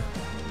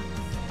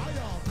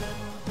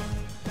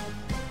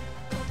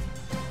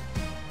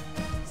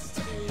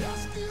 Say,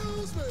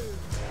 excuse me.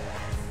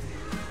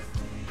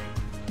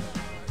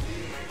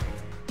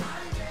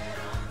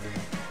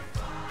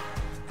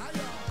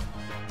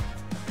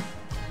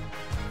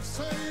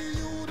 Say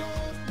you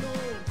don't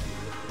know.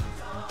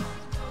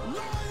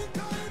 Like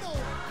I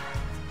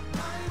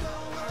know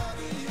what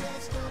he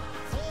has done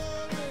for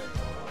me.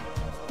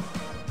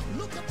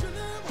 Look at your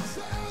neighbor,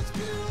 say,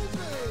 excuse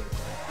me.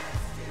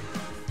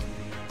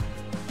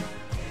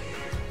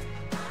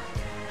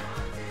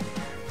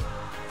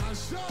 I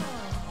sure.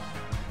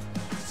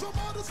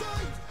 Somebody say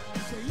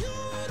you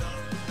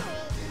don't know.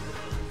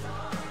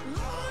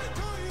 Like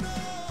I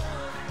know.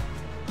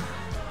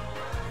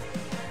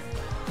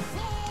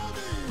 For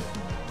me.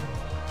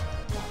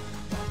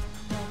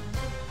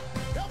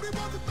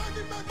 Everybody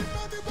begging, begging,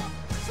 begging, but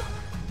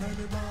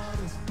many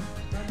bodies,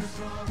 many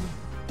struggles.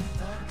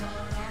 But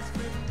God has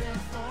been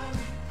there for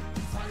me,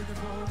 fighting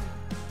for me,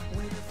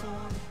 waiting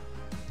for me.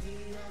 He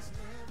has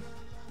never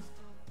lost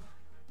a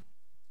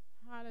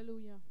fight.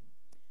 Hallelujah.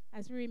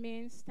 As we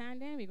remain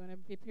standing, we're going to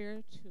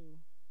prepare to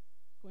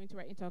go into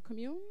our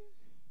commune.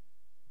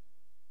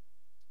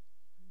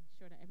 I'm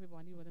sure that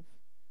everybody would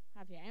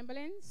have their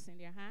ambulance in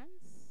their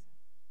hands.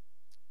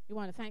 We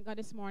want to thank God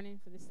this morning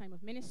for this time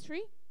of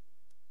ministry,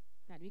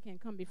 that we can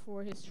come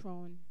before his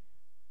throne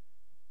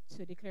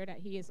to declare that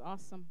he is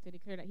awesome, to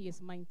declare that he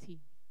is mighty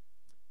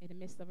in the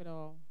midst of it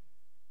all.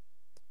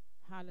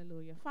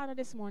 Hallelujah. Father,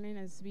 this morning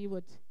as we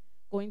would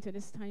go into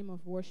this time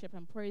of worship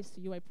and praise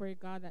to you, I pray,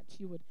 God, that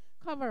you would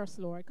cover us,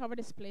 Lord. Cover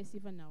this place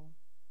even now.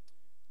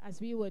 As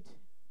we would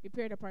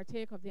prepare to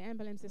partake of the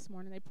emblems this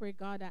morning, I pray,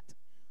 God, that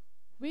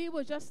we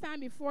will just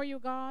stand before you,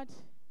 God,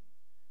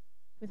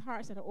 with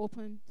hearts that are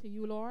open to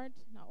you, Lord,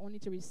 not only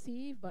to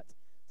receive, but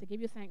to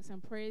give you thanks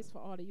and praise for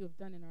all that you have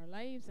done in our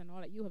lives and all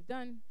that you have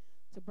done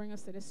to bring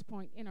us to this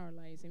point in our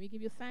lives. And we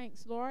give you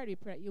thanks, Lord. We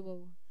pray that you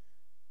will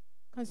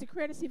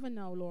consecrate us even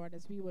now, Lord,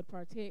 as we would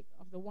partake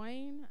of the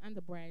wine and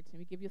the bread. And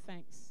we give you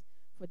thanks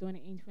for doing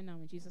it even now.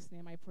 In Jesus'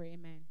 name I pray,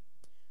 amen.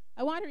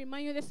 I want to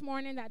remind you this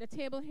morning that the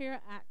table here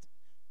at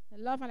the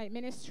Love and Light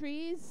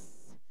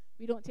Ministries,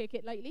 we don't take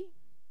it lightly.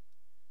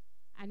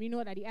 And we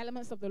know that the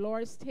elements of the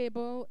Lord's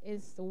table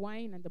is the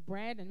wine and the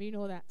bread. And we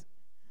know that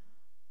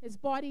his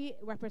body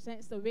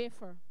represents the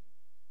wafer.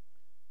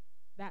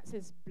 That's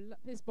his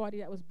body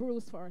that was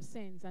bruised for our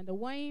sins. And the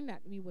wine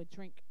that we would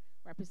drink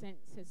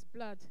represents his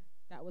blood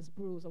that was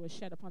bruised or was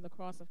shed upon the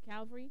cross of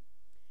Calvary.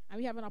 And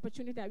we have an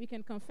opportunity that we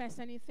can confess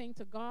anything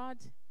to God.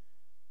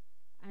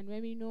 And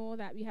when we know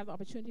that we have the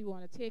opportunity, we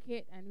want to take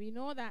it. And we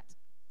know that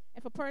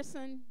if a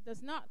person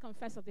does not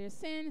confess of their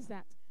sins,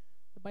 that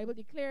the Bible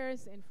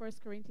declares in 1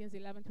 Corinthians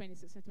 11,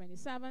 26 and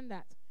 27,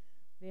 that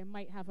they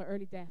might have an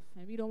early death.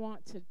 And we don't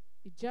want to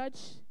be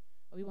judged,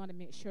 but we want to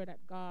make sure that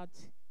God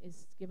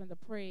is given the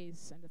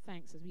praise and the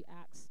thanks as we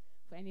ask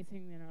for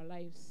anything in our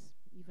lives,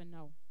 even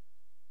now.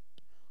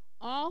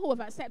 All who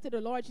have accepted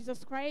the Lord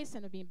Jesus Christ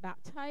and have been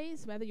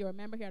baptized, whether you're a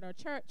member here at our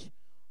church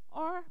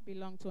or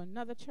belong to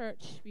another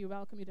church, we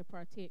welcome you to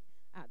partake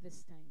at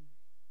this time.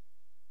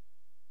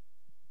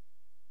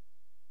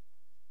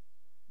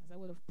 As I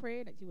would have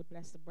prayed that you would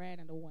bless the bread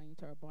and the wine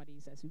to our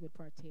bodies as we would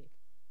partake.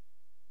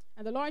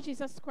 And the Lord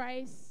Jesus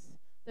Christ,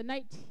 the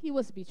night he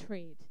was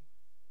betrayed,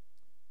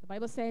 the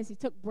Bible says he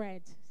took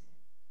bread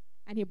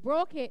and he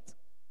broke it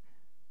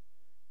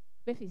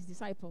with his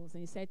disciples.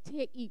 And he said,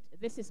 "Take, eat.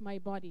 This is my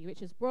body,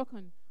 which is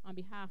broken on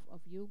behalf of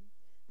you.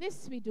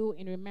 This we do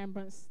in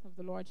remembrance of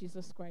the Lord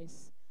Jesus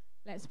Christ."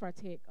 Let's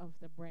partake of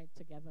the bread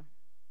together.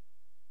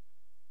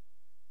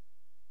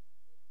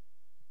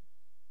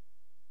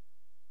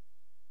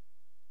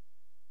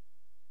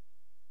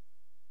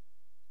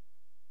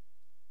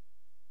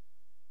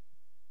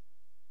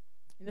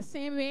 In the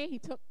same way, he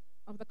took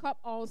of the cup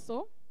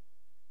also.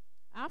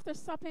 After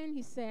supping,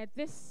 he said,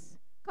 "This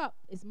cup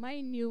is my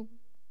new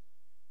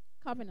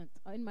covenant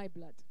in my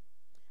blood.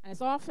 And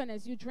as often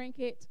as you drink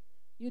it,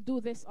 you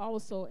do this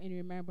also in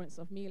remembrance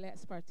of me."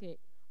 Let's partake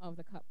of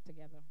the cup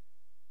together.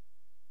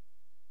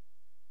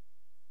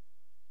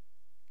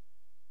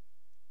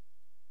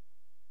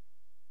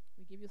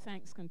 We give you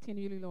thanks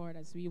continually, Lord,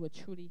 as we would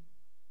truly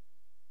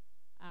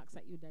ask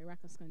that you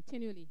direct us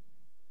continually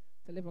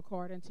to live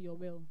according to your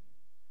will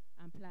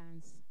and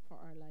plans for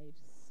our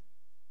lives.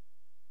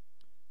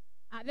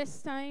 At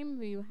this time,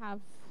 we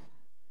have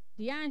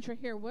Deandra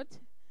Harewood,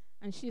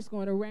 and she's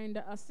going to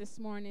render us this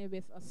morning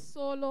with a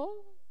solo.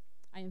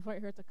 I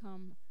invite her to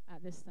come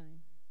at this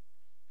time.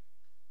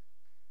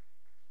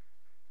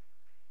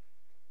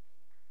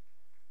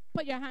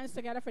 Put your hands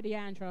together for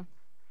Deandra.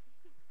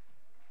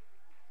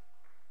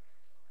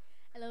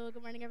 Hello,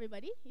 good morning,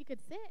 everybody. You could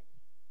sit.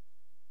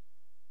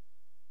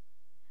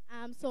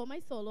 So my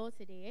solo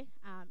today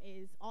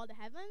is All the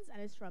Heavens, and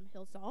it's from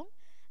Hillsong.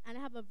 And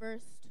I have a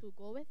verse to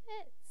go with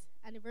it.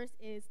 And the verse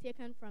is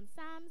taken from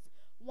Psalms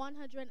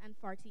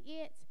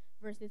 148,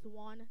 verses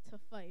 1 to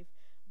 5.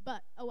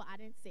 But I will add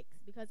in 6,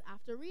 because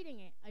after reading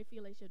it, I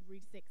feel I should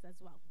read 6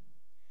 as well.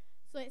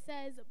 So it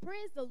says,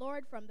 "Praise the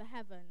Lord from the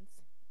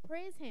heavens.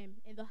 Praise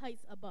him in the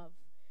heights above.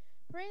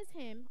 Praise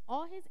him,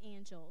 all his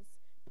angels.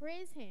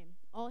 Praise him,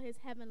 all his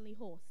heavenly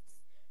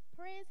hosts.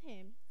 Praise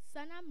him,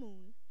 sun and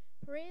moon.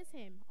 Praise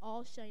him,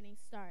 all shining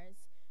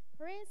stars.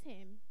 Praise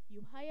him,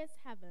 you highest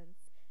heavens,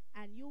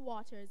 and you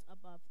waters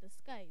above the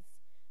skies.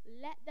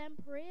 Let them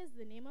praise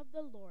the name of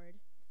the Lord.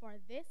 For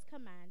this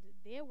command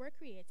they were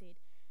created,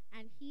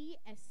 and he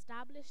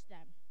established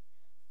them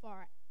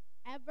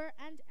forever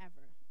and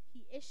ever.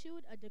 He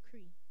issued a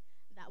decree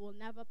that will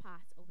never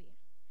pass away."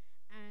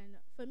 And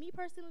for me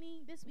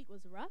personally, this week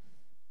was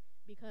rough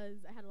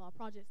because I had a lot of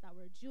projects that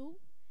were due,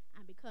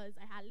 and because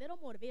I had little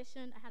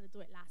motivation, I had to do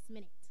it last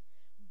minute.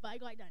 But I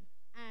got it done.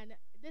 And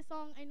this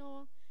song, I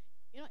know,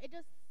 it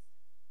just,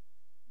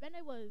 when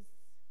I was,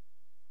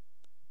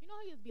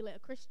 how you used to be like a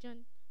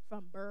Christian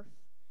from birth,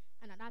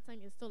 and at that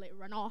time you still like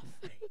run off.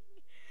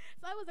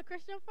 So I was a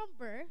Christian from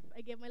birth.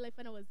 I gave my life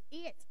when I was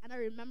 8, and I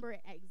remember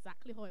it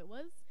exactly how it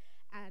was.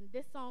 And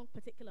this song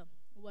particular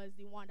was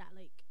the one that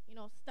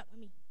stuck with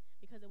me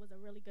because it was a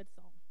really good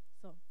song.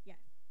 So yeah,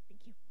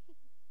 thank you.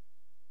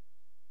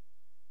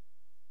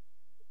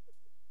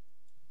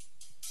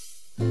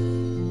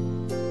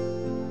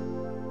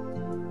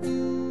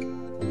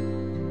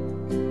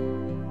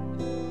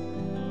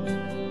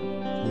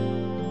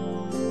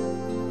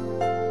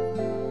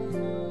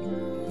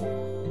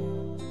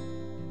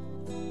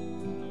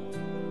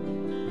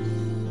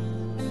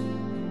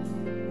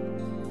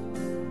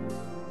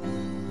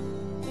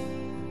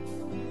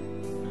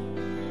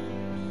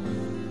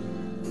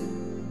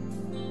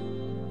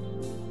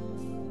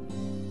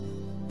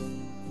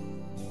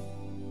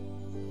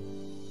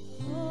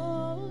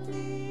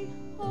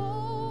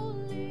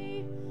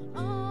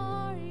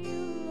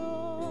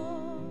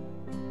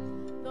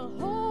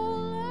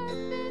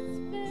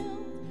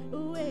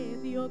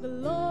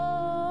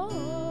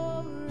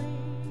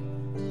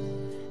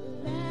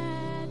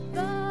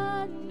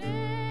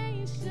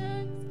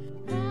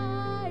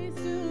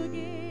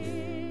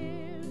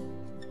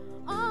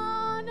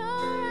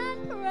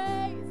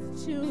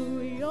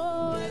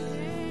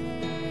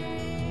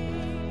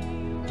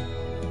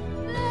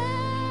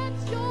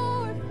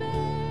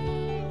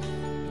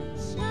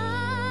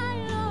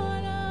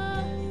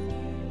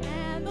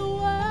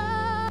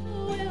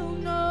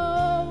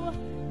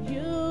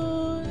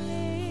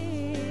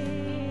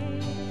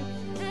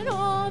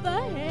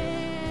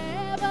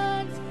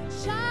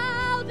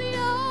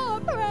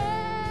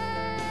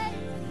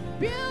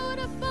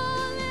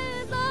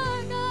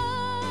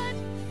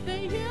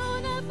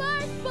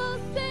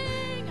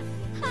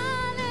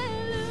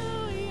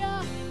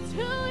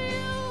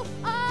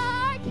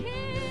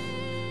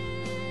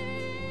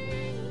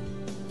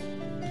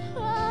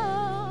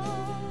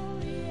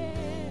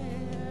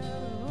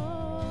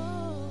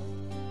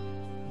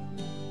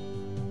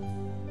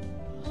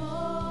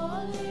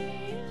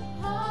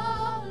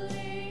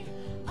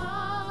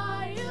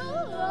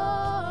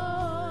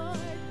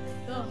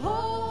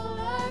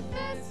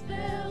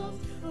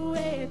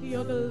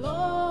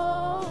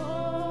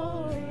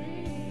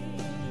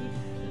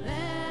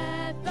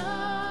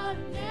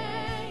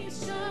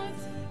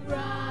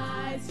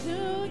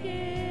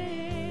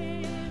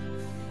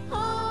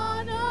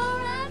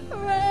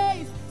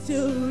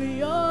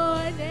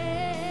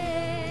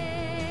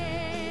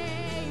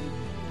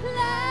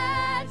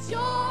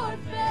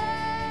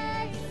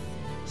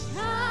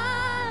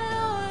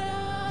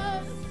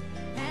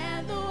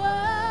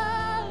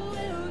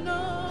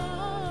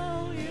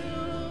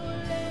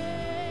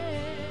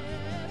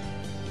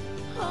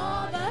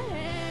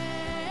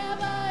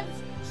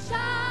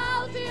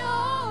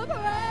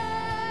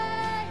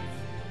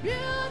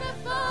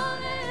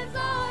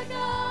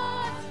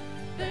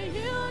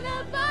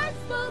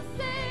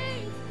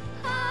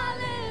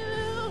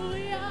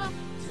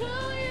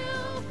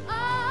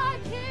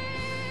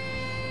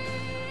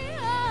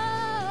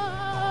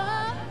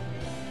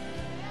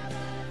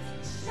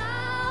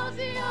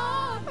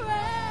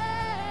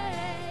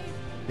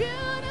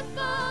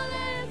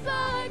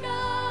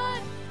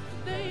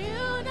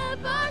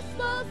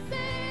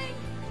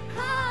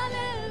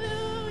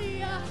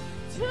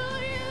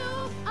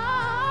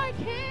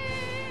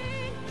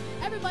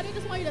 I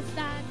just want you to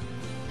stand.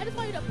 I just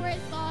want you to praise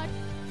God.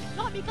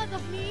 Not because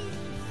of me,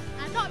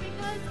 and not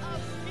because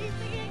of me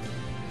singing,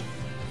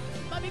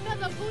 but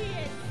because of who He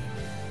is.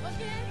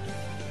 Okay?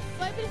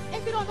 So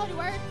if you don't know the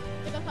words,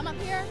 you can come up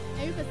here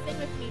and you can sing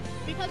with me.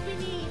 Because we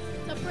need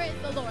to praise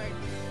the Lord.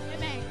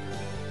 Amen.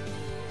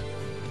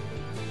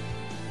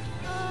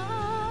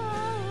 Oh,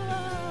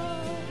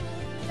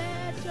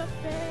 let your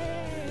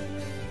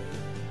faith,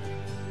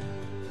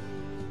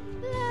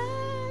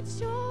 let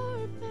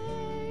your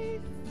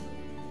face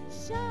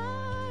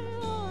shine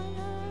on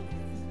us,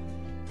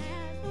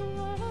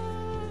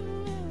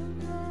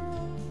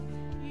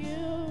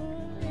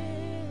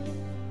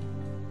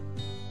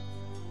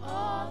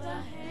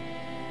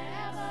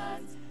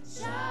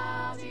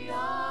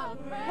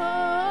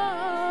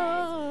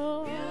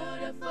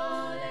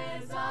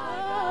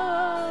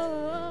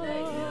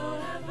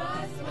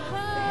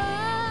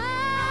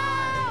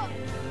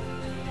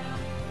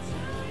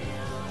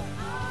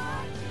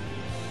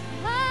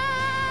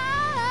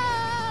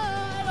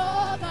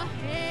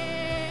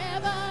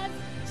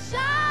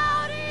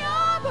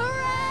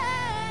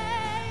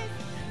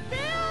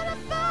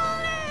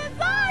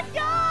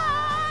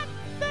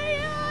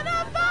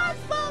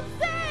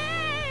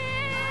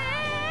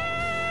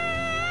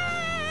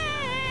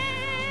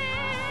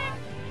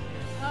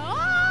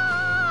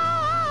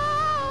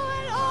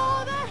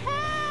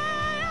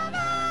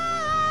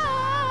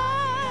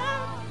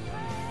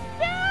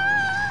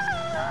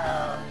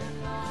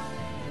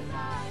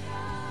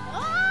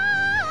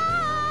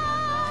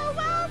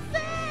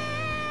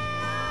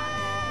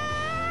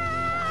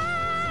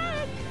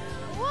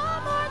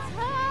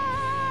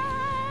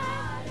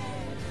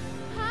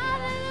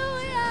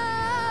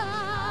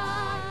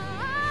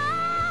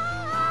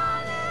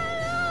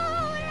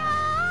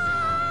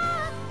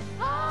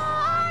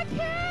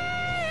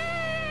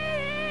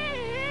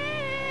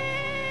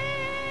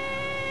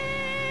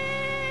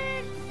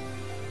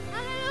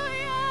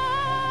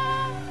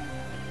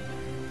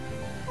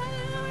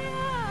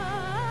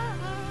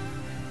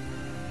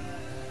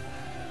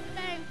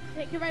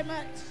 Thank you very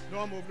much.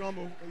 Don't move, don't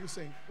move. You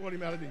sing. What the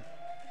melody?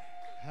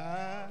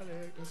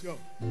 Hallelujah. Let's go.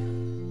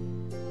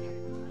 Don't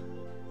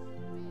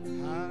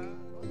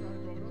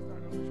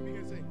start. Just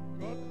begin to sing.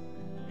 Go.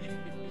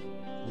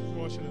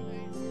 Emotional.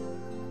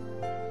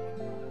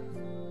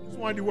 Just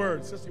want the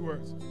words. Just the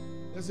words.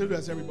 Let's do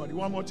this, everybody.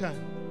 One more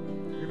time.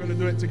 You're going to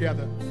do it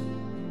together.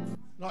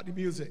 Not the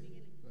music.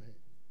 Go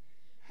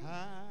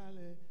ahead.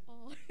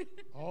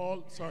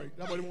 Hallelujah. Sorry.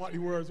 Nobody want the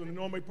words. When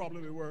no more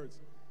problem with words.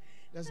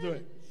 Let's do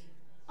it.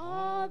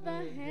 All the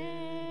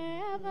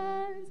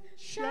heavens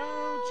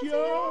shout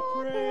your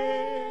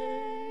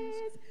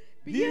praise.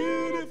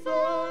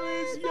 Beautiful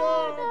is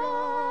your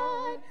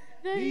God.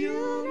 The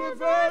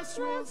universe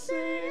will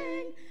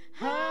sing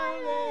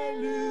hallelujah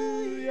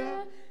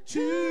to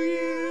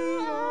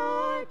you,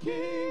 our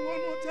King. One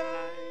more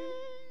time.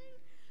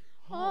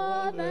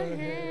 All the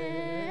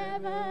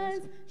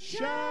heavens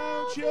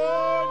shout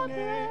your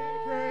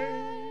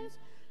praise.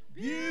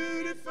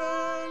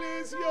 Beautiful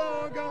is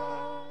your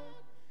God.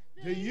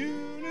 The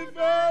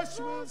universe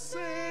will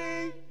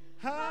sing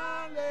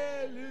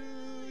hallelujah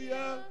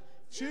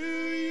to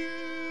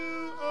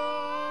you,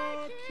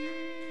 our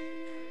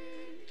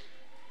King.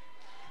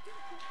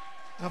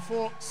 Now,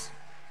 folks,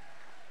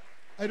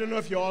 I don't know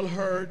if you all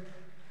heard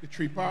the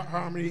three-part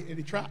harmony in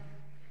the track.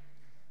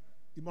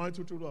 The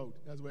monitor too loud.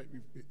 That's what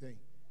we think.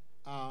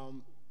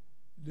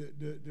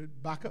 The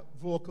backup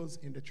vocals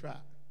in the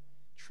track,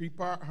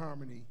 three-part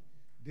harmony.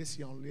 This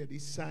young lady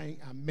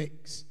sang and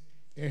mixed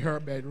in her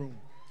bedroom.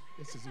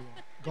 This is the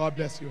one. God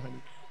bless you, honey.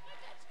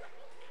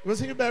 You want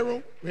to sing in your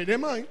bedroom? Wait,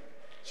 never mind.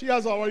 She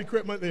has all the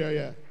equipment there,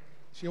 yeah.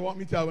 She won't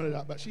me tell one of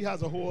that, but she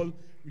has a whole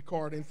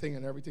recording thing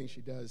and everything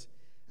she does.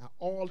 And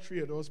all three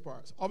of those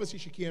parts. Obviously,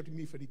 she came to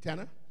me for the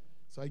tenor,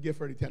 so I give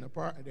her the tenor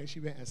part, and then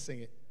she went and sing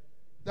it.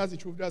 That's the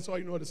truth. That's all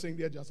you know how to sing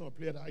there. Just want to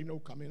play that. I know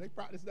come in. I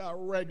practice that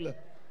regular.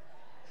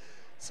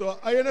 So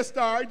I in a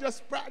star, I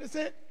just practice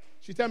it.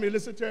 She tell me to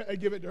listen to it, I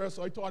give it to her,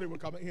 so I thought it would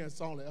come in here and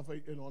sound like if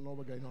I know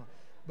what's going on.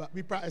 But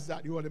we practiced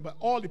that the order. But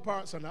all the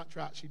parts on that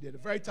track she did. A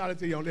very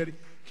talented young lady.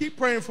 Keep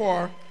praying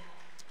for her.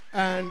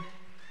 And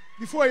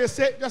before you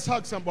sit, just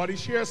hug somebody,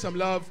 share some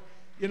love,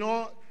 you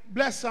know,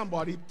 bless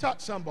somebody, touch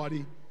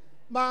somebody.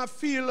 Man,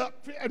 feel the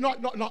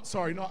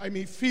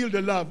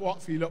love.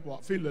 What? Feel up,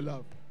 what? Feel the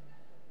love.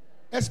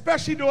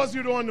 Especially those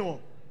you don't know.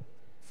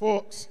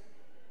 Folks.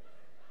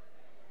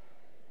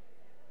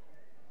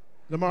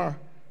 Lamar,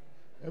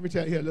 every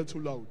time I hear a little too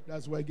loud.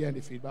 That's why I get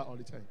the feedback all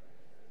the time.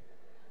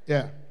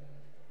 Yeah.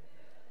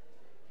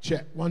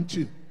 Check. 1,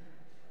 2.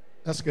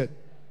 That's good.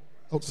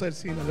 Outside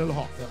scene a little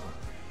hot there.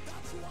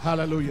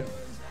 Hallelujah.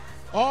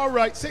 All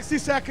right, 60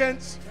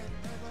 seconds.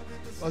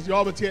 Because you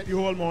all will take the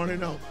whole morning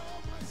now.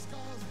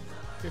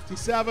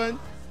 57.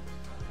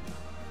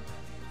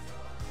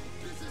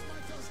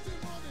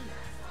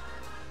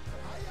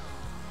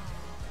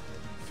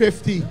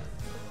 50.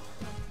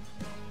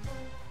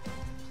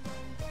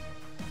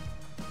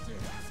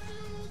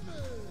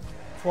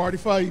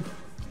 45.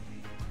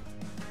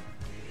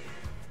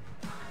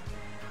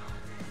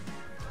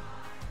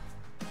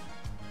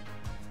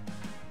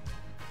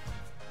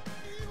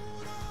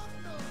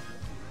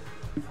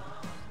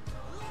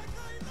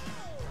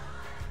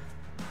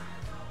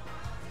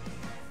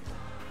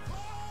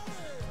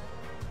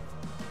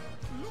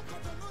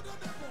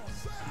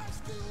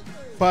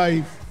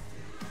 5,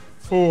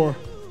 4,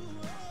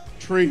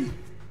 3,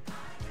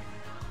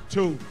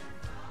 2,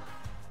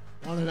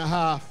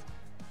 1.5,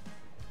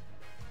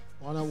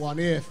 1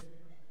 1/8.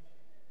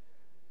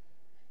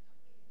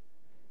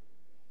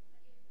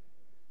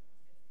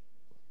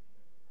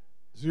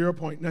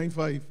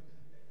 0.95.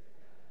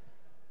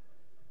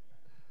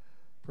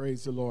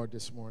 Praise the Lord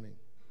this morning.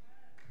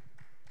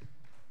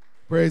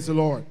 Praise the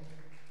Lord.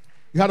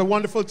 You had a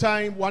wonderful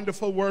time,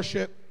 wonderful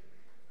worship.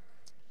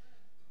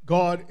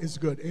 God is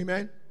good.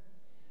 Amen.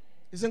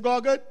 Isn't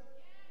God good?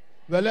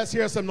 Well, let's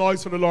hear some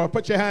noise for the Lord.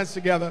 Put your hands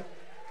together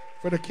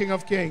for the King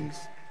of Kings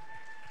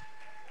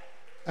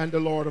and the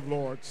Lord of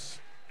Lords.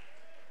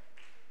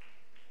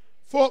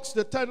 Folks,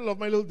 the title of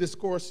my little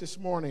discourse this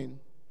morning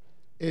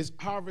is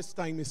Harvest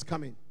Time is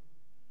Coming.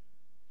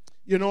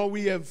 You know,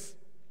 we have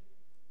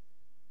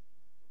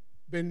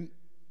been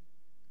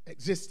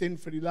existing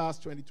for the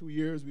last 22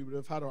 years. We would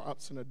have had our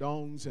ups and our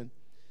downs. And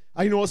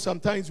I know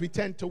sometimes we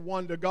tend to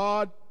wonder,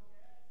 God,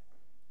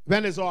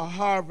 when is our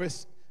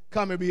harvest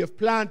coming? We have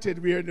planted.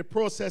 We are in the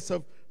process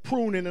of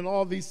pruning and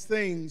all these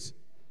things.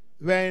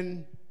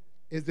 When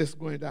is this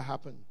going to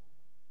happen?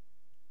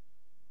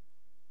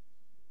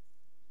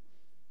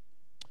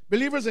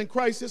 Believers in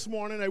Christ this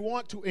morning, I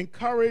want to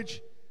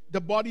encourage the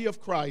body of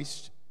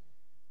Christ.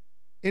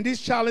 In these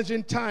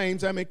challenging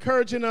times, I'm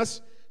encouraging us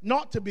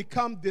not to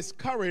become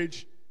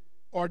discouraged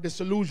or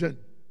disillusioned.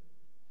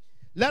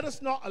 Let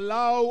us not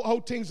allow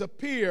how things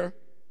appear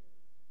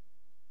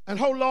and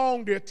how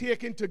long they're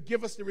taking to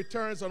give us the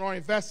returns on our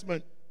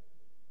investment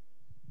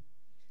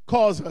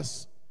cause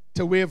us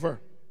to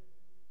waver.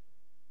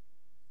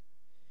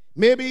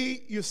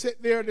 Maybe you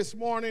sit there this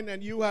morning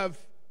and you have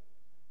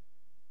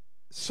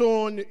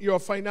sown your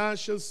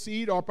financial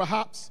seed, or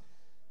perhaps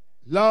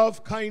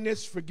love,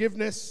 kindness,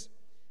 forgiveness,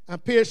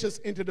 and patience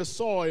into the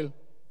soil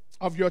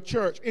of your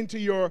church, into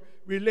your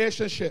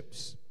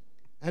relationships.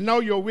 And now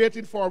you're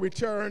waiting for a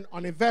return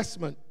on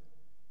investment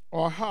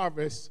or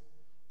harvest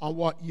on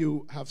what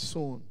you have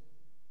sown.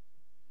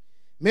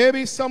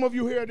 Maybe some of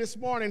you here this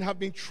morning have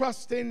been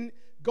trusting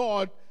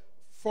God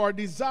for a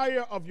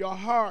desire of your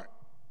heart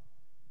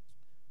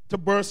to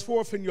burst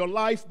forth in your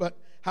life, but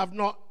have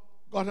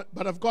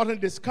gotten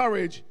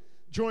discouraged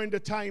during the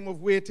time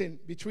of waiting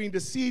between the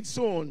seed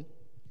sown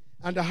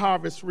and the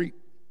harvest reaped.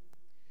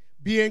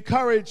 Be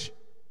encouraged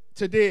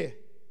today.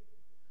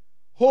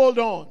 Hold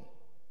on.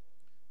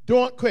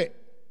 Don't quit.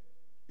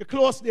 You're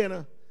close,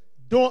 Dana.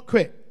 Don't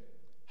quit.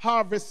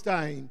 Harvest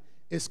time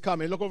is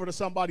coming. Look over to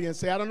somebody and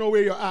say, I don't know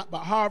where you're at, but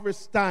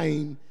harvest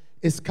time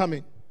is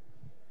coming.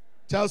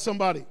 Tell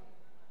somebody.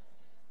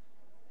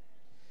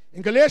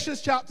 In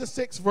Galatians chapter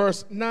 6,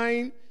 verse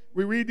 9,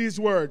 we read these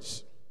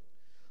words.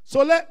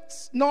 So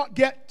let's not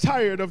get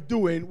tired of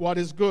doing what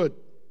is good.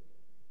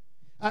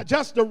 At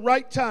just the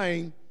right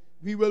time,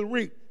 we will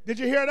reap. Did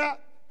you hear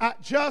that?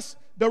 At just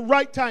the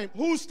right time.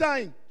 Whose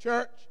time,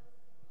 church?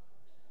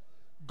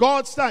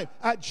 God's time.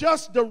 At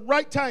just the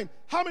right time.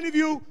 How many of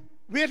you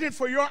waited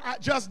for your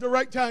at just the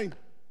right time?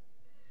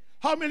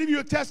 How many of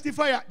you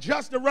testify at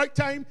just the right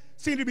time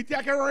seem to be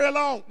taking very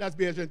long? That's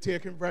been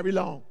taking very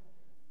long.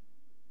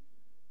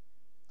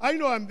 I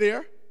know I'm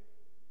there.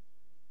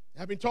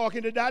 I've been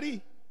talking to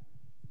Daddy.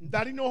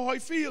 Daddy know how I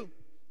feel.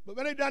 But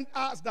when I don't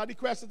ask Daddy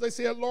questions, I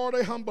say, Lord,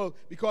 I humble,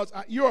 because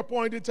at your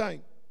appointed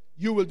time,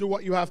 you will do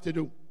what you have to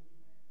do.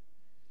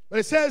 But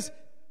it says,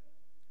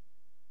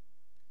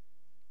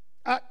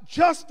 at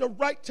just the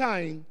right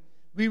time,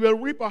 we will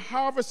reap a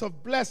harvest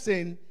of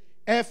blessing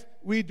if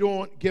we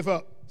don't give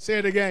up. Say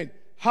it again.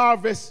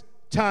 Harvest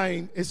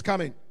time is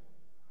coming.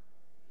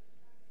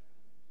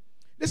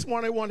 This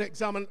morning, I want to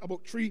examine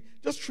about three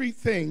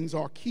things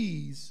or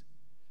keys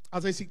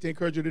as I seek to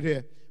encourage you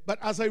today. But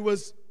as I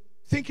was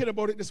thinking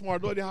about it this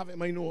morning, I don't have it in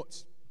my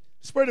notes.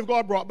 The Spirit of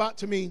God brought back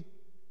to me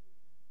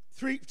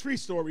three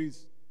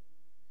stories.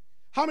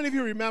 How many of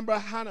you remember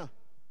Hannah?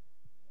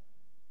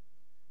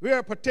 We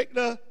are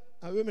particular,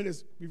 and women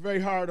is very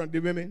hard on the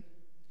women,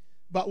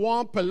 but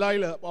one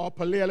Pelilah or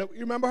Pelilah, you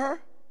remember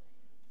her?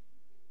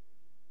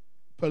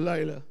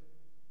 Pelilah.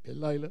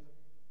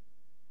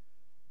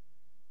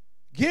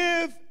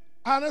 Give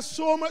Hannah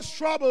so much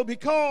trouble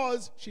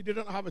because she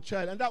didn't have a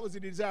child, and that was the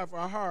desire for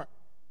her heart.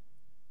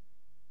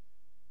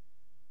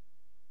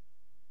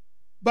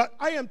 But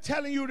I am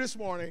telling you this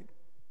morning,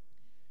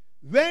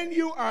 when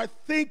you are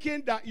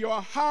thinking that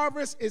your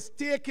harvest is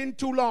taking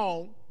too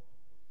long,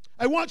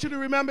 I want you to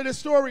remember this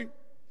story.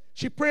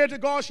 She prayed to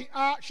God, she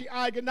asked, she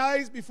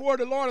agonized before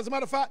the Lord. As a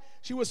matter of fact,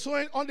 she was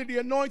so under the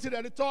anointing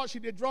that they thought she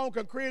did drunk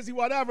and crazy,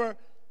 whatever.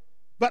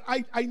 But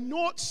I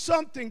note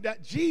something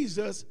that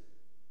Jesus,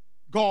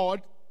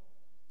 God,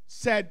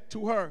 said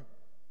to her.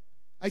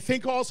 I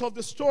think also of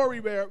the story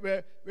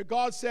where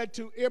God said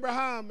to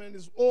Abraham and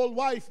his old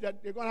wife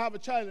that they're going to have a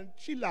child, and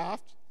she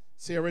laughed.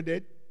 Sarah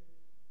did.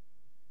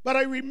 But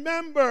I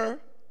remember,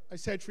 I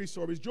said three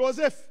stories.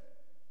 Joseph,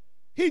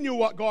 he knew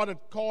what God had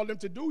called him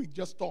to do. He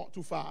just thought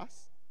too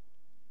fast.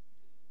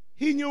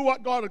 He knew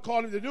what God had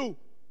called him to do.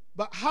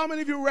 But how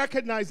many of you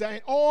recognize that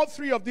in all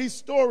three of these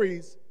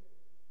stories,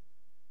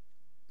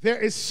 there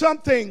is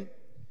something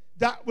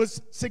that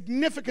was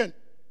significant.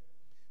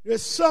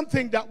 There's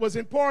something that was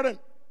important.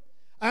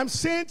 I'm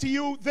saying to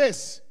you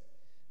this,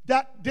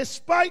 that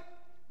despite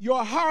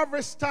your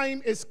harvest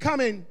time is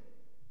coming,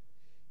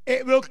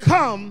 it will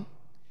come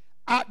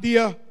at the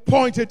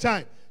appointed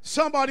time.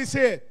 Somebody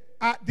say,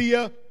 at the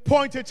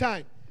appointed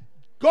time.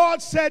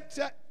 God said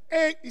to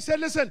he said,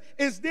 listen,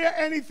 is there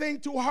anything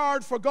too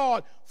hard for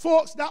God?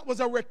 Folks, that was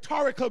a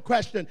rhetorical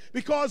question,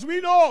 because we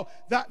know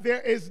that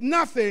there is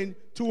nothing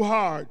too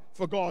hard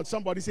for God.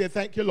 Somebody say,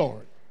 thank you,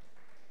 Lord.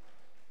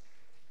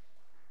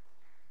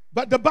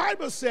 But the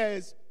Bible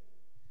says,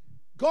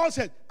 God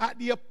said, at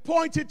the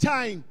appointed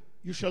time,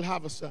 you shall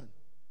have a son.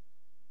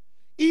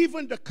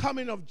 Even the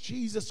coming of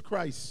Jesus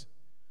Christ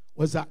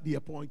was at the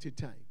appointed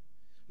time.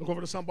 Look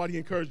over to somebody,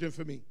 encourage them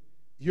for me.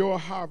 Your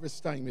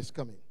harvest time is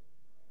coming.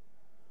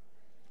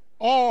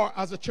 Or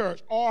as a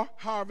church, our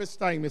harvest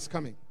time is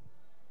coming.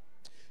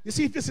 You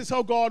see, this is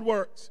how God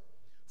works.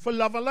 For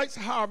Love and Light's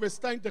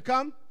harvest time to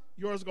come,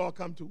 yours going to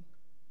come too.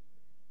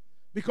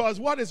 Because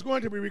what is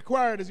going to be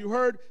required, as you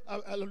heard,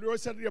 Leroy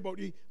said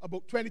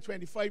about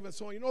 2025 and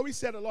so on. You know, we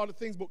said a lot of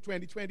things about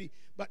 2020,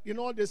 but you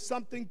know, there's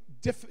something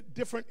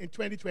different in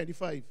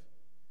 2025.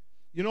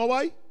 You know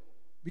why?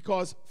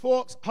 Because,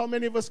 folks, how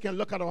many of us can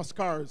look at our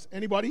scars?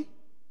 Anybody?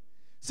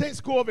 Since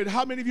COVID,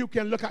 how many of you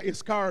can look at your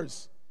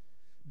scars?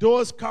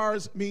 Those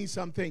scars mean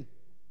something.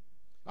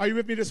 Are you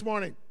with me this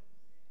morning?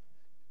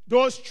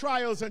 Those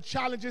trials and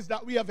challenges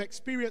that we have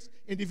experienced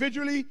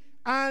individually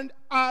and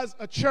as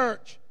a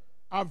church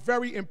are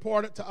very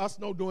important to us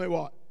now doing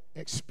what?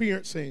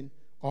 Experiencing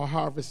our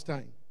harvest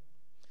time.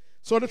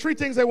 So the three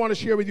things I want to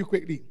share with you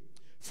quickly.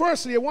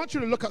 Firstly, I want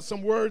you to look at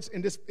some words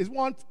in this. Is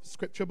one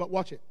scripture, but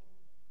watch it.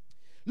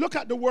 Look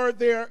at the word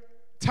there,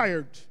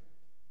 tired.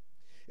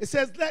 It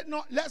says,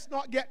 let's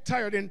not get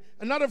tired. In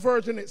another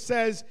version, it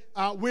says,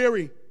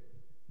 weary.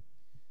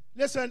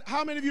 Listen,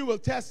 how many of you will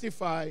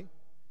testify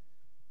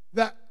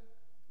that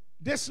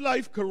this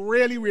life could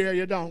really wear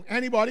you down?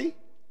 Anybody?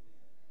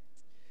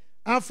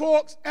 And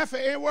folks, if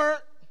it ain't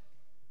work,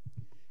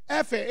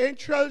 if it ain't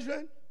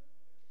children,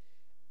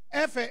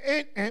 if it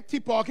ain't empty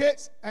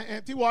pockets and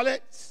empty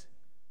wallets,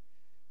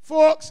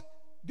 folks,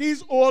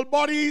 these old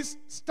bodies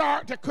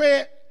start to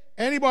quit.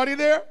 Anybody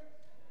there?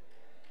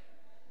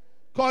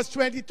 Because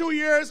 22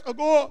 years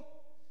ago,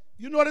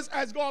 you notice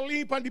as God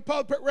lean on the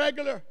pulpit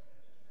regular,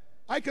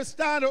 I could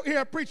stand out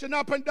here preaching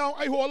up and down.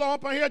 I hold on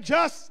up on here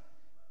just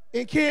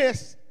in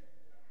case.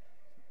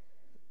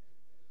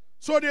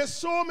 So there's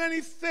so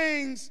many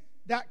things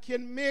that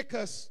can make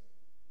us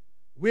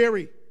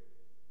weary.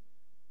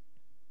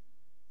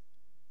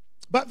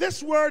 But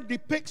this word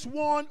depicts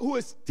one who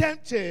is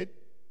tempted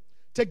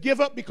to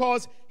give up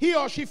because he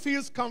or she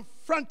feels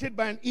confronted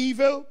by an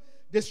evil,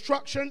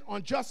 destruction,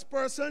 unjust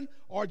person,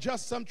 or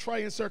just some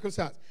trying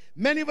circumstance.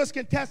 Many of us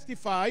can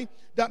testify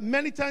that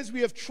many times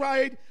we have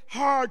tried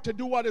hard to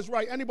do what is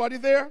right. Anybody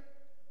there?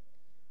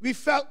 We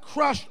felt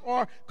crushed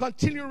or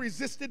continually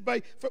resisted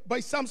by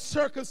some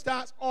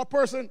circumstance or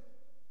person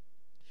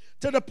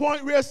to the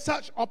point where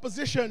such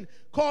opposition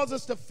causes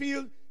us to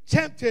feel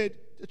tempted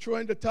to throw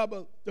in the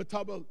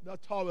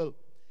towel.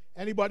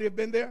 Anybody have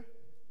been there?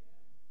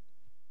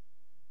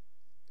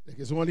 Like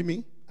it's only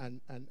me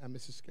and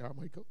Mrs.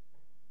 Carmichael.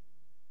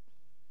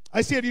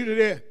 I say to you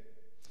today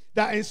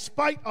that in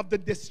spite of the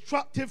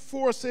destructive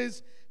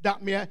forces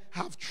that may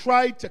have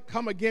tried to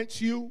come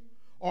against you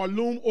or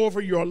loom over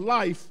your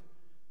life,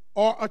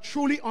 or a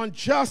truly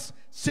unjust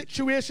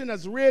situation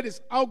has reared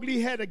its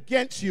ugly head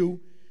against you,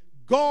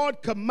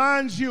 God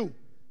commands you,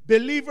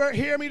 believer,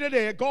 hear me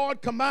today,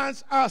 God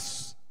commands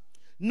us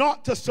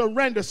not to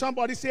surrender.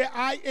 Somebody say,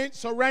 I ain't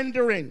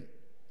surrendering.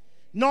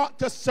 Not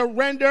to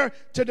surrender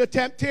to the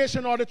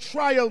temptation or the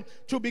trial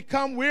to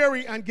become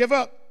weary and give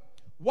up.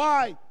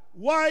 Why?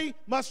 Why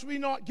must we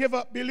not give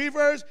up,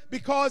 believers?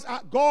 Because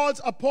at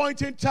God's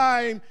appointed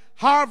time,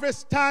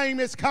 harvest time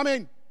is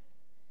coming.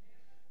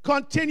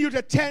 Continue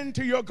to tend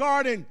to your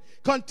garden.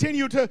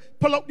 Continue to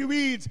pull up the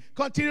weeds.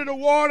 Continue to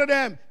water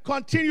them.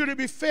 Continue to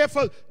be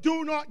faithful.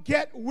 Do not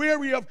get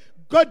weary of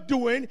good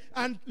doing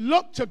and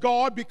look to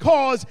God,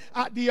 because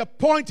at the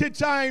appointed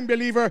time,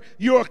 believer,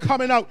 you are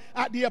coming out.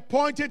 At the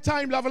appointed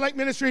time, Love and Light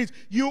Ministries,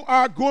 you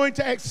are going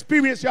to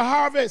experience your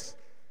harvest.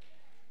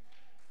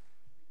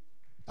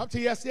 Up to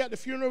yesterday at the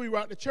funeral, we were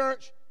at the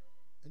church,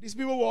 and these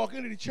people walk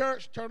into the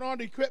church, turn on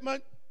the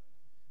equipment,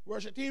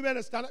 worship team men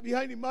and stand up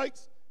behind the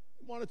mics.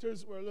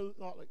 Monitors were a little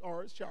not like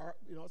ours, sharp,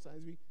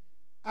 sometimes we.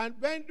 And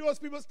when those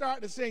people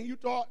started to sing, you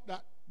thought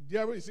that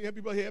there were singing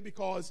people here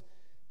because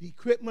the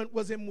equipment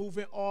wasn't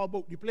moving all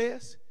about the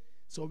place.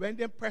 So when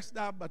they pressed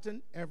that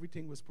button,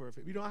 everything was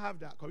perfect. We don't have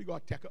that because we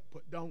got to take up,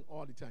 put down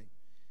all the time.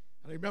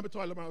 And I remember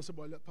telling my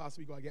boy, look,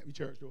 Pastor, we got to get me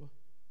church, though.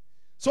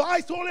 So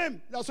I told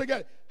him, that's what I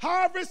get.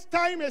 Harvest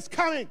time is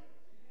coming.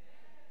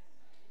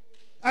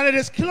 And it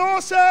is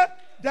closer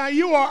than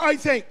you are, I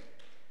think.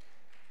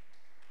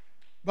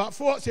 But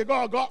folks, you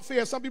got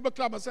fear. Some people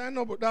clap and say,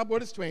 no, but that boy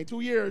is 22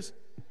 years.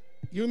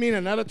 You mean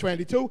another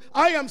 22?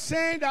 I am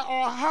saying that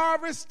our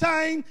harvest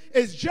time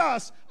is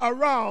just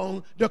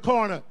around the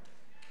corner.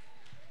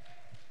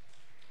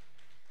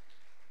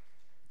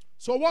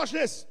 So watch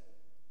this.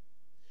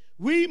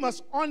 We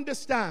must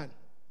understand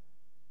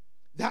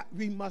that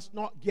we must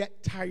not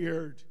get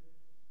tired.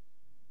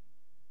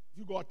 If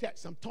you go to take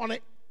some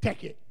tonic,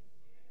 take it.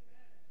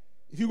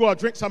 If you go to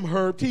drink some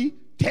herb tea,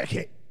 take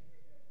it.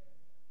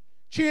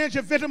 Change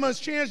your vitamins,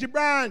 change your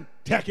brand,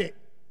 take it.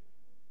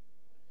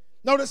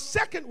 Now the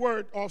second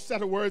word or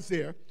set of words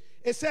there,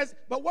 it says,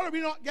 but what are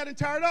we not getting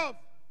tired of?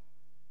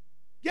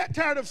 Get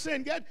tired of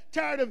sin. Get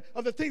tired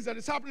of the things that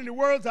is happening in the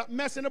world that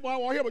messing up. I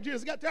want to hear about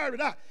Jesus. Get tired of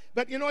that.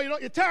 But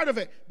you're tired of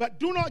it. But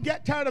do not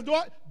get tired of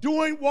what?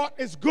 Doing what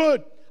is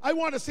good. I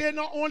want to say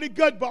not only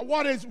good, but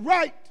what is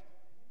right.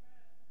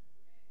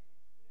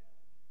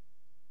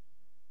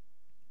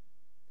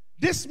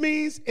 This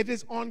means it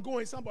is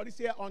ongoing. Somebody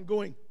say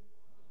ongoing.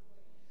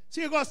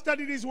 So you're going to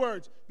study these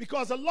words,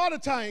 because a lot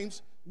of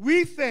times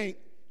we think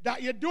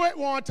that you do it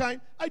one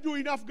time, I do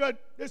enough good.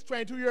 This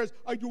 22 years,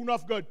 I do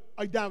enough good.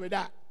 I done with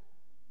that.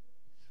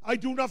 I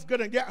do enough good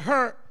and get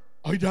hurt.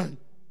 I done.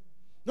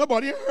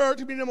 Nobody hurt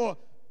me no more.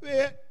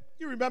 Well,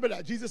 you remember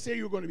that Jesus said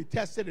you were going to be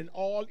tested in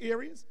all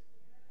areas?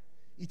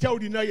 He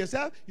told you know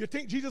yourself. You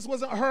think Jesus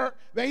wasn't hurt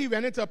when he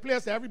went into a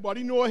place that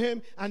everybody knew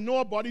him and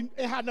nobody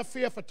had no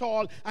faith at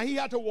all, and he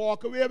had to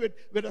walk away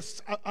with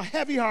a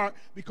heavy heart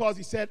because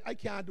he said, I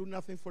can't do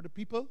nothing for the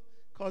people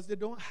because they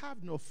don't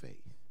have no faith.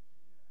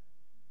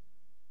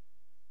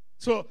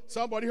 So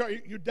somebody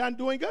heard you done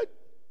doing good?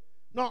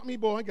 Not me,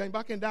 boy. Going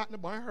back in that, and the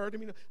boy heard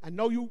him. I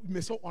know you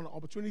miss out on an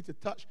opportunity to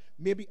touch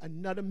maybe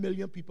another 1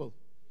 million people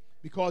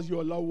because you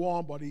allow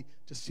one body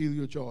to steal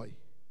your joy.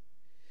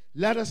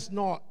 Let us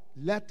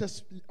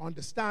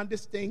understand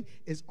this thing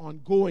is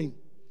ongoing,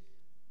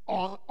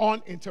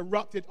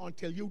 uninterrupted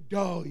until you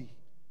die.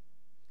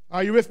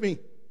 Are you with me?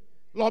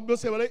 A lot of people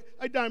say, well,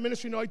 I done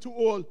ministry now, I'm too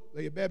old.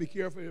 Well, you better be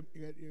careful.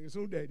 You're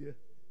soon dead, yeah.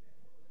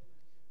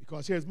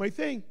 Because here's my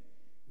thing.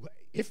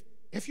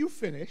 If you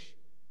finish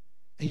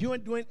and you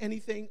ain't doing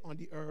anything on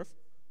the earth,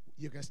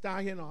 you can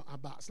stand here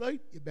and backslide.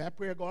 You better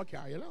pray God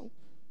carry you along.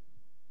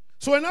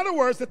 So in other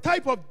words, the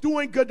type of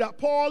doing good that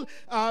Paul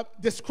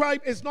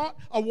described is not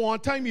a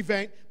one-time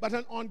event, but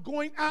an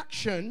ongoing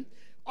action.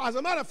 As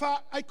a matter of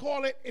fact, I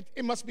call it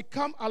must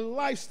become a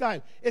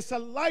lifestyle. It's a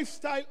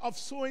lifestyle of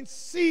sowing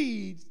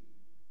seeds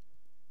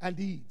and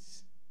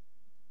deeds.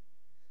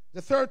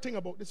 The third thing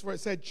about this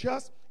verse, it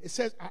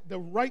says at the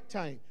right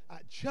time,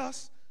 at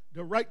just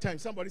the right time.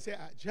 Somebody say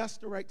at just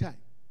the right time.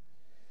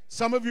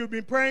 Some of you have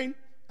been praying,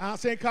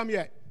 saying come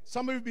yet.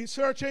 Some of you have been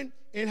searching,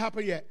 ain't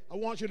happened yet. I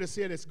want you to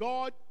say this,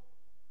 God,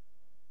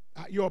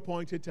 at your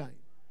appointed time.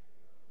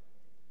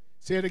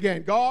 Say it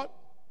again, God,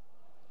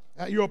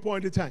 at your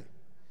appointed time.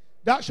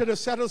 That should have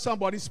settled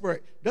somebody's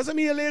spirit. Doesn't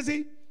mean you're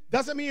lazy.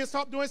 Doesn't mean you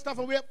stop doing stuff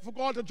and wait for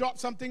God to drop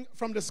something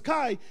from the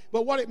sky.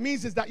 But what it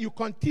means is that you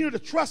continue to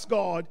trust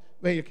God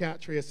when you can't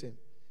trace him.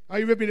 Are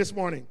you with me this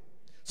morning?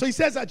 So he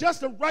says at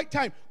just the right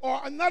time.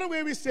 Or another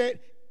way we say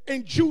it,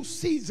 in due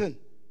season.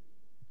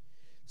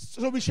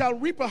 So we shall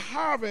reap a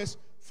harvest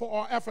for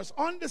our efforts.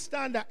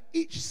 Understand that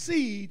each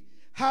seed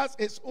has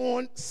its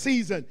own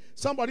season.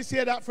 Somebody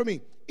say that for me.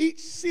 Each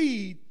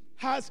seed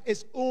has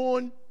its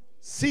own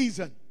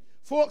season.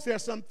 Folks, there are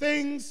some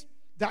things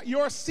that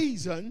your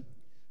season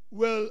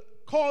will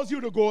cause you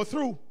to go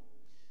through.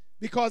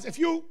 Because if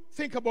you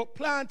think about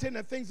planting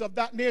and things of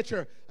that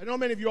nature, I know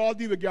many of you all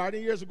deal with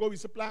gardening. Years ago, we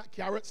used to plant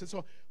carrots and so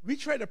on. We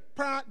try to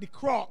plant the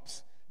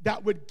crops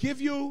that would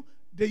give you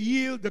the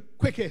yield the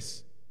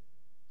quickest.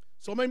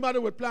 So my mother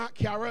would plant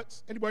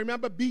carrots. Anybody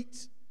remember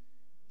beets?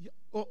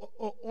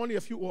 Only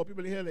a few old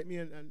people here like me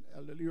and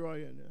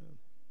Leroy and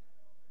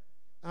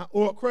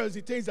okras,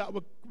 the things that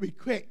would be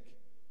quick.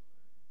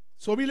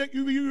 So we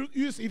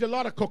used to eat a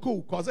lot of cocoa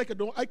because I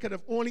could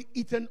have only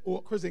eaten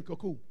okras and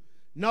cocoa.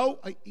 Now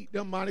I eat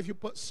them, man. If you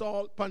put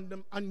salt on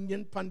them,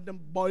 onion on them,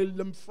 boil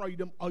them, fry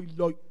them, I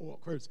like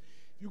okras.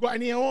 If you got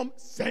any at home,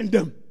 send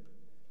them.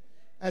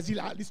 As you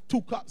like at least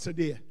 2 cups a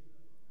day.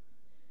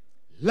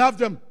 Love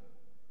them.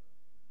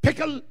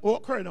 Pickle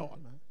okra and all,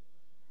 man.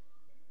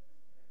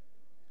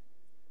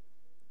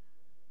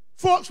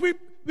 Folks, we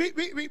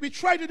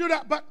try to do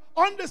that, but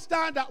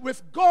understand that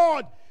with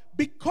God,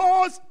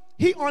 because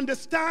he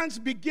understands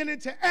beginning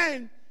to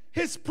end,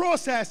 his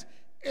process,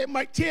 it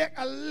might take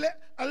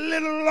a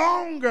little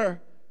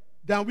longer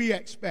than we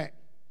expect.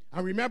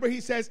 And remember, he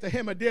says to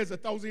him, a day is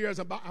 1,000 years,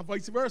 and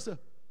vice versa.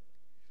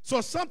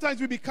 So sometimes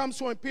we become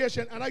so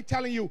impatient, and I'm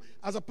telling you,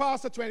 as a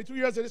pastor, 22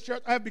 years in this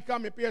church, I have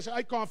become impatient.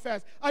 I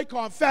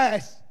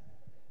confess.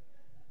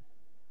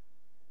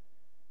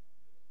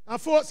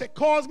 And folks, it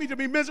caused me to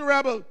be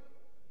miserable.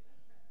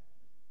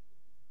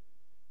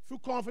 Feel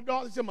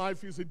confident, say, I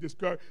feel so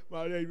discouraged.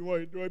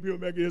 People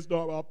make it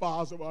start about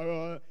pastor,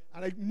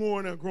 and I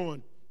mourn and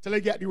groan till I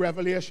get the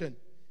revelation.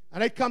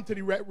 And I come to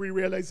the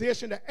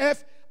realization that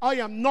if I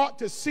am not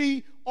to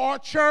see our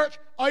church,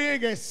 I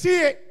ain't going to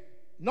see it,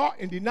 not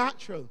in the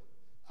natural.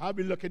 I'll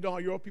be looking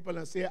down your people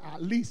and say,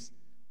 at least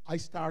I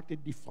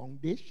started the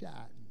foundation.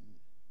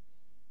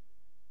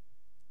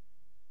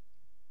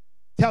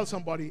 Tell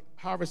somebody,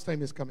 harvest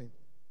time is coming.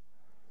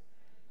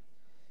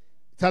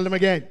 Tell them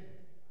again.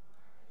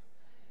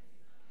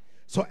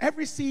 So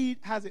every seed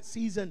has its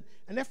season,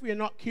 and if we are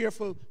not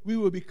careful, we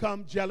will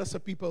become jealous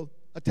of people.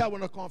 I tell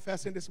one I'm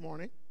confessing this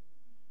morning.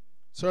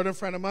 Certain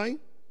friend of mine,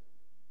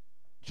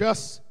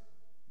 just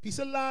piece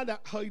of land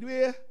at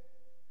Highway.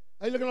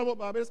 I looking about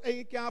Barbados,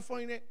 I can't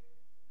find it.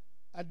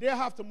 And they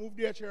have to move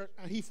their church,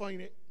 and he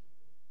find it.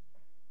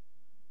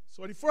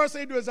 So the first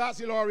thing he do is ask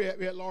the Lord,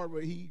 wait, Lord,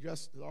 where he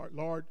just,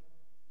 Lord,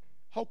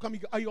 how come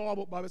are you all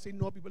about Barbados? Say,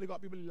 no, people, they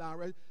got people in land,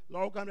 right?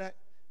 Lord, how come that?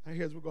 And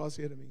here's what God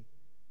said to me.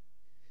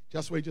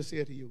 Just what he just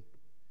said to you.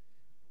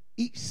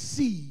 Each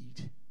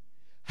seed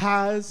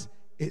has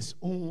its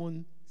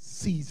own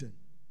season.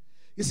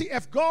 You see,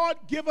 if God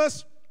give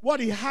us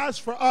what he has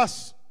for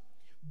us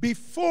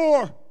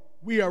before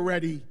we are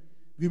ready,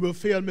 we will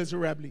fail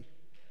miserably.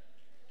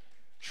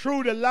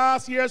 Through the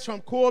last years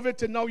from COVID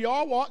to now, you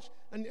all watch,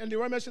 and the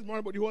were mentioned more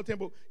about the whole thing,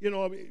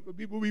 but,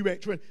 people we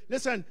went through.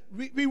 Listen,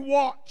 we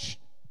watch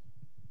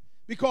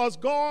because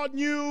God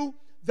knew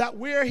that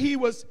where he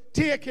was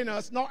taking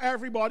us, not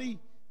everybody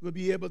will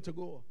be able to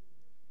go.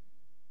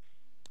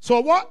 So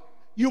what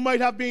you might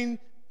have been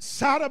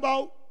sad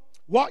about,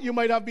 what you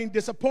might have been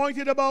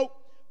disappointed about,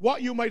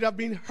 what you might have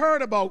been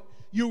hurt about,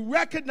 you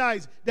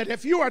recognize that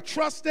if you are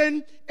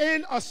trusting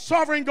in a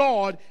sovereign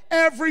God,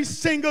 every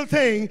single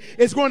thing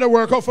is going to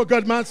work out for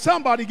good, man.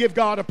 Somebody give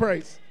God a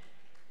praise.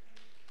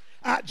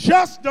 At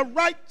just the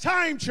right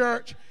time,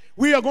 church,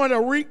 we are going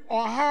to reap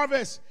our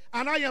harvest.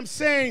 And I am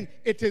saying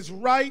it is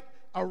right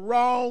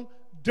around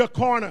the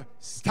corner.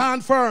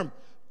 Stand firm.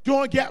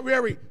 Don't get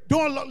weary.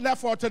 Don't look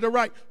left or to the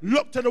right.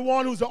 Look to the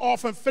one who's the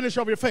author and finisher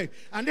of your faith.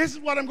 And this is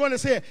what I'm going to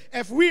say.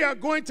 If we are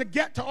going to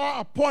get to our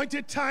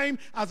appointed time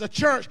as a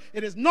church,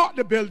 it is not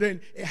the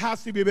building. It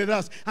has to be with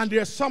us. And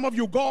there's some of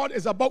you God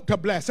is about to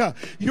bless.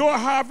 Your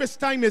harvest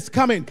time is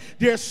coming.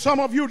 There's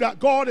some of you that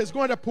God is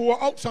going to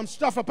pour out some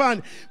stuff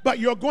upon. But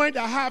you're going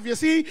to have, you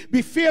see,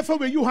 be fearful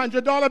with your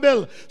 $100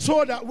 bill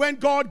so that when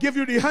God give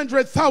you the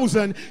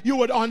 100,000, you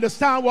would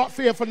understand what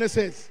fearfulness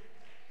is.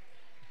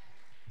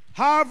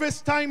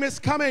 Harvest time is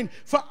coming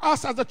for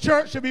us as a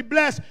church to be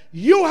blessed.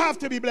 You have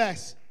to be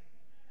blessed.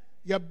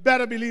 You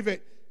better believe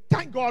it.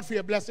 Thank God for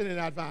your blessing in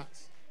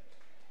advance.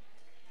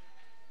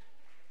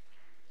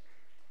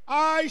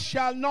 I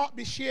shall not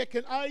be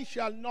shaken. I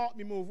shall not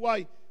be moved.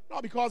 Why?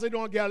 Not because I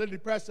don't get a little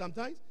depressed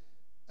sometimes.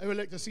 I would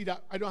like to see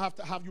that I don't have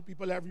to have you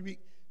people every week.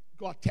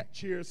 God take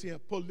chairs here,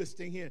 pull this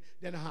thing here,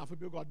 then a half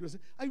of you God do this.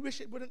 I wish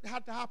it wouldn't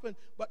have to happen,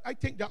 but I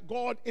think that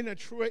God in and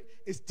through it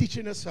is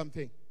teaching us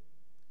something.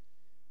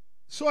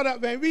 So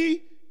that when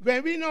we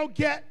now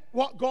get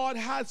what God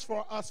has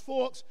for us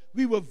folks,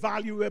 we will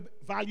value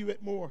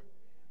it more.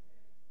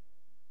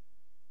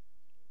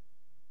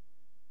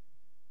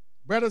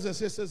 Brothers and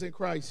sisters in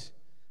Christ,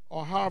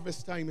 our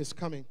harvest time is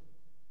coming.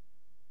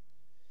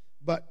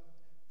 But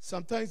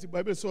sometimes the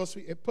Bible is so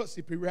sweet, it puts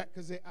the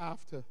prerequisite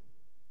after.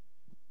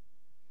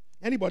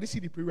 Anybody see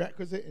the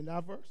prerequisite in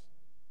that verse?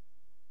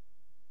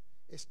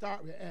 It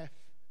starts with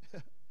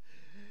F.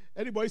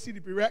 Anybody see the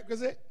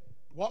prerequisite?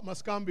 What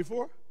must come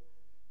before?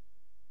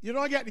 You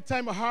don't get the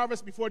time of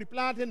harvest before the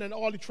planting and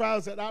all the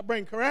trials that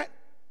bring, correct?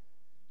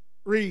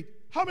 Read.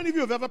 How many of you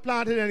have ever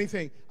planted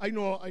anything? I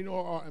know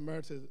our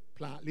emeritus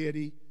plant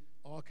lady,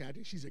 all kind of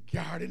things. She's a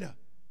gardener.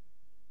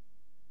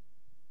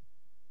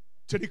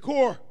 To the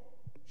core.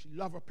 She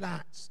loves her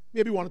plants.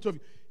 Maybe one or two of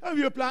you. How many of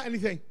you ever plant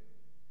anything?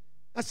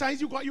 And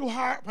sometimes you got your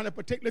heart on a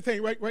particular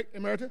thing, right,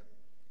 emeritus?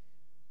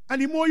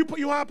 And the more you put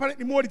your heart on it,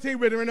 the more the thing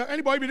withering.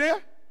 Anybody be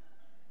there?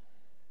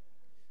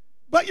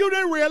 But you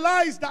didn't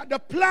realize that the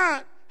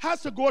plant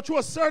has to go through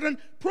a certain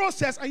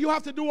process, and you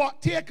have to do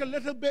what? Take a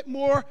little bit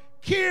more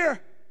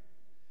care.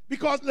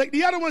 Because like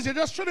the other ones, you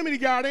just throw them in the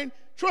garden,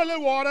 throw a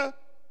little water,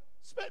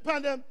 spit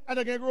upon them, and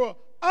they're going to grow.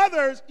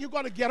 Others, you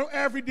got to get out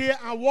every day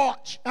and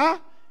watch.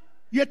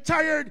 You're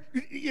tired,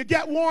 you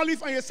get one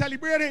leaf and you're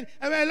celebrating,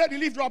 and then let the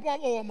leaf drop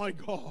off. Oh my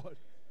God.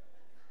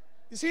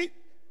 You see,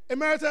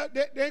 America,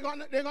 they ain't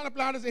got to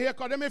plant as a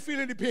haircut. They may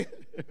feel the pain.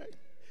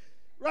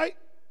 Right?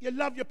 You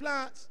love your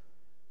plants.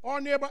 Our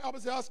neighbor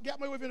opposite us, get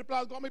my wife in the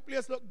plants, got my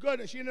place look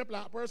good, and she ain't a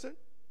plant person.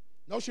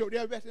 No, she out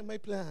there wetting my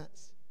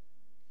plants.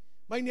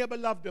 My neighbor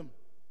loved them.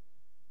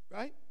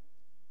 Right?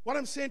 What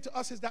I'm saying to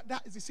us is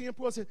that is the same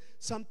process.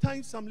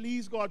 Sometimes some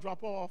leaves got to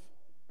drop off.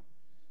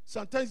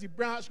 Sometimes the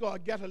branch got to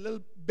get a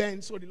little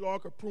bend so the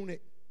Lord could prune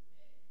it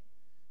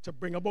to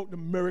bring about the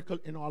miracle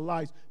in our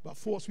lives. But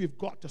folks, we've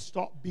got to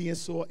stop being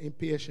so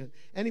impatient.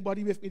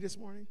 Anybody with me this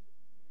morning?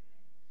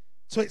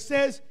 So it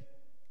says,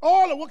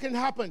 all of what can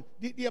happen,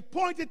 the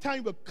appointed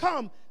time will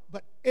come,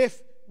 but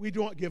if we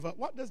don't give up.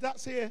 What does that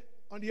say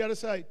on the other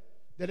side?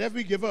 That if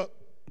we give up,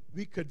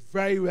 we could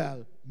very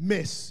well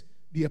miss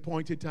the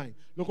appointed time.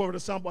 Look over to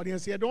somebody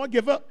and say, don't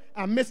give up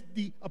and miss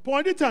the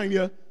appointed time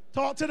here.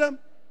 Talk to them.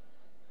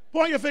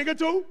 Point your finger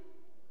to.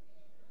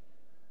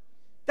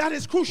 That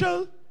is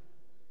crucial.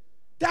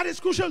 That is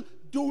crucial.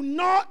 Do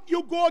not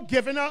you go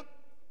giving up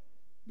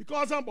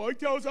because somebody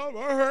tells you,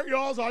 I hurt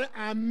yours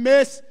and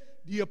miss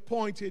the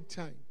appointed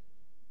time.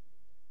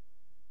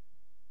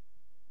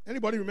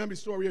 Anybody remember the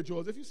story of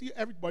Joseph? You see,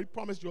 everybody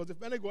promised Joseph,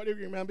 when they go, they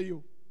remember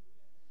you.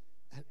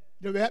 And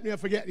they help me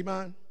forget the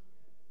man.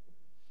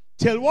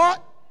 Till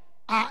what?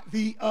 At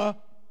the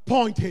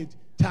appointed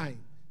time.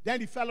 Then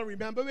the fellow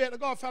remember, we had to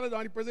go, a fellow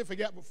down in prison,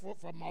 forget for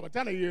about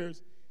 10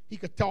 years, he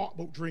could talk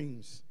about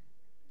dreams.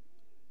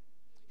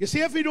 You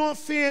see, if we don't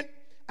faint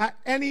at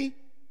any,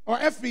 or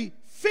if we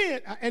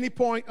faint at any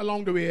point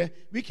along the way,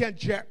 we can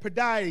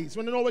jeopardize.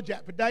 Want to know what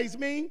jeopardize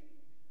means?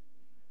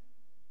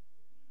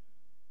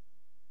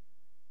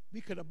 We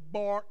could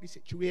abort the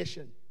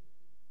situation.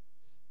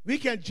 We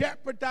can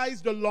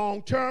jeopardize the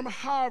long-term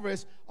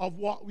harvest of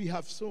what we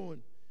have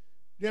sown.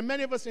 There are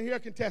many of us in here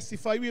can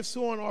testify. We have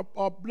sown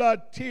our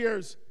blood,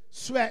 tears,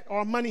 sweat,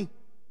 our money.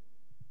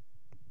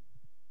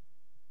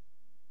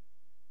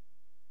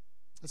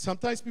 And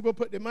sometimes people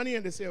put the money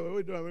and they say, well,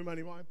 we're doing with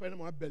money. I put it in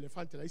my bill. If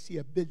until I see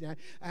a bill,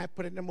 I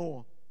put it in the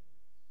more.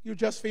 You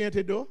just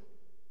fainted, though.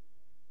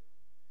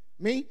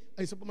 Me,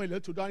 I used to put my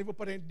little $2, even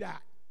put it in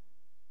that.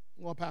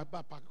 I'm going to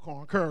pack of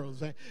corn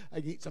curls. I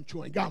eat some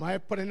chewing gum. I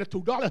put in the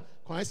 $2.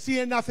 Can't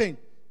see nothing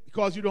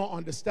because you don't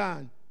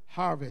understand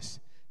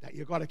harvest. That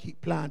you got to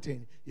keep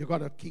planting. You got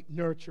to keep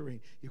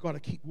nurturing. You got to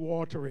keep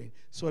watering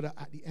so that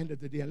at the end of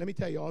the day, and let me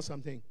tell you all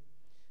something.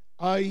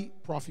 I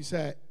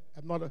prophesied.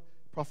 I'm not a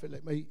prophet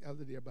like my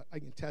elder there, but I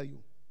can tell you,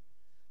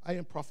 I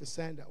am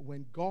prophesying that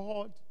when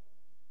God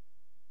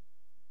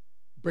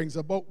brings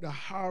about the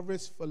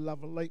harvest for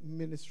Love and Light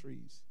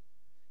Ministries,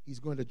 He's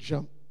going to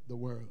jump the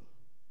world.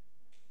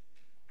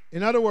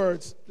 In other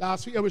words,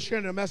 last week I was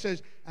sharing a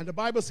message, and the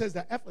Bible says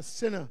that if a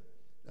sinner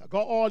that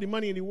got all the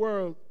money in the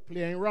world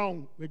playing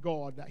around with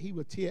God, that he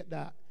would take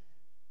that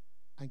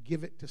and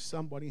give it to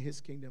somebody in his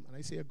kingdom. And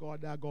I say,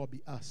 God, that God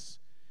be us.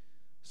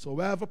 So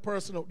wherever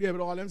person out there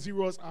with all them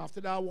zeros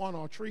after that 1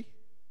 or 3,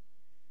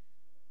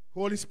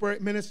 Holy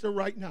Spirit minister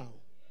right now.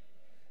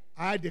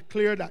 I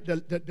declare that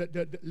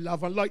the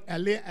love and light,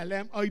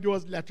 L-A-L-M-I,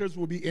 those letters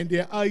will be in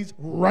their eyes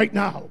right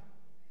now.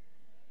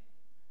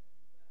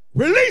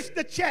 Release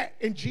the check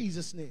in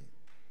Jesus' name.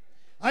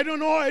 I don't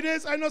know what it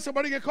is. I know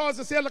somebody can cause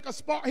to say like a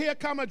spot here,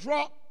 come a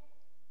drop.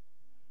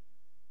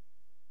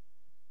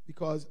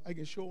 Because I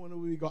can show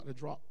when we got the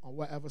drop on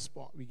whatever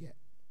spot we get.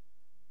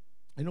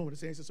 I know what the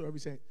saying is, so every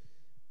saying.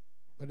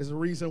 But there's a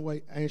reason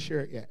why I ain't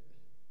share it yet.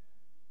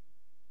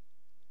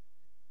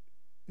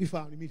 We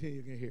found the meeting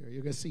you can hear,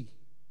 you can see.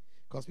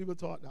 Because people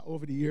thought that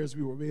over the years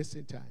we were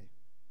wasting time.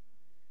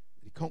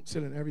 The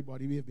council and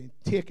everybody, we have been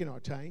taking our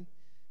time.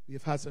 We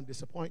have had some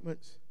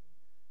disappointments.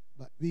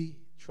 But we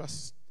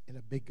trust in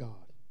a big God.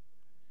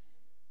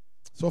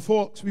 So,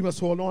 folks, we must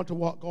hold on to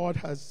what God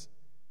has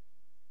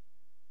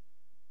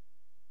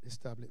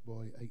established.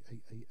 Boy,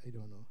 I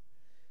don't know.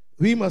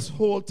 We must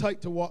hold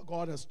tight to what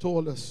God has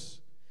told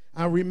us.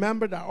 And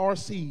remember that our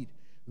seed,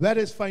 that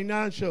is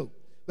financial,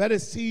 that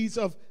is seeds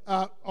of,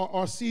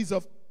 or seeds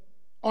of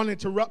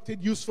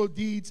uninterrupted, useful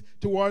deeds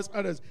towards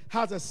others,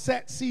 has a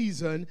set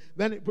season,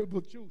 then it will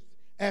produce.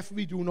 If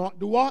we do not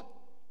do what?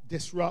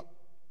 Disrupt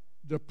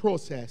the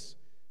process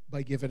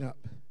by giving up.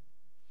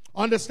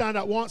 Understand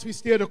that once we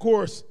stay the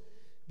course,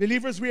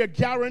 believers, we are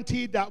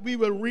guaranteed that we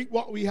will reap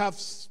what we have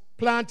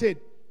planted.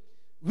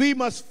 We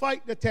must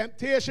fight the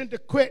temptation to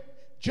quit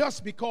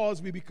just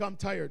because we become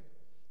tired.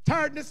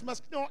 Tiredness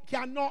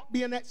cannot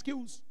be an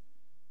excuse.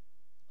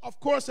 Of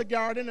course, a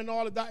garden and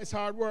all of that is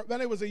hard work.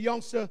 When I was a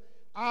youngster,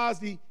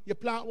 as you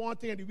plant one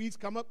thing and the weeds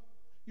come up,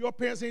 your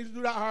parents need to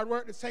do that hard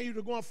work. They send you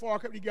to go and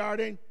fork up the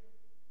garden.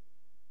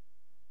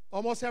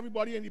 Almost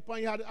everybody in the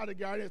point had a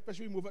garden,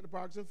 especially we move at the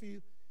Parkinson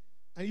field.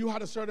 And you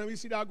had a certain, you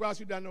see that grass,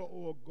 you don't know,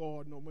 oh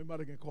God, no, my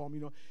mother can call me,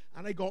 you know.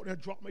 And I go out there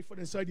and drop my foot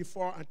inside the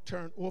fork and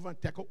turn over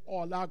and take out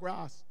all that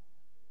grass.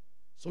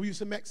 So we used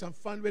to make some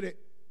fun with it.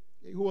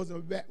 Who was a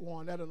wet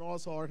one, that and all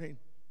sort of thing.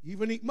 You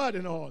even eat mud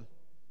and all.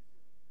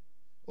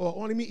 Oh,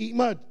 only me eat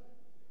mud.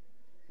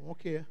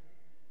 Okay.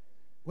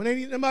 When I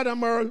eat the mud, I'm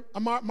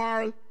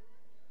marl.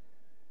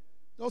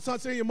 Don't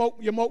sound say you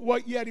mouth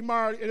white, yeah, the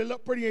marl, it'll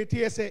look pretty and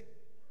taste it.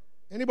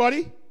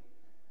 Anybody?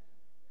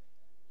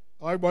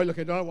 Everybody look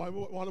at that.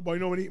 Want to boy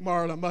know when eat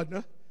marl and mud,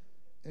 no?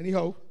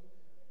 Anyhow,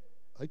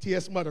 I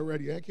taste mud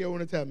already. I don't care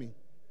what you tell me.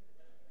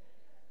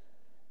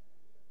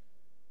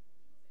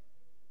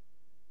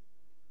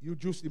 You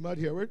juice the mud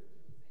here, right?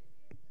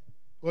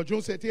 Well,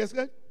 June said tastes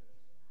good.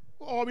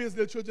 Well, always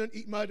the children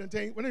eat mud and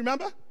things. When you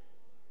remember?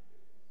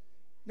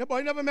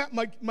 Nobody never met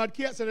mud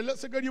cats and it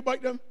looks so good you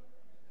bite them.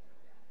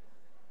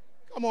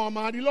 Come on,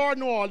 man. The Lord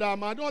know all that,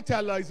 man. Don't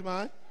tell lies,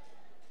 man.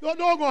 Don't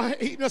go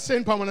eat no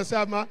sin palm on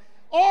yourself, man.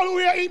 All who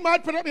here eat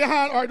mud, put up your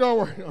hand. All right, don't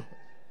worry. No.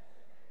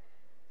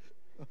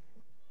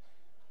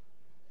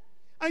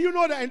 And you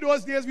know that in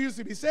those days we used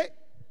to be sick.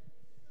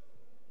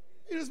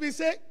 We used to be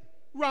sick.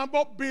 Ramp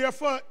up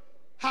barefoot,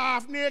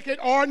 half naked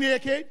or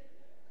naked.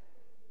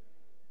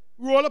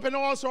 Roll up in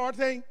all sort of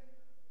thing.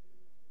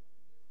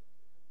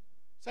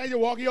 Say you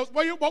walk out.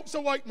 Why you walk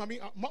so white, mommy?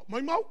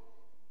 My mouth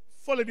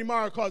full of the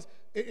mar, because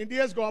in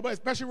days gone, but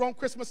especially around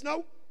Christmas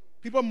now,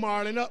 people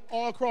marling up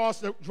all across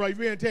the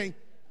driveway and thing.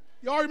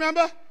 Y'all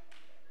remember?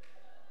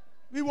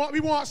 We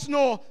want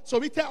snow, so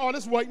we take all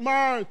this white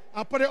marl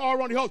and put it all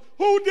around the house.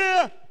 Who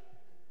dare?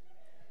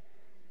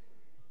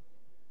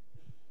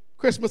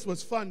 Christmas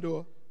was fun,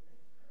 though.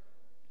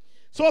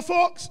 So,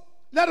 folks,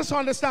 let us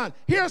understand.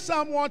 Here's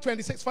Psalm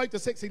 126,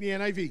 5-6 in the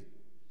NIV.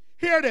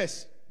 Hear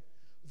this.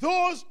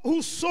 Those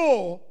who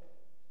sow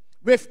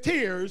with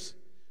tears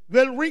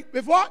will reap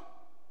with what?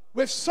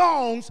 With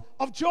songs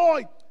of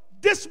joy.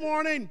 This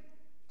morning,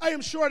 I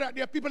am sure that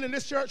there are people in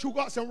this church who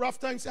got some rough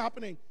times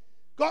happening.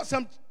 Got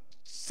some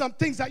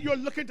things that you're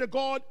looking to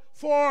God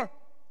for.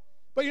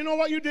 But you know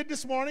what you did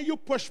this morning? You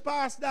pushed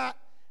past that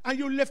and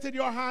you lifted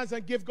your hands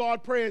and give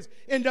God praise.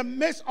 In the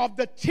midst of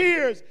the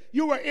tears,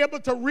 you were able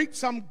to reap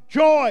some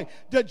joy.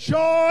 The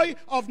joy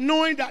of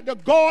knowing that the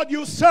God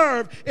you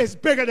serve is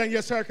bigger than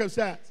your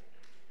circumstance.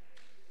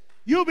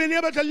 You've been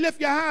able to lift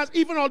your hands,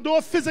 even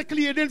although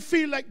physically you didn't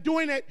feel like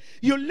doing it.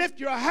 You lift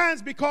your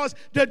hands because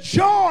the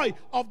joy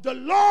of the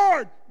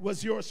Lord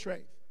was your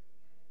strength.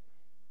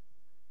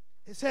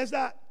 It says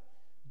that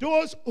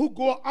those who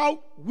go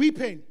out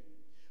weeping.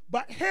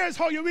 But here's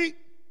how you weep.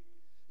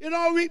 You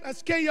don't weep and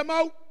scare your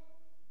mouth.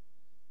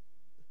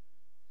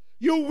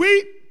 You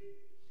weep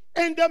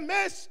in the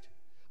midst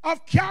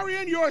of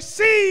carrying your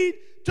seed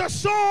to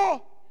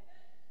sow.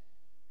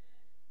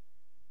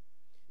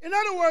 In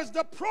other words,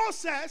 the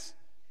process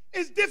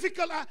is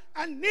difficult.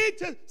 I need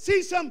to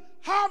see some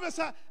harvest.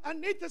 I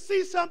need to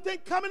see something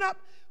coming up.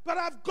 But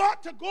I've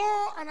got to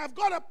go and I've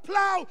got to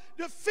plow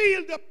the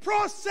field, the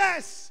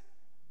process.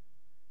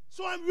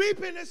 So I'm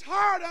weeping. It's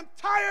hard. I'm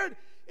tired.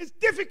 It's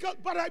difficult.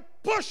 But I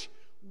push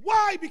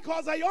Why?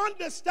 Because I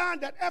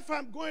understand that if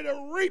I'm going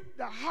to reap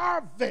the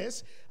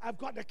harvest, I've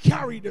got to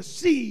carry the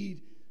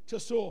seed to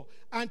sow.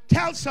 And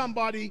tell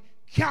somebody,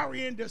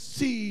 carrying the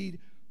seed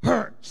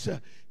hurts.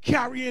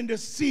 Carrying the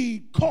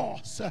seed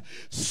costs.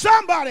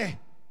 Somebody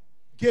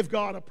give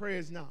God a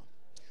praise now.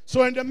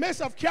 So in the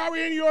midst of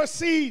carrying your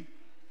seed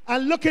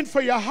and looking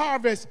for your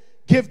harvest,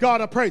 give God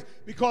a praise.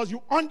 Because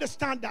you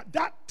understand that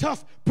that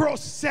tough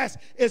process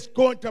is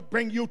going to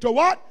bring you to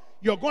what?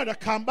 You're going to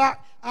come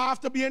back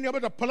after being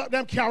able to pull up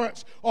them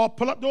carrots or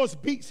pull up those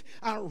beets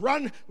and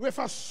run with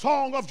a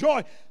song of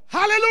joy.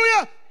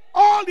 Hallelujah!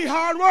 All the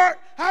hard work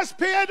has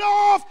paid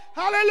off.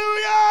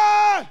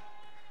 Hallelujah!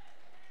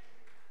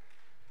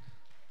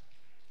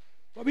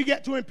 But we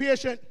get too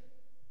impatient.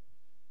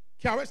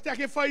 Carrots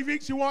taking 5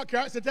 weeks. You want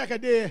carrots to take a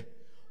day.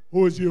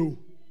 Who's you?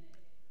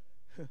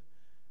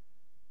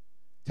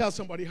 Tell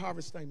somebody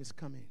harvest time is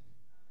coming.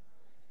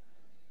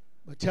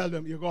 But tell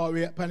them you're going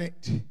to wait upon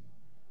it.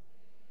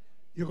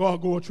 You're going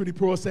to go through the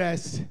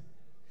process.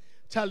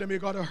 Tell them you're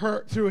going to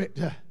hurt through it.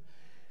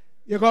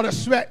 You're going to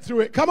sweat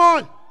through it. Come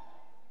on.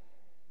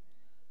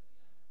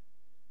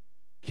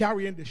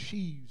 Carrying the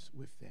sheaves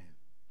with them.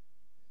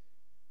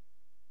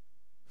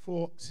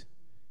 Folks,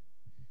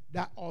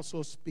 that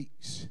also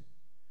speaks.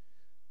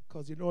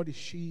 Because you know the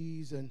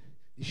sheaves and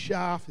the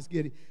shaft is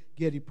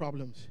getting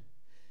problems.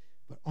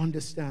 But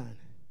understand,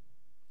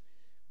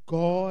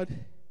 God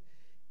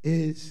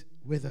is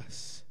with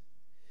us.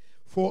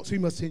 Folks, we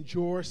must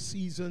endure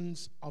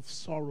seasons of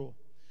sorrow.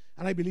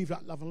 And I believe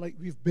that Love and Light,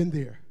 we've been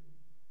there.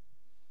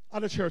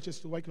 Other churches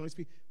too, I can only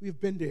speak. We've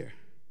been there.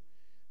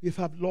 We've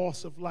had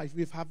loss of life.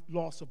 We've had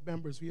loss of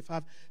members. We've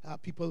had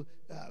people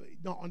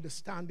not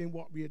understanding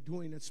what we are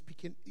doing and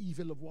speaking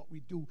evil of what we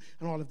do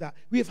and all of that.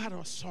 We have had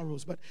our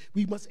sorrows, but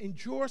we must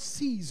endure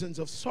seasons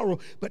of sorrow.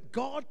 But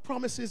God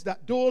promises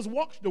that those,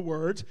 watch the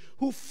words,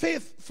 who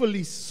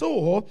faithfully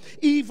sow,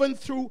 even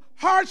through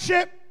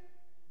hardship,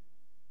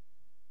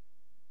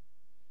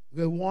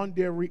 will one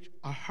day reach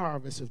a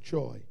harvest of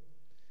joy.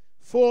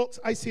 Folks,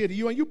 I say to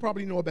you, and you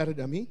probably know better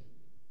than me,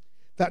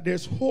 that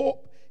there's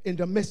hope in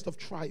the midst of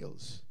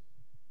trials.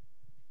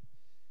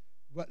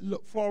 But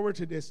look forward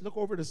to this. Look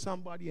over to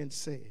somebody and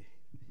say,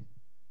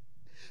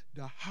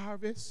 the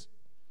harvest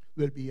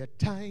will be a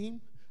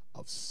time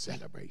of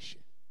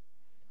celebration.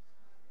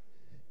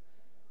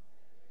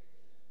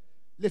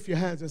 Lift your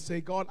hands and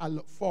say, God, I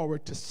look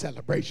forward to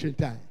celebration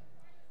time.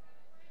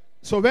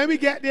 So when we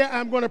get there,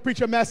 I'm going to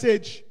preach a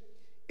message.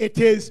 It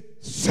is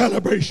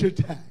celebration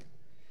time.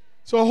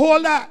 So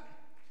hold that.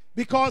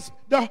 Because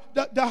the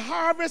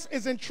harvest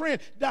is in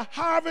trend. The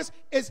harvest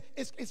is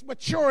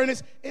maturing.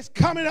 It's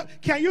coming up.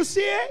 Can you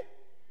see it?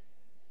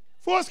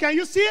 Folks, can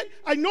you see it?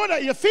 I know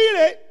that you feel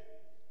it.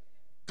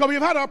 Because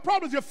we've had our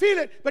problems, you feel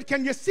it. But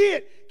can you see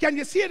it? Can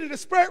you see it in the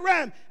spirit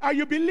realm? Are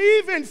you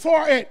believing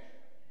for it?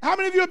 How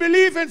many of you are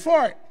believing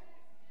for it?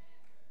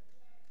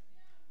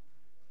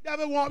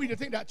 Never want me to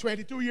think that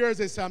 22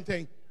 years is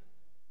something.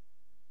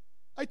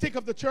 I think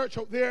of the church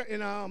out there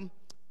in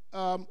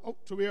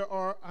to where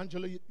our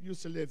Angela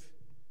used to live,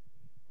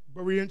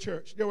 Berean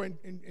Church. They were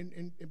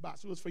in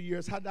Barbados for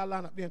years, had that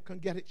line up there and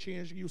couldn't get it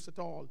changed used at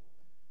all.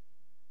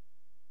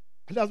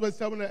 And that's what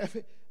someone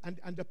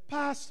and the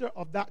pastor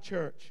of that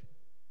church,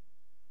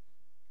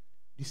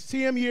 the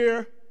same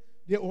year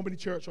they opened the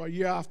church, or a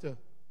year after,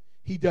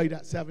 he died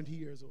at 70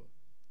 years old.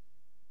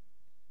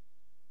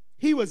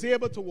 He was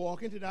able to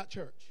walk into that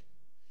church,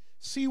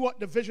 see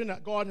what the vision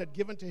that God had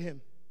given to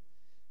him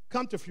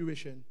come to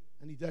fruition,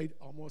 and he died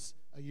almost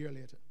a year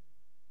later.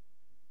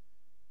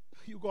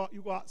 You got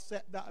to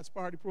accept that as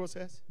part of the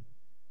process?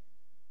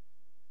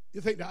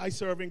 You think that I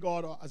serving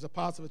God as a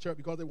pastor of a church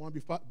because they want to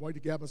be boy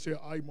together and say,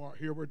 I, Mark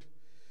Harewood,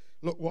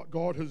 look what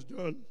God has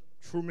done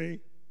through me.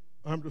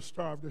 I'm the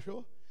star of the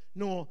show.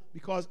 No,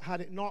 because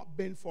had it not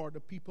been for the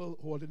people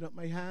holding up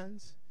my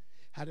hands,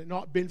 had it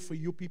not been for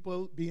you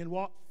people being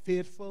what?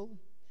 Faithful,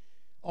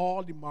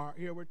 all the Mark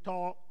Harewood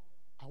talk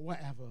or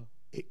whatever,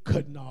 it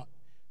could not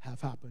have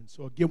happened.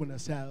 So giving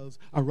ourselves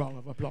a round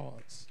of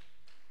applause.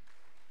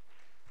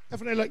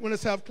 Definitely like when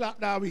ourselves clap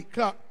that week,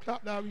 clap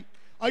that week.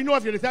 I know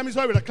if you're the time,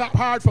 I would have clapped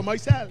hard for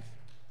myself.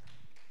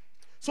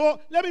 So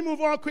let me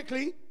move on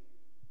quickly.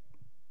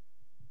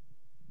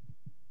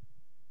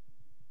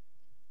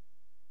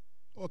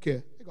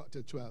 Okay, I got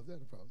to 12. That's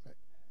no problem. Right?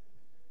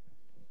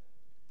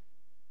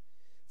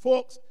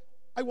 Folks,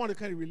 I want to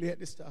kind of relate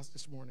this to us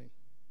this morning.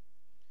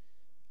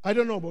 I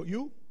don't know about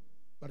you,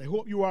 but I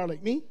hope you are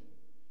like me,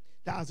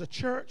 that as a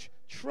church,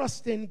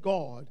 trust in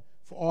God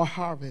for our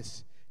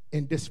harvest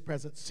in this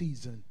present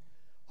season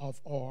of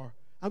our,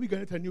 and we're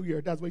going into a new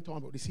year, that's why we're talking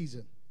about the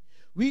season.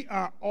 We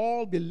are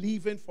all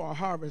believing for our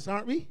harvest,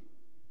 aren't we?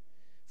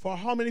 For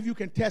how many of you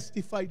can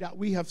testify that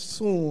we have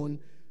sown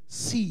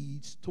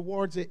seeds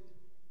towards it?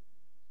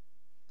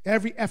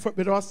 Every effort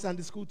with our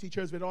Sunday school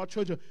teachers, with our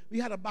children. We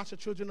had a batch of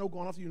children now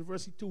going off to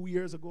university a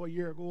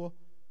year ago,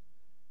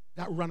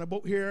 that run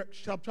about here,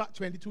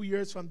 22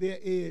 years from their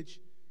age.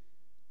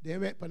 They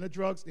went on the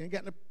drugs, they ain't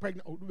getting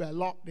pregnant, out of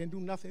locked, they ain't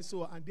do nothing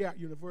so, and they're at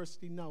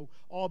university now,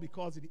 all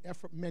because of the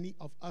effort many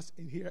of us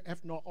in here,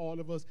 if not all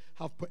of us,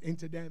 have put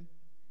into them.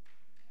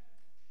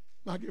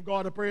 Now give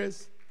God a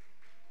praise.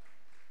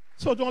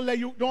 So don't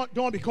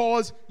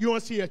because you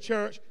don't see a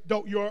church,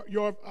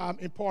 your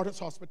importance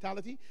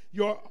hospitality,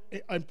 your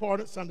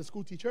importance Sunday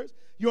school teachers,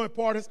 your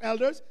importance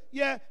elders.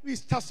 Yeah, we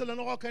tussle and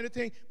all kind of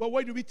thing. But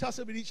why do we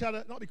tussle with each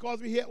other? Not because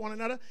we hate one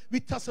another.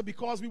 We tussle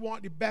because we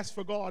want the best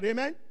for God.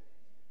 Amen?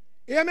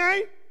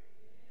 Amen?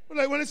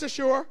 Like when it's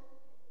assured.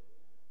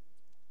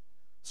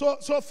 So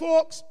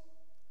folks,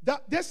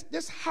 that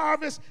this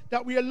harvest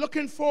that we are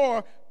looking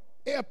for,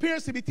 it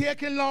appears to be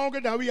taking longer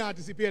than we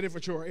anticipated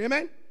for sure.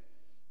 Amen?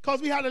 Because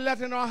we had a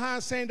letter in our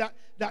hands saying that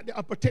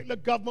a particular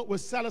government would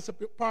sell us a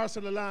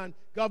parcel of land.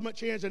 Government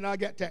changed and I'll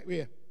get that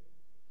way.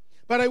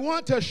 But I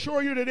want to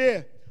assure you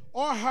today,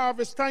 our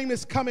harvest time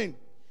is coming.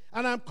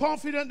 And I'm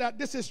confident that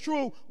this is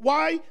true.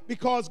 Why?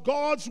 Because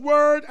God's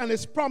word and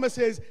his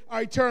promises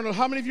are eternal.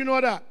 How many of you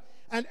know that?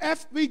 And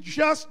if we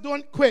just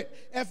don't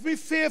quit, if we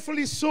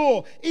faithfully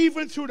sow,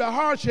 even through the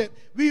hardship,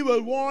 we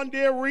will one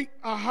day reap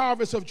a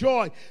harvest of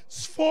joy.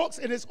 Folks,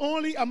 it is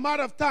only a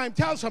matter of time.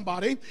 Tell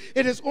somebody,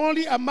 it is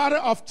only a matter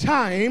of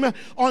time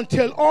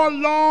until our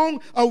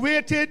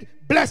long-awaited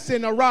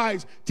blessing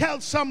arrives. Tell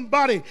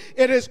somebody,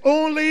 it is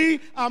only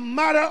a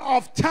matter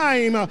of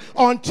time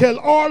until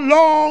our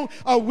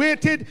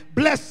long-awaited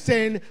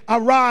blessing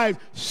arrives.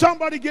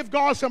 Somebody give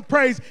God some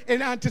praise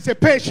in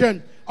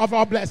anticipation of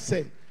our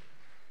blessing.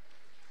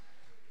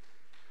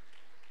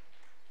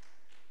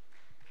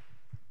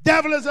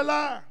 Devil is a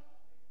liar.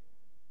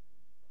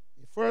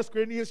 In 1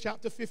 Corinthians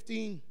chapter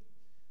 15,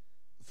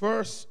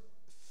 verse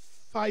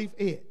 5-8,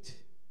 it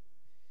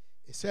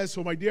says,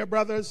 so my dear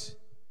brothers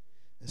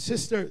and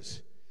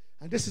sisters,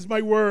 and this is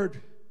my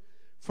word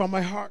from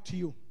my heart to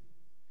you,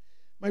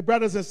 my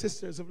brothers and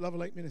sisters of Love and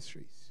Light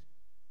Ministries,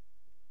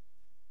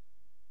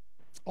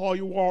 all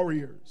you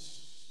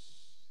warriors,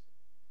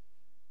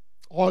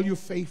 all you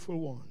faithful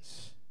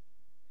ones,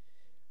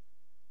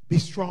 be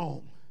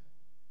strong.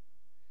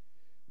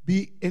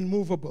 Be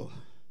immovable.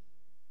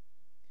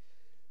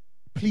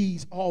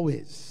 Please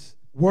always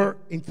work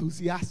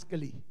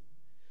enthusiastically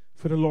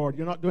for the Lord.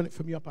 You're not doing it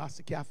for me or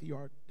Pastor Kathy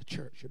or the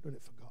church. You're doing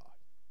it for God.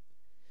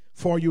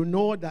 For you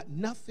know that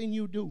nothing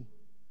you do,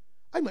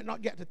 I might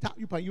not get to tap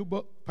you pan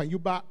you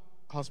back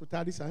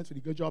hospitality science for the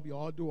good job you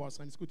all do. Our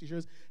Sunday school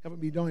teachers haven't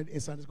been doing it in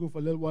Sunday school for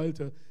a little while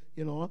to,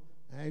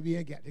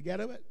 maybe get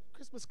together. But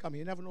Christmas coming,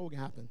 you never know what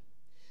can happen.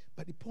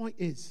 But the point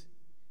is,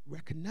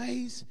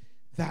 recognize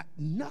that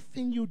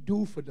nothing you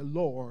do for the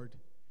Lord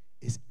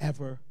is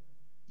ever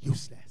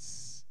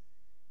useless.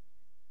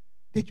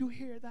 Did you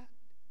hear that?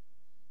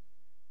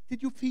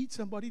 Did you feed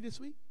somebody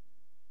this week?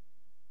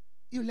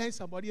 You lend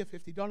somebody a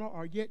 $50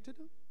 or get to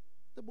them?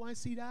 The boy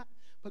see that?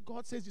 But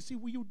God says, you see,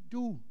 what you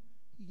do,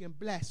 you can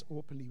bless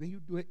openly. When you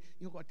do it,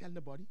 you don't got to tell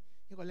nobody.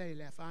 You got to let your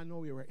left hand know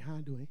what your right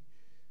hand doing.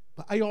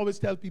 But I always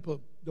tell people,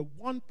 the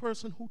one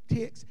person who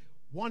takes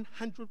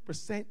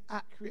 100%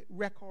 accurate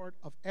record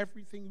of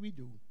everything we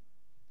do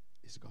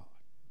is God.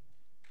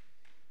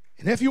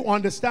 And if you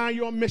understand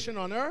your mission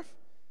on earth,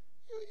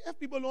 if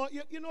people don't,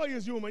 you know you're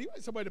human. You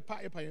want somebody to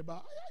pat your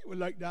back. You would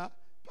like that.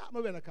 Pat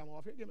me when I come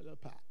off here. Give me a little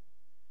pat.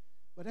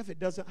 But if it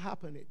doesn't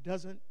happen, it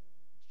doesn't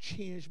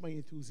change my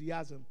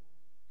enthusiasm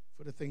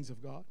for the things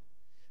of God.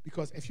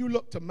 Because if you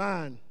look to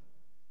man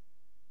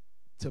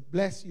to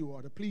bless you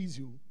or to please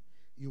you,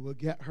 you will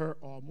get hurt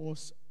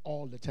almost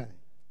all the time.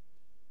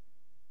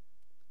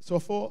 So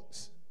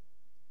folks,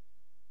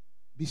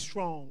 be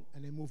strong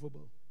and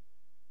immovable.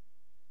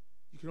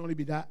 You can only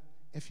be that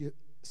if you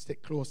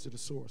stick close to the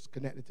source,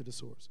 connected to the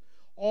source.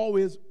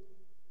 Always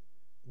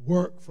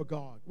work for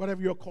God,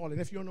 whatever you're calling.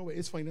 If you don't know it,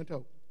 it's find it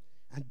out.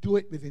 And do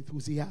it with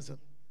enthusiasm.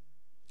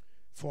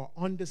 For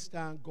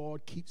understand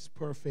God keeps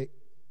perfect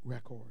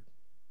record.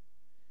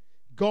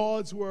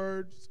 God's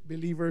words,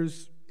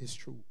 believers, is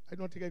true. I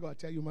don't think I got to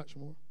tell you much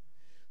more.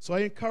 So I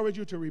encourage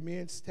you to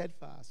remain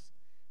steadfast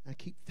and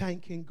keep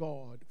thanking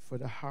God for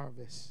the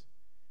harvest.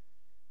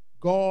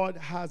 God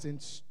has in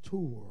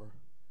store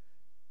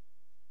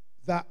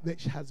that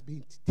which has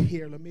been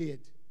tailor-made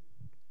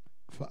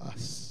for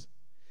us.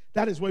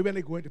 That is why when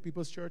I go into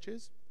people's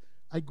churches,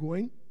 I go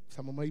in,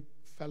 some of my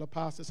fellow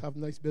pastors have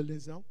nice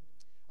buildings now.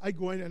 I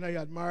go in and I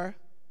admire.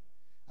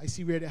 I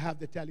see where they have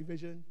the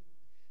television.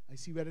 I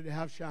see whether they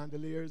have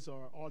chandeliers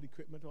or all the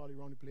equipment all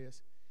around the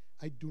place.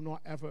 I do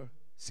not ever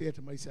say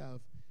to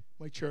myself,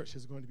 my church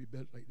is going to be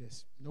built like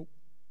this. Nope.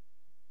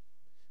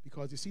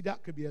 Because you see,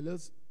 that could be a little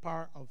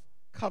part of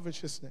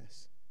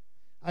covetousness.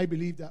 I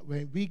believe that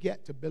when we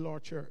get to build our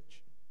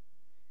church,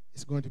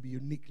 it's going to be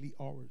uniquely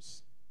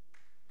ours.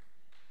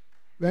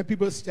 When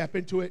people step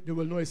into it, they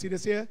will know. You see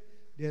this here?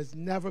 There's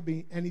never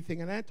been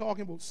anything, and I'm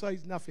talking about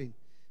size, nothing,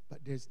 but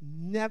there's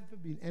never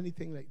been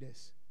anything like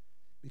this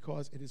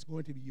because it is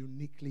going to be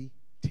uniquely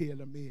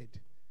tailor-made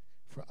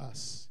for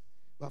us.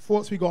 But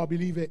folks, we got to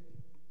believe it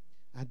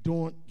and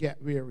don't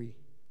get weary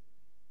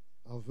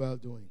of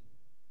well-doing.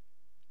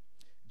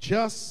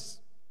 Just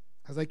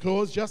As I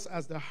close, just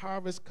as the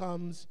harvest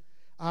comes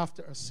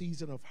after a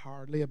season of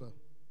hard labor,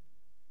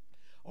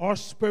 our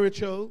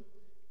spiritual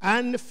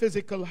and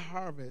physical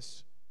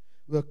harvest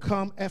will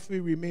come if we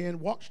remain,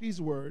 watch these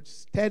words,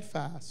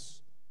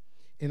 steadfast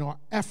in our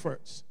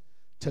efforts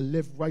to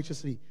live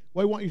righteously.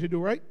 What I want you to do,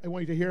 right? I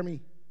want you to hear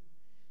me.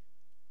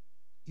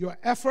 Your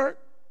effort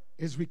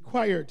is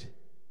required,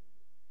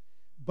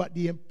 but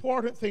the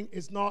important thing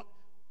is not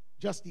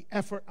just the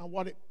effort and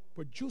what it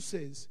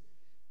produces.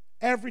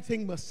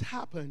 Everything must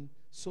happen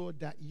so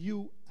that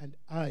you and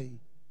I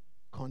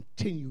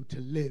continue to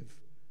live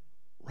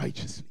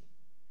righteously.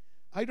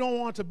 I don't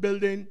want a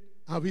building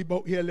and we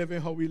both here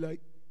living how we like.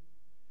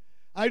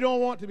 I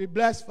don't want to be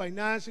blessed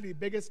financially,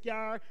 biggest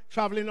car,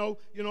 traveling out,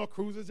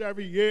 cruises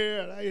every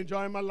year, and I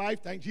enjoy my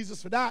life. Thank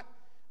Jesus for that.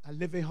 I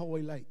live it how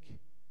I like.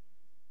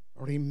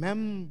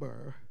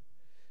 Remember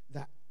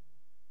that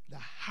the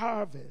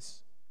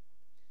harvest,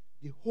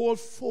 the whole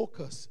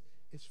focus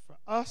is for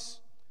us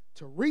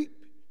to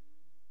reap,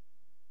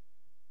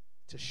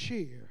 to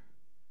share,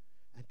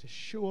 and to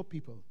show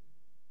people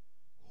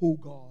who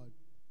God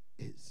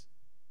is.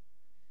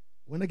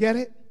 Want to get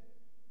it?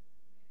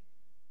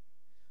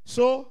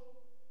 So,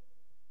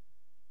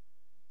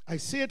 I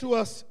say to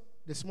us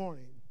this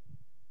morning,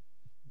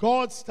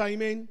 God's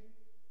timing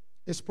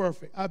is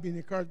perfect. I've been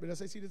encouraged by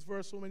this. I see this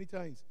verse so many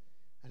times,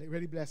 and it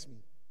really blessed me.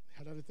 I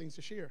had other things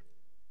to share.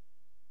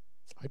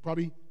 I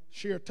probably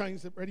share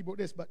times that already about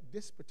this, but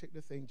this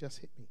particular thing just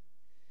hit me.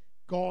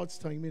 God's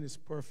timing is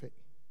perfect.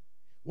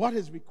 What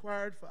is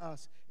required for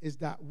us is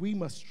that we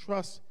must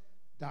trust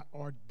that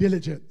our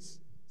diligence,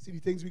 see the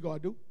things we got to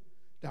do,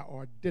 that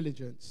our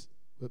diligence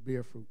will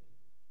bear fruit.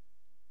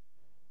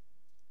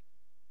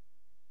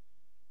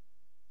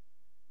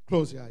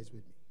 Close your eyes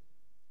with me.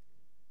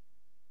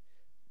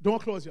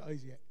 Don't close your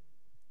eyes yet.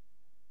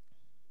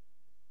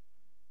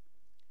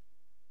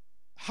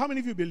 How many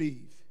of you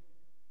believe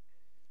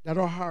that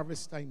our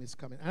harvest time is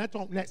coming? And I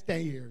thought next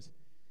 10 years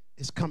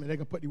is coming. They're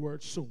going to put the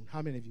word soon.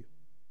 How many of you?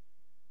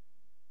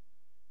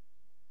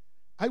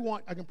 I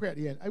can pray at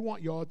the end. I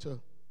want y'all to,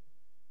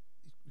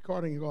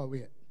 recording you go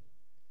away.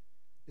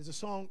 There's a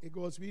song, it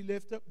goes, we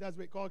lift up, that's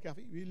what it's called,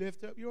 Kathy. We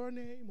lift up your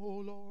name, O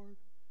Lord,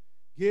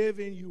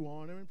 giving you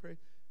honor and praise.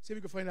 See if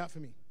you can find out for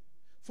me.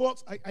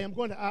 Folks, I am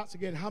going to ask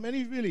again, how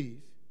many of you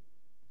believe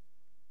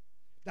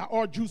that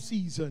our due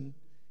season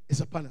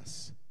is upon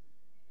us?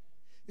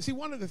 You see,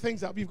 one of the things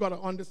that we've got to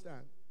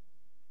understand,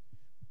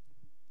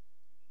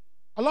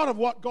 a lot of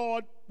what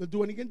God will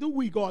do, and he can do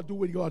what God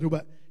do,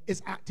 but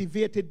it's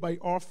activated by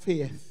our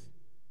faith.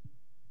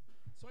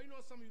 So you know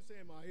some of you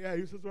saying, yeah,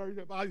 you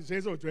say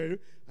so,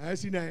 I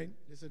see 9.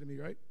 Listen to me,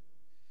 right?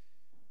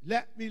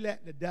 Let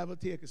the devil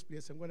take his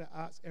place. I'm going to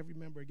ask every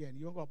member again.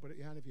 You don't got to put it in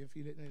your hand if you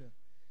feel it neither.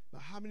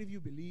 But how many of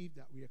you believe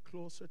that we are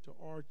closer to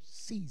our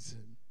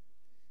season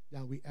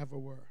than we ever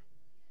were?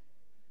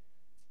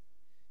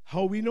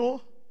 How we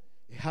know?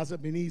 It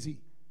hasn't been easy.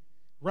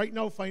 Right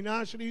now,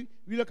 financially,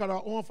 we look at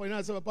our own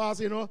financial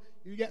capacity,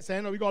 you get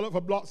saying, we got to look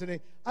for blocks in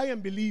it. I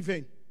am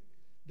believing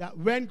that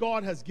when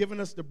God has given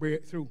us the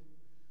breakthrough,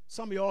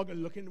 some of y'all are going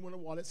to look into one of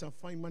the wallets and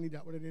find money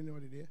that didn't know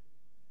there.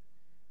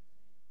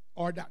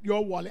 Or that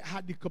your wallet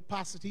had the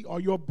capacity, or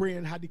your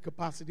brain had the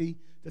capacity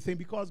to think,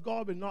 because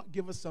God will not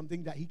give us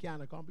something that he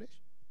can't accomplish.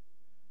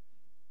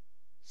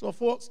 So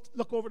folks,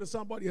 look over to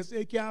somebody and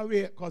say, can't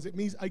wait, because it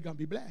means I can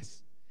be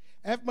blessed.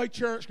 If my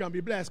church can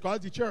be blessed, because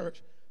the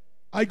church,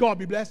 I got to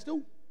be blessed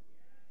too.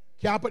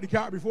 Can't put the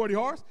cart before the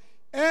horse.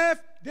 If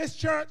this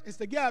church is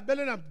to get a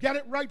building and get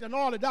it right and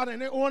all of that,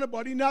 and they own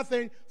nobody,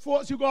 nothing,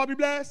 folks, you got to be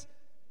blessed.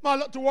 I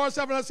look towards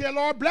heaven and say,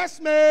 Lord, bless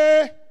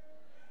me.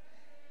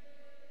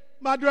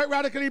 My direct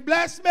radically,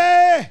 bless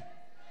me.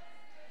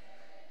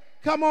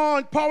 Come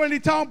on, power in the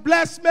town,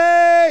 bless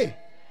me.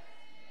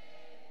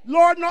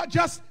 Lord, not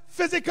just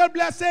physical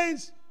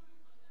blessings,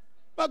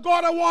 but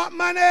God, I want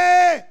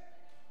money.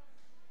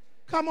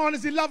 Come on,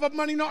 it's the love of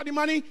money, not the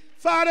money.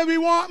 Father, we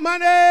want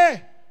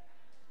money.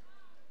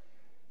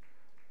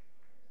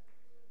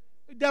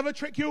 The devil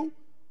trick you.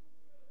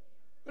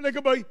 When they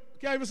go buy,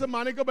 can't even some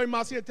money, go buy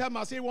Massey and tell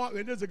Massey want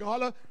windows, they can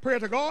holler, pray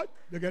to God.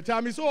 They can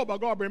tell me so, but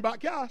God bring back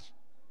cash.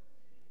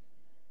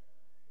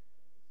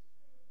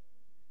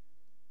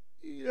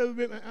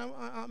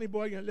 My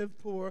boy can live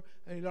poor,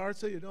 and the Lord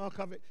said, you don't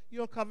covet. You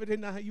don't covet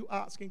in that. You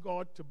asking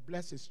God to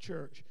bless his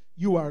church.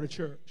 You are the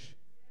church.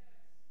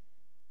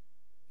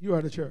 You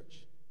are the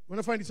church. Want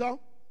to find this out?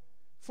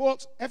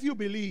 Folks, if you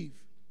believe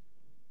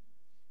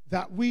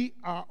that we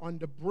are on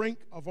the brink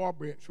of our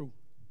breakthrough,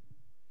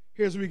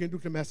 here's what we can do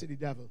to mess with the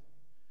devil.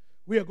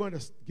 We are going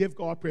to give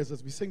God praise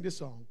as we sing this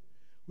song.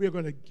 We are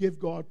going to give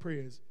God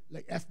praise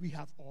like if we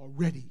have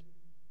already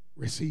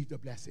received the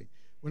blessing.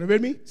 Want to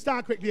with me?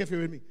 Stand quickly if you're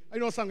with me. I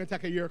know some going to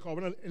take a year call.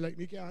 Like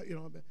me,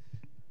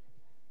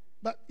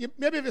 but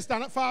maybe if you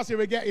stand up fast, you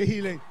will get your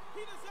healing.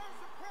 He deserves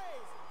the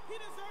praise. He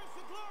deserves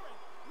the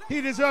glory.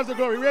 He deserves the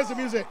glory. Raise the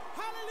music.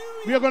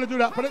 Hallelujah. We are going to do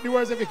that. Put up the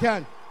words if you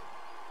can.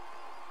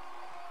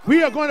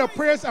 We are going to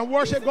praise and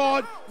worship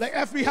God like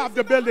if we have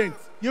the building.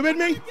 You with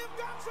me? Give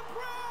God some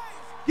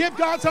praise. Give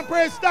God some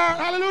praise. Start.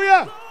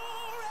 Hallelujah.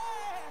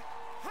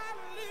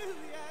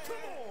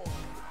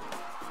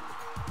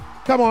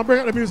 Come on, bring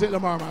up the music,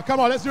 Lamar, man.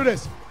 Come on, let's do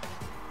this.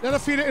 Let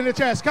us feel it in the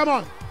chest. Come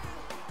on.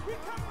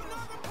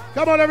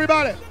 Come on,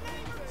 everybody.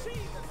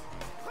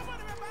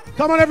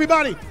 Come on,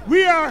 everybody.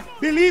 We are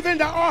believing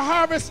that our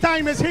harvest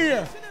time is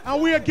here,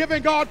 and we are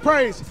giving God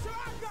praise.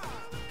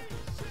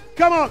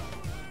 Come on.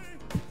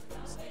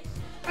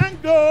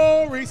 And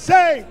glory,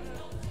 say.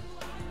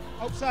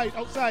 Outside,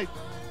 outside.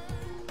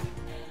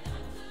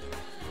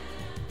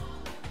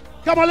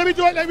 Come on, let me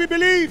do it. Let me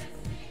believe.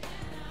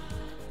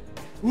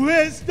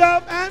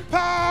 Wisdom and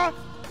power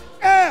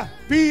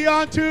be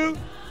unto.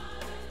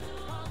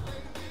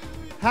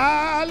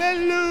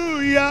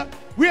 Hallelujah.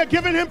 We are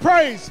giving him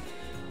praise.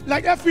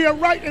 Like if we are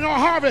right in our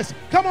harvest.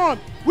 Come on.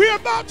 We're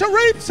about to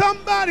reap.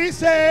 Somebody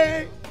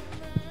say.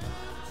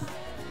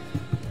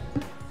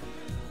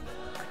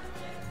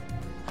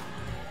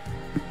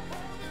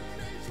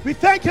 We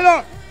thank you,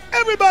 Lord.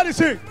 Everybody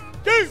sing.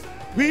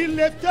 We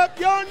lift up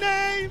your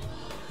name.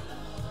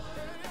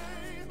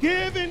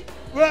 Giving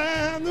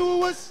Lamb who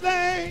was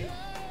slain.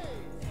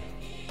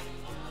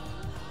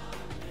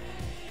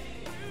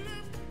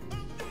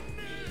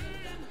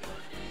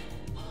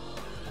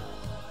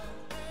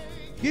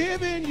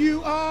 Giving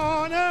you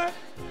honor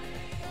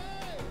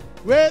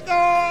with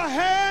our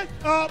hands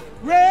up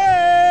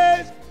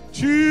raised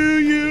to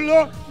you,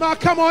 Lord. Now,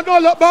 come on,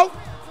 don't look back.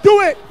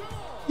 Do it.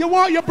 You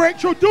want your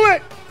breakthrough? Do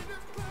it.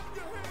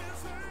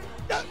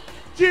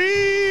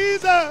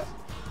 Jesus,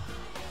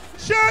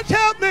 church,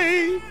 help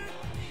me.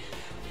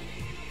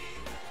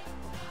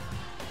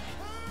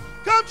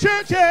 Come,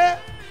 church, yeah.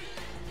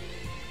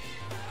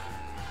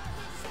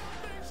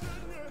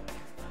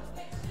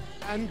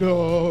 And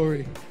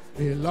glory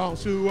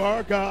belongs to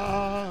our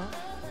God.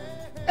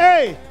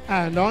 Hey,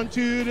 and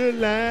unto the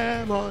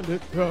Lamb on the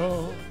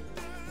throne.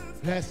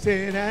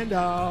 Blessing and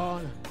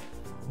honor,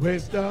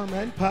 wisdom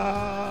and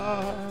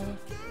power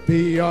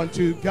be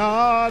unto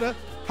God.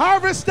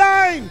 Harvest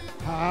time.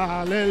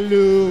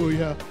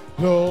 Hallelujah.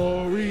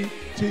 Glory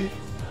to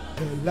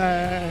the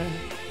Lamb.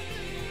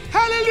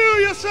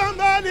 Hallelujah,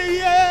 somebody,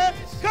 yeah.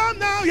 Come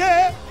now,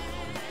 yeah.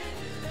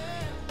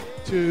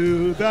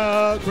 To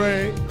the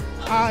great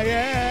I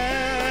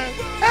am.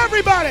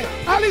 Everybody,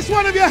 at least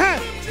one of your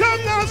hands.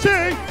 Come now,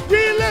 sing.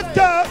 We lift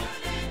up.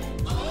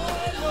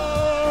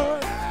 Oh,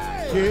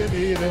 Lord. Give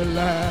me the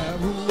Lamb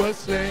who was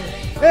slain.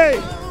 Hey,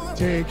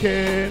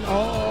 taking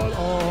all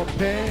our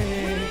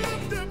pain.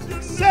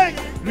 Sing.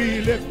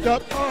 We lift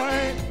up our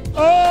hands.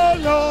 Oh,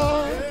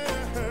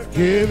 Lord.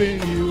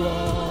 Giving you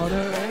honor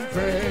and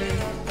praise.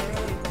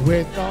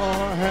 With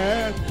our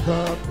hands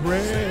up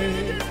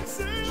raised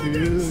to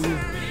you.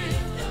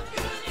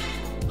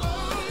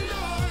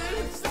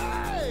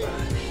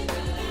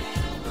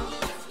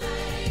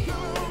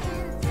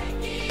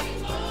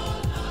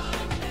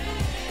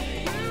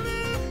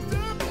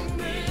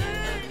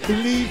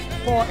 Believe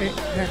for it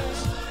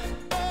next.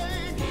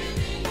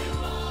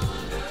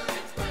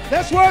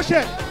 Let's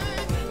worship.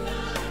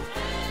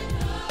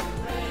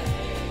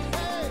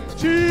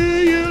 To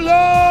you,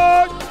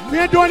 Lord.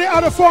 We're doing it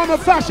out of form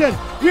of fashion.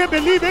 We're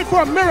believing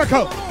for a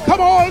miracle.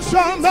 Come on,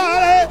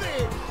 somebody.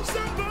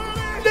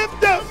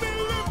 Lift up.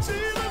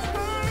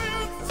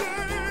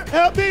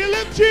 Help me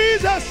lift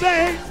Jesus,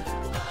 say.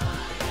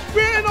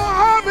 We're in our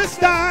harvest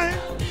time.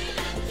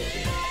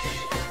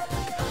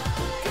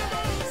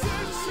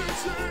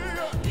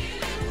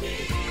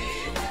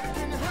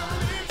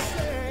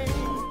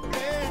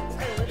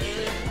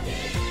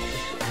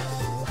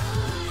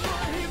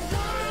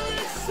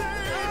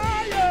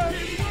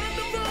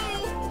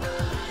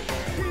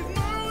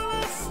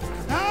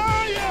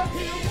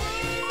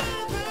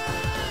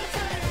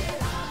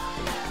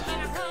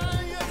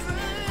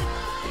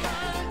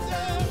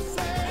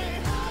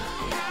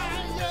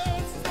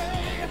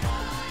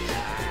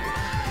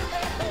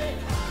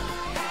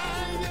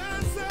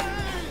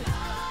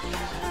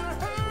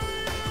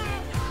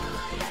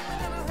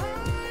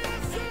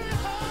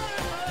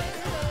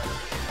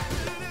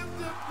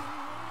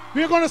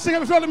 We're going to sing it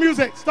before the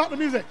music. Stop the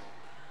music.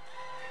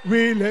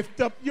 We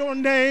lift up your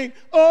name,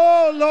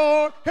 oh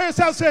Lord. Here's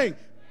how to sing.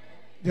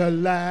 The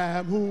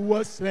Lamb who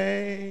was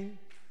slain,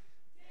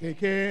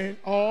 taking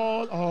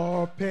all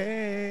our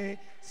pain.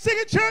 Sing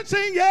it, church,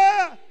 sing,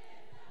 yeah.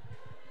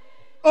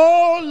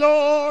 Oh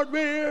Lord,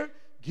 we're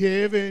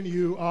giving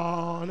you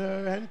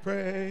honor and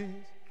praise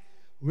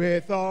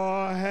with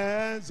our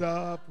hands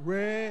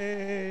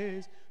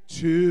upraised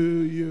to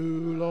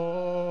you,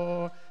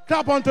 Lord.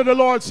 Clap unto the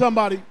Lord,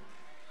 somebody.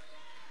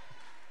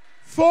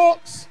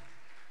 Folks,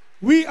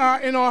 we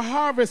are in our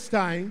harvest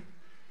time.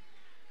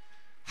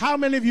 How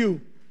many of you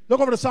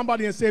look over to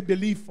somebody and say,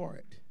 believe for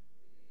it?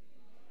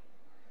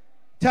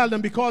 Tell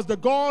them, because the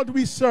God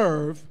we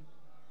serve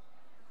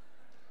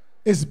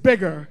is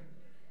bigger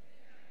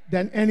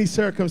than any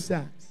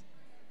circumstance.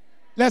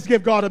 Let's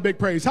give God a big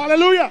praise.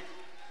 Hallelujah.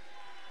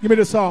 Give me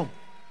the song.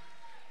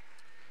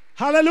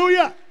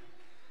 Hallelujah.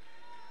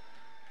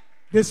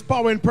 This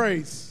power and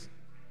praise.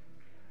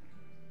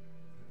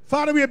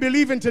 Father, we are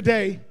believing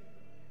today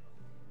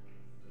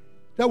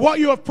that what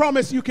you have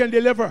promised you can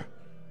deliver.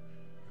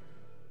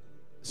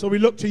 So we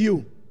look to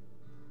you.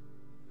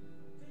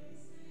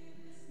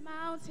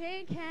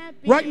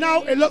 Right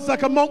now, it looks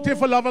like a mountain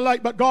for Love and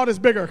Light, but God is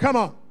bigger. Come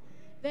on.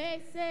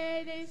 They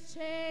say this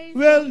change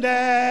will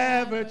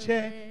never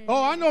change.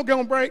 Oh, I know it's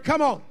going to break.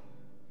 Come on.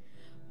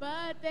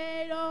 But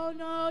they don't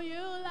know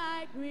you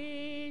like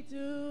we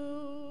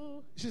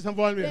do. She's some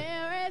volume.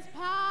 There is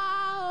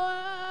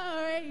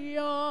power in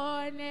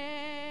your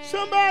name.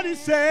 Somebody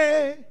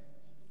say,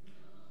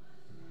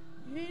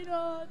 we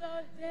know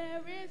that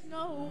there is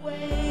no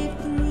way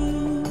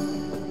through.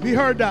 We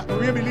heard that.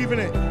 We're believing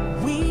it.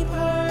 We've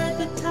heard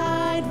the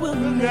tide will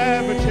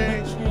never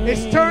change.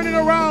 It's turning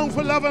around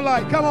for Love and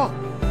Light. Come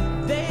on.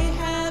 They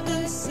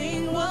haven't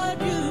seen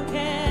what you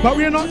can. But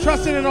we are not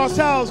trusting in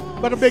ourselves,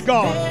 but a big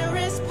God. There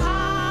is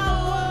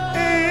power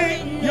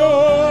in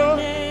your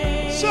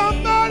name.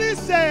 Somebody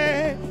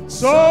say,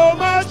 so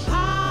much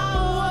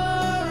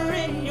power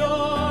in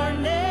your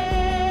name.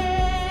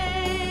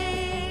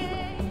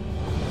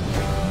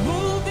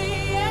 Move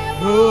the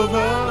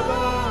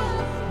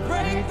immovable,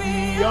 break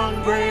the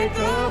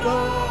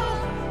unbreakable.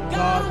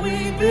 God,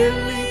 we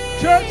believe.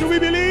 Church, do we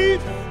believe?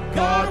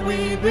 God,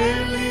 we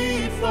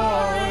believe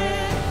for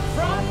it.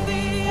 From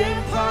the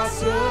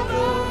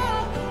impossible,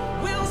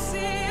 we'll see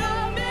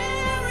a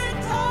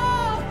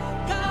miracle.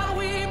 God,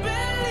 we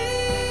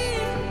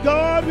believe.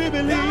 God, we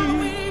believe. God,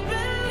 we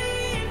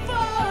believe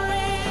for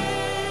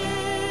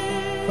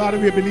it. Father,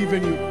 we believe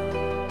in you.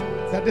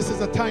 That this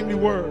is a timely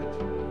word.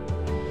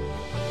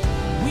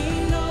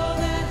 We know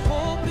that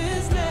hope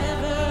is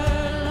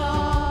never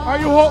lost. Are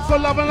you hopeful,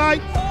 Love and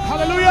Light?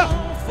 Hallelujah.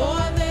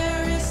 For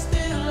there is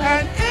still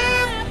an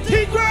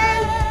empty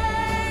grave.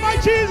 My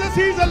Jesus,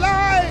 he's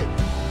alive.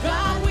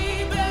 God,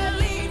 we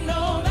believe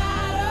no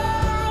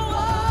matter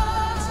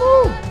what.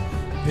 Woo.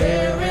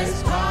 There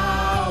is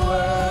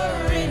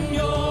power in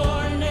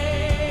your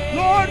name.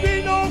 Lord,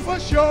 we know for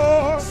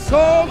sure.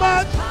 So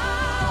much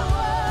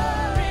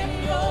power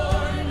in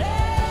your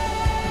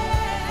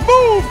name.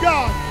 Move,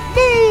 God.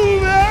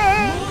 Move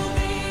it. Move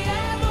the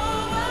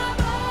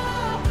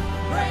immovable.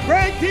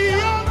 Break the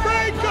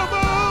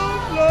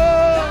unbreakable,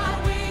 Lord. God,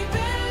 we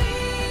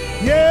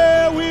believe.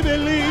 Yeah, we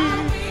believe.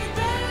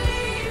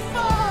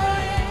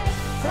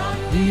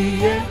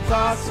 The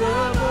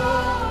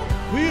impossible,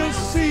 we'll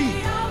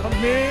see a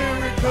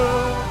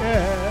miracle.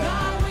 Yeah.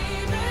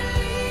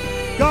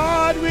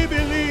 God, we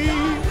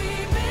believe.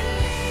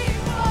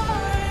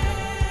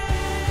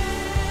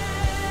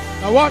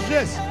 Now watch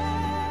this.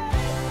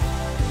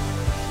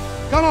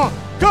 Come on,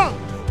 come.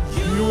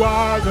 You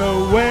are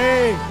the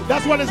way.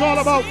 That's what it's all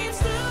about.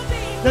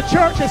 The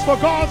church is for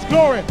God's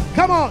glory.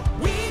 Come on.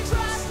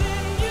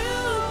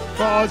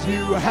 Because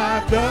you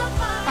have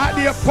at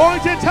the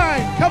appointed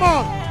time. Come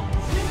on.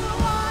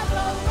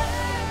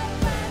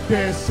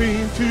 There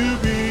seems to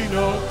be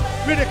no.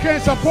 We're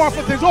declaring some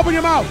powerful things. Open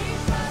your mouth.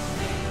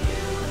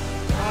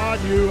 God,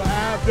 you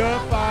have the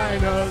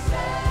final say.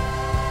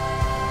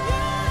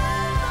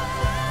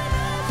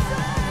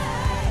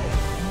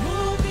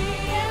 Move the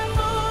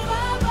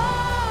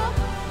immovable,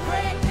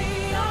 break the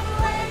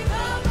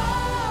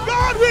unbreakable.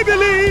 God, we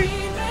believe.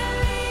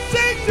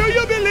 Sing, do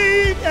you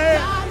believe? Yeah.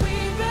 God, we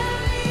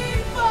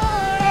believe for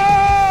it.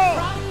 Oh.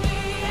 From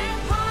the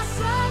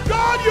impossible,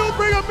 God, you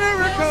bring a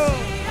miracle.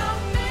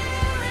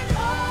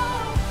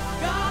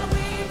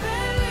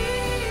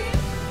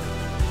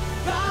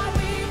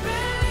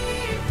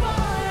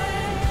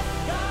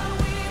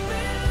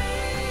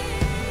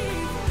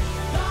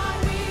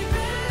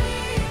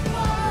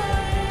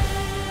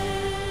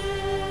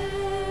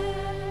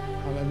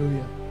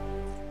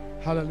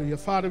 Hallelujah.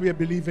 Father, we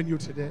believe in you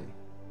today.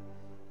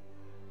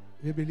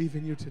 We believe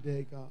in you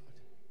today, God.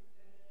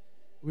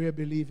 We are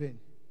believing.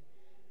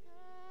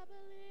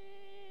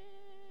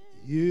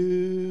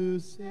 You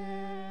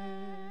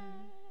said,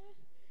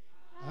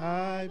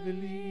 I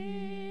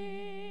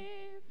believe.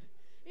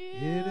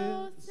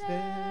 You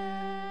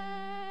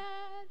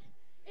said,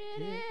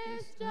 it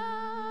is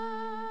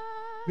done.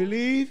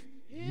 Believe.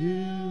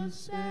 You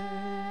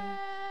said.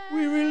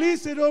 We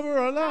release it over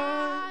our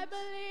lives.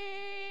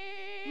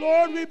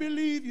 Lord, we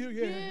believe you.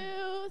 Yeah.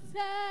 You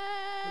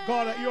said,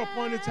 God, at your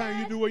appointed time,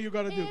 you do what you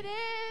got to do. It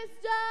is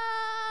done.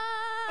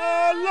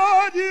 Oh,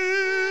 Lord,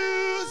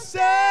 you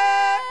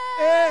said,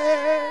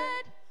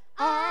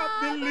 I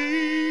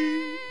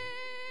believe.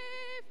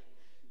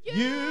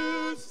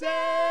 You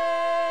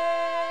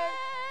said,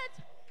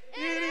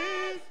 it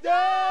is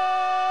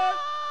done.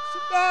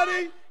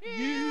 Somebody,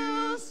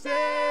 you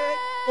said,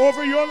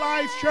 over your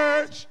life,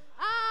 church.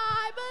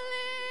 I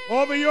believe.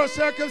 Over your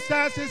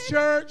circumstances,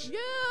 church. You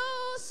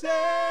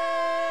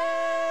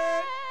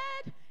said,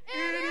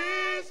 it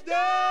is done.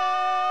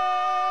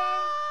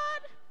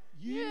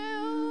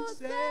 You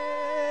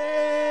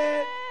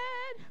said,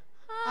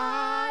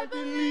 I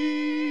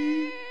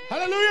believe.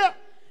 Hallelujah.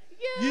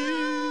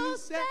 You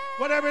said,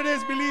 whatever it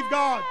is, believe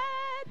God.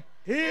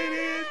 It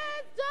is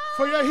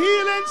for your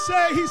healing.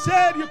 Say, he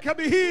said, you can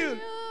be healed.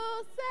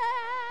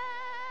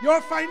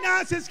 Your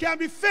finances can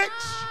be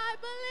fixed. I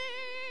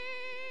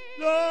believe.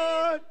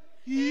 Lord,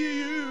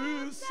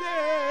 You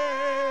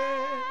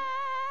said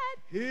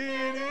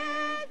it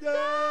is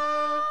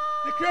done.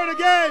 Declare it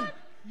again.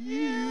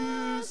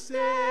 You said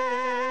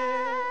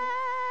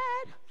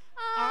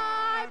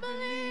I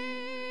believe.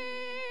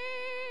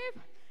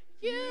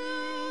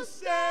 You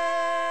said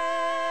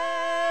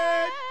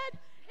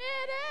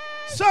it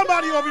is.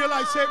 Somebody over your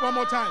life, say it one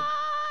more time.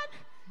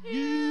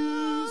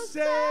 You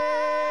said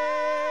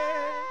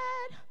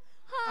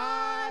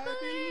I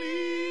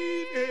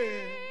believe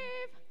it.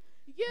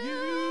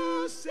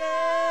 You said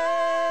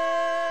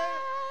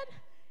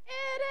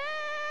it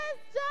is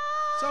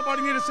done.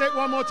 Somebody need to say it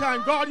one more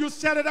time. God, you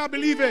said it, I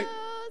believe it.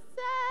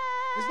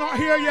 It's not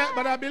here yet,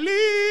 but I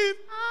believe.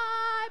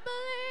 I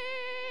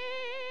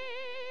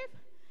believe.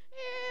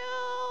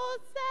 You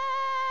said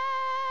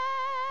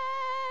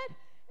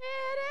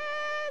it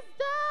is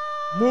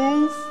done.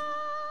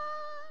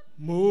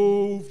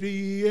 Move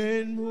the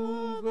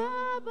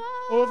immovable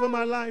over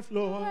my life,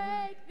 Lord.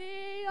 Break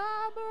the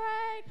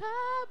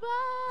unbreakable.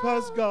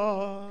 'Cause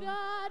God,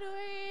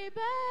 we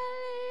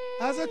believe.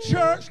 As a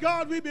church,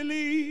 God, we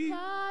believe.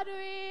 God,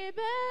 we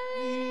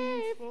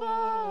believe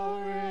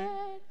for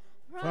it.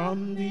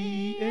 From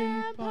the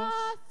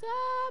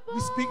impossible,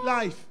 we speak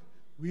life.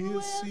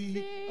 We'll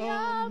see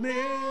a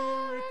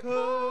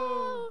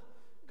miracle.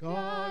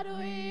 God,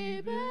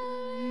 we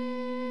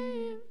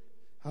believe.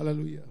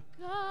 Hallelujah.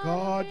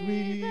 God,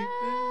 we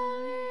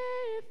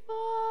believe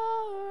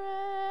for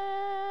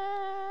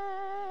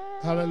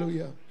it.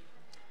 Hallelujah.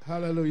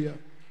 Hallelujah.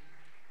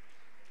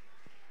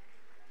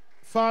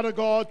 Father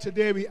God,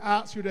 today we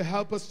ask you to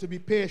help us to be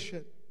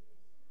patient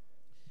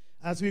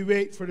as we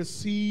wait for the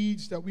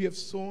seeds that we have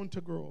sown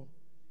to grow.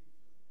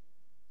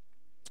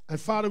 And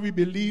Father, we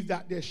believe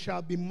that they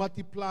shall be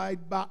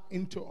multiplied back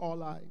into our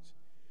lives.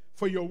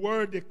 For your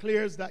word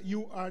declares that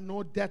you are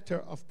no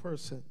debtor of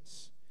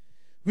persons.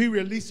 We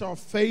release our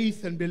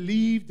faith and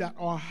believe that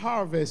our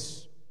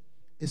harvest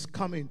is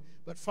coming.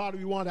 But Father,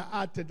 we want to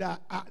add to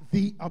that at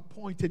the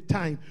appointed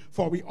time.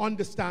 For we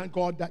understand,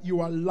 God, that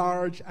you are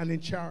large and in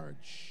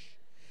charge.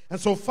 And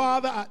so,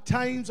 Father, at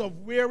times of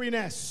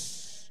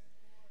weariness,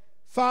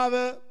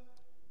 Father,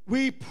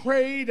 we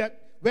pray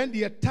that when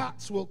the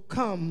attacks will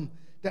come,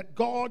 that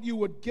God, you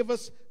would give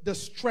us the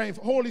strength,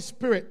 Holy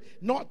Spirit,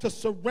 not to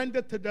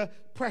surrender to the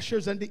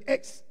pressures and the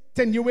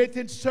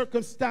extenuating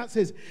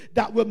circumstances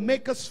that will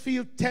make us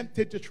feel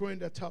tempted to throw in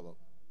the towel.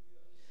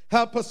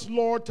 Help us,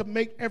 Lord, to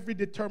make every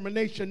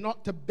determination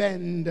not to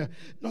bend,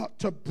 not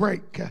to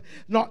break,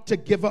 not to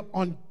give up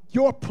on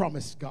your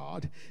promise,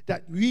 God,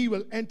 that we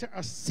will enter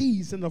a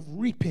season of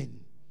reaping,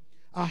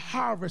 a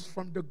harvest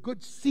from the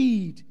good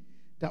seed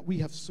that we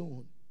have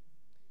sown.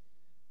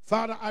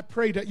 Father, I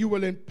pray that you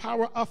will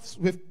empower us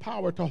with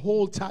power to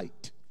hold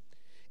tight.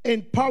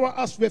 Empower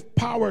us with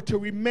power to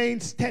remain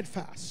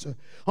steadfast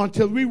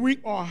until we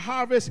reap our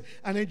harvest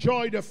and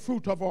enjoy the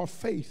fruit of our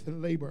faith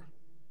and labor.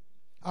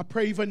 I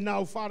pray even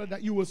now, Father,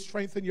 that you will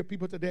strengthen your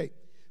people today.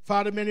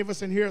 Father, many of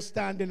us in here are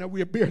standing and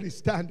we are barely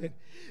standing.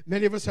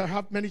 Many of us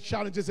have many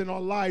challenges in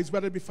our lives,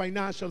 whether it be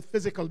financial,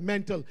 physical,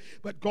 mental.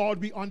 But God,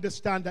 we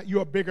understand that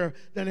you are bigger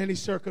than any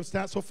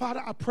circumstance. So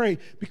Father, I pray,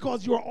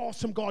 because you are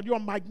awesome God, you are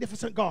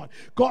magnificent God.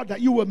 God,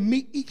 that you will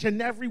meet each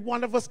and every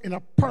one of us in a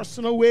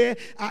personal way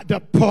at the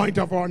point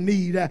of our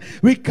need.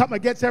 We come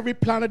against every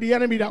plan of the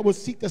enemy that will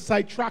seek to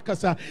sidetrack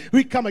us.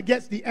 We come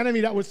against the enemy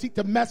that will seek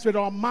to mess with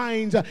our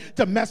minds,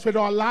 to mess with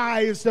our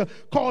lives, to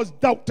cause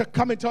doubt to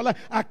come into our life.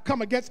 I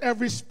come against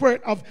every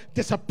spirit of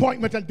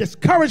disappointment and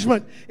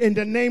discouragement in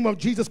the name of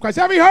Jesus Christ.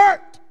 Every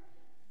hurt,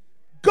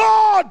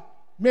 God,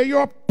 may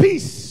your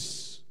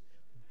peace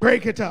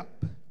break it up.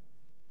 And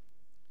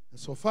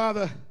so,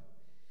 Father,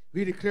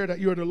 we declare that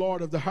you are the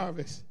Lord of the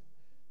harvest.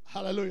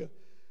 Hallelujah.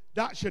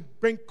 That should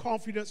bring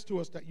confidence to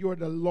us that you are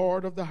the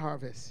Lord of the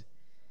harvest.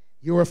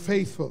 You are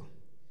faithful.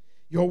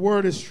 Your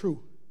word is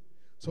true.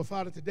 So,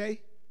 Father,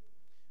 today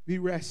we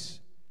rest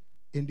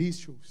in these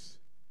truths.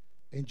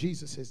 In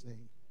Jesus'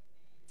 name,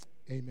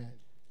 amen.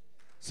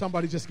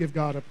 Somebody just give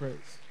God a praise.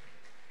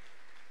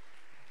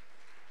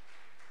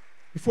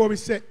 Before we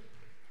sit,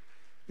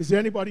 is there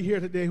anybody here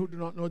today who do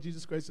not know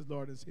Jesus Christ as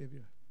Lord and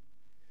Savior?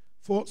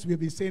 Folks, we've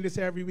been saying this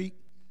every week.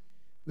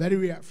 Whether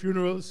we're at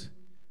funerals,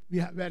 we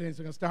have weddings.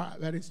 We're going to start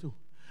at weddings too.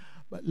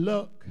 But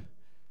look,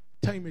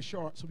 time is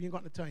short, so we ain't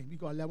got the time. We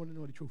got to let one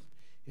know the truth.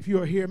 If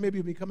you are here, maybe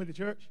you've been coming to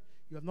church,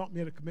 you have not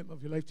made a commitment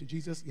of your life to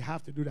Jesus, you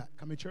have to do that.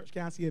 Coming to church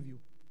can't save you.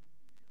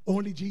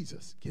 Only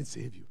Jesus can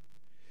save you.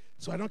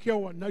 So I don't care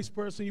what nice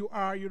person you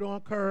are, you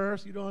don't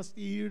curse, you don't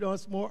steal, you don't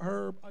smoke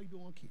herb, I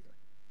don't care.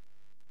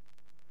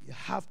 You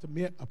have to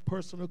make a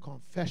personal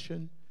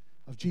confession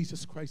of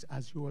Jesus Christ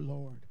as your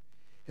Lord.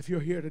 If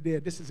you're here today,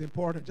 this is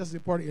important, just as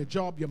important, your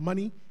job, your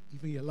money,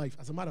 even your life.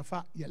 As a matter of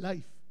fact, your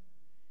life.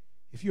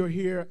 If you're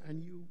here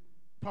and you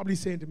probably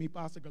saying to me,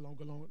 Pastor, go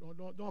along,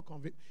 don't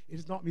convict. It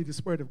is not me, the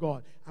Spirit of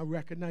God. I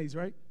recognize,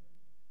 right?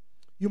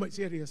 You might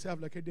say to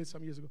yourself, like I did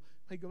some years ago,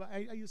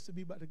 I used to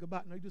be about to go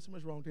back, and I do so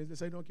much wrong things. They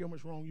say, I don't care how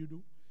much wrong you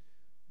do.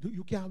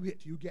 You can't wait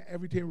till you get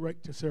everything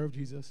right to serve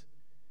Jesus.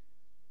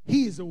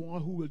 He is the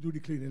one who will do the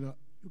cleaning up.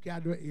 You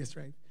can't do it in your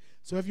strength.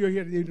 So if you're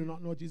here today, you do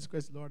not know Jesus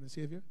Christ, Lord and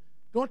Savior,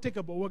 don't think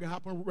about what's going to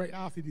happen right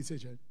after the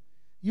decision.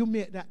 You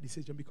make that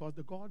decision because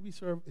the God we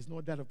serve is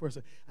no dead of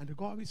person. And the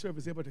God we serve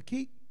is able to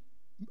keep.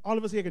 All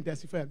of us here can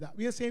testify of that.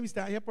 We are saying we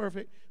stand here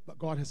perfect, but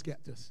God has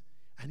kept us.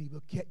 And he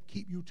will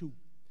keep you too.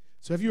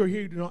 So if you are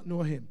here, you do not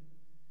know him.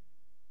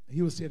 And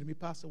you will say to me,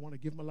 Pastor, I want to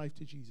give my life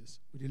to Jesus.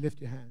 Would you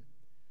lift your hand?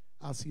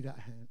 I'll see that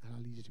hand, and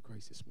I'll lead you to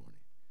Christ this morning.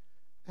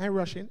 I ain't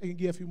rushing. I can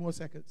give a few more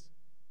seconds.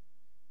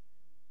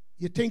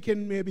 You're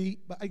thinking maybe,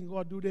 but I can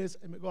go do this,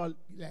 and God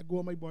let go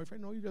of my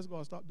boyfriend. No, you just got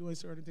to stop doing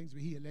certain things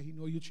with him. Let him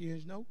know you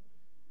changed now.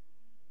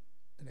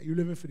 And that you're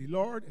living for the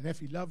Lord, and if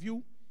he love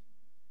you,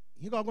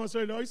 he got to go and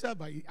serve the Lord himself,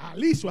 but at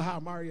least will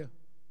have marry you.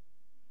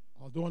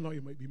 Although I know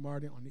you might be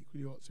married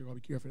unequally, so you got to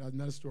be careful. That's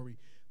another story.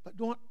 But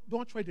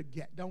don't try to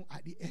get down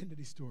at the end of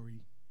the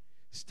story.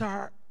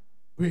 Start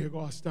where you're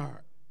going to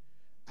start,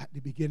 at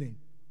the beginning.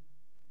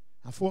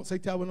 And folks, I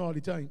tell them all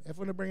the time, if I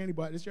want to bring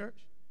anybody to this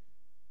church,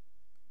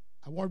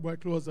 I want boy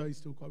close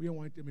eyes too, because we don't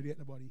want to intimidate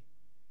nobody.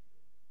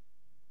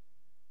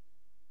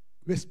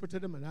 Whisper to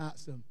them and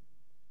ask them,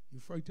 you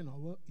frightened or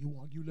what? You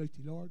want you like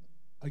the Lord?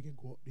 I can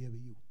go up there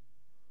with you.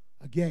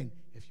 Again,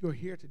 if you're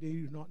here today,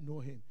 you do not know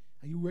him,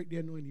 and you right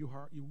there know in your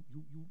heart, you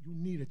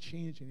need a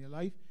change in your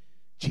life,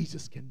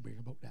 Jesus can bring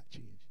about that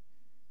change.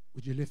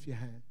 Would you lift your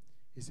hand?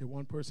 Is there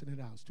one person in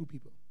the house? Two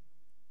people.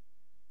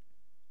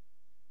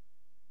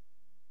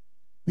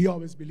 We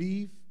always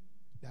believe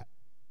that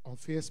on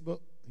Facebook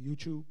and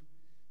YouTube,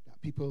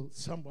 that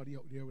somebody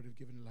out there would have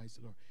given their lives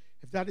to the Lord.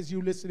 If that is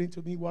you listening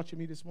to me, watching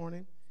me this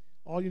morning,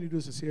 all you need to do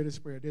is to say this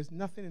prayer. There's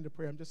nothing in the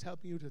prayer. I'm just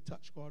helping you to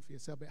touch God for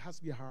yourself, but it has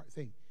to be a hard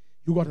thing.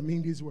 You got to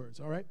mean these words,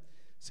 all right?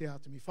 Say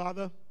out to me,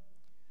 Father,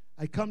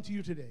 I come to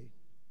you today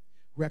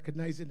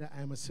recognizing that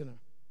I am a sinner.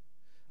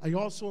 I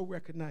also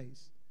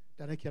recognize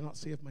that I cannot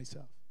save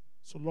myself.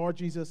 So, Lord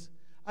Jesus,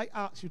 I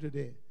ask you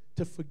today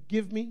to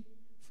forgive me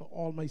for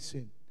all my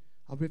sin.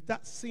 And with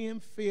that same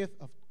faith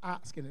of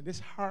asking and this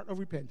heart of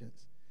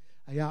repentance,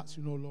 I ask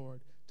you,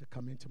 Lord, to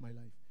come into my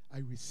life. I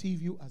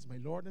receive you as my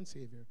Lord and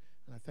Savior,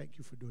 and I thank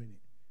you for doing it.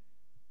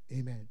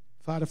 Amen.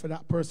 Father, for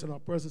that person or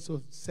persons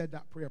who said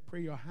that prayer,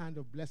 pray your hand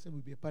of blessing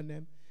will be upon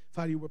them.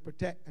 Father, you will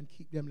protect and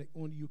keep them like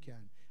only you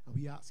can. And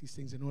we ask these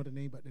things in no other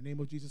name but the name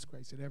of Jesus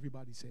Christ. And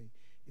everybody say,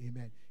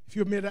 amen. If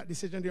you've made that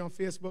decision there on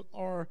Facebook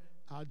or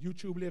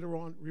YouTube later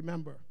on,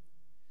 remember,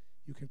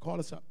 you can call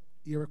us up.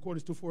 Your code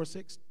is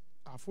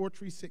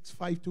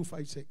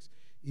 436-5256.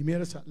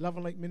 Email us at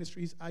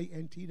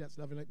loveandlightministriesint, that's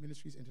Love and Light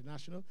Ministries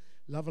International,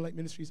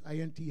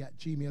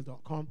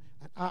 loveandlightministriesint@gmail.com,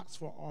 and ask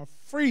for our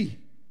free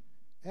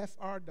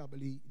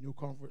FRW New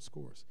Converts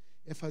course.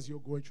 If as you're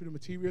going through the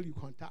material, you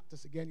contact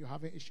us again, you're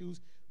having issues,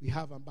 we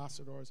have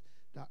ambassadors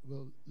that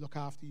will look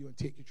after you and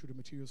take you through the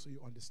material so you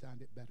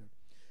understand it better.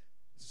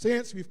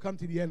 Saints, we've come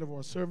to the end of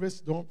our service.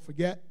 Don't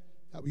forget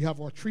that we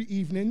have our 3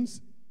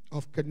 evenings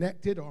of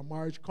Connected, our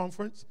marriage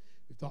conference,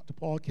 with Dr.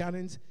 Paul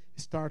Cannons,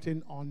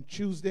 starting on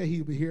Tuesday.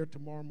 He'll be here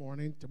tomorrow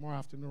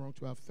afternoon around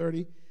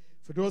 12:30.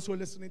 For those who are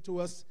listening to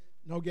us,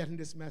 now getting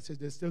this message,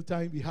 there's still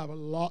time. We have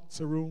lots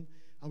of room.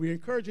 And we're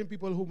encouraging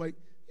people who might,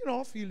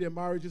 feel their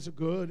marriages are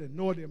good and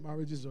know their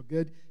marriages are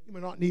good. You may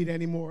not need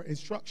any more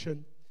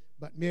instruction,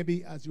 but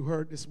maybe, as you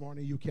heard this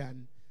morning, you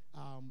can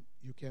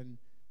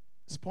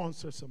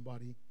sponsor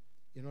somebody,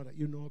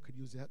 that could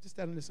use that. Just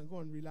tell them, listen, go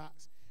and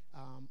relax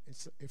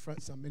in front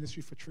of some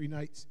ministry for 3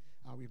 nights.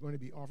 We're going to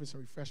be offering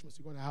some refreshments.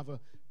 We're going to have a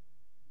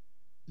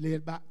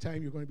laid-back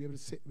time. You're going to be able to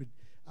sit with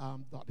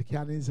Dr.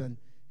 Cannons, and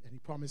he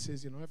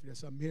promises, if there's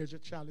some major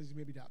challenge,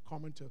 maybe that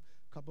common to a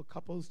couple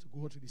couples, to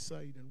go to the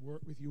side and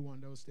work with you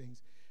on those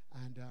things,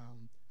 and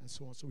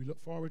so on. So we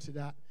look forward to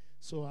that.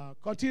 So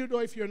continue, though,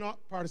 if you're not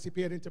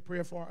participating, to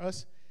pray for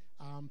us.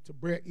 To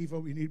break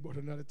even, we need about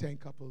another 10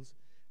 couples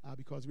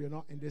because we are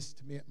not in this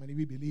to make money.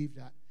 We believe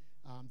that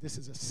this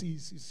is a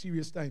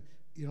serious time.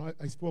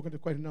 I've spoken to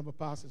quite a number of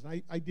pastors,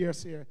 and I dare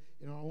say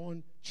in our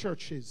own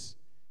churches,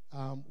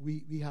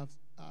 we have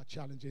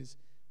challenges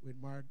with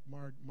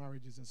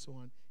marriages and so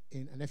on.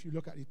 And if you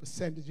look at the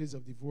percentages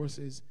of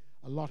divorces,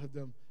 a lot of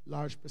them,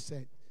 large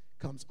percent,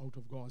 comes out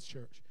of God's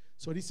church.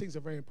 So these things are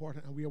very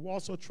important. And we are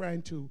also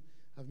trying to,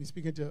 I've been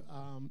speaking to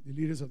the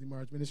leaders of the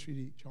marriage ministry,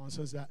 the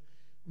Johnsons, that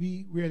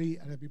we really,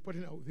 and I've been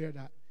putting it out there,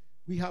 that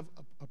we have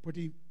a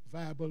pretty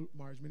viable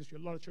marriage ministry.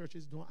 A lot of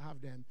churches don't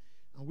have them.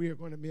 And we are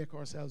going to make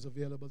ourselves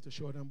available to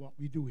show them what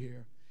we do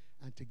here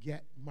and to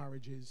get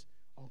marriages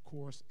on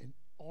course in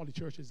all the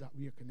churches that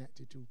we are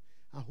connected to.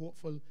 I'm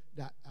hopeful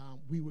that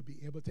we would be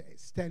able to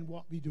extend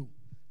what we do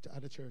to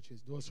other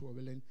churches, those who are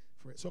willing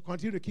for it. So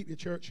continue to keep your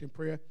church in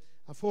prayer.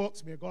 And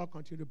folks, may God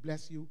continue to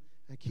bless you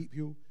and keep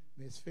you.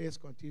 May his face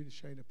continue to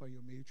shine upon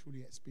you. May you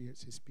truly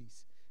experience his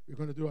peace. We're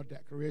going to do our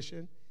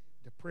declaration.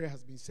 The prayer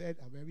has been said,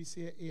 and when we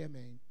say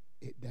amen,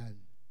 it done.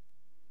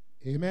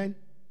 Amen?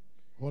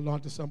 Hold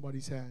on to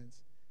somebody's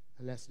hands,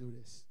 and let's do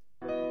this.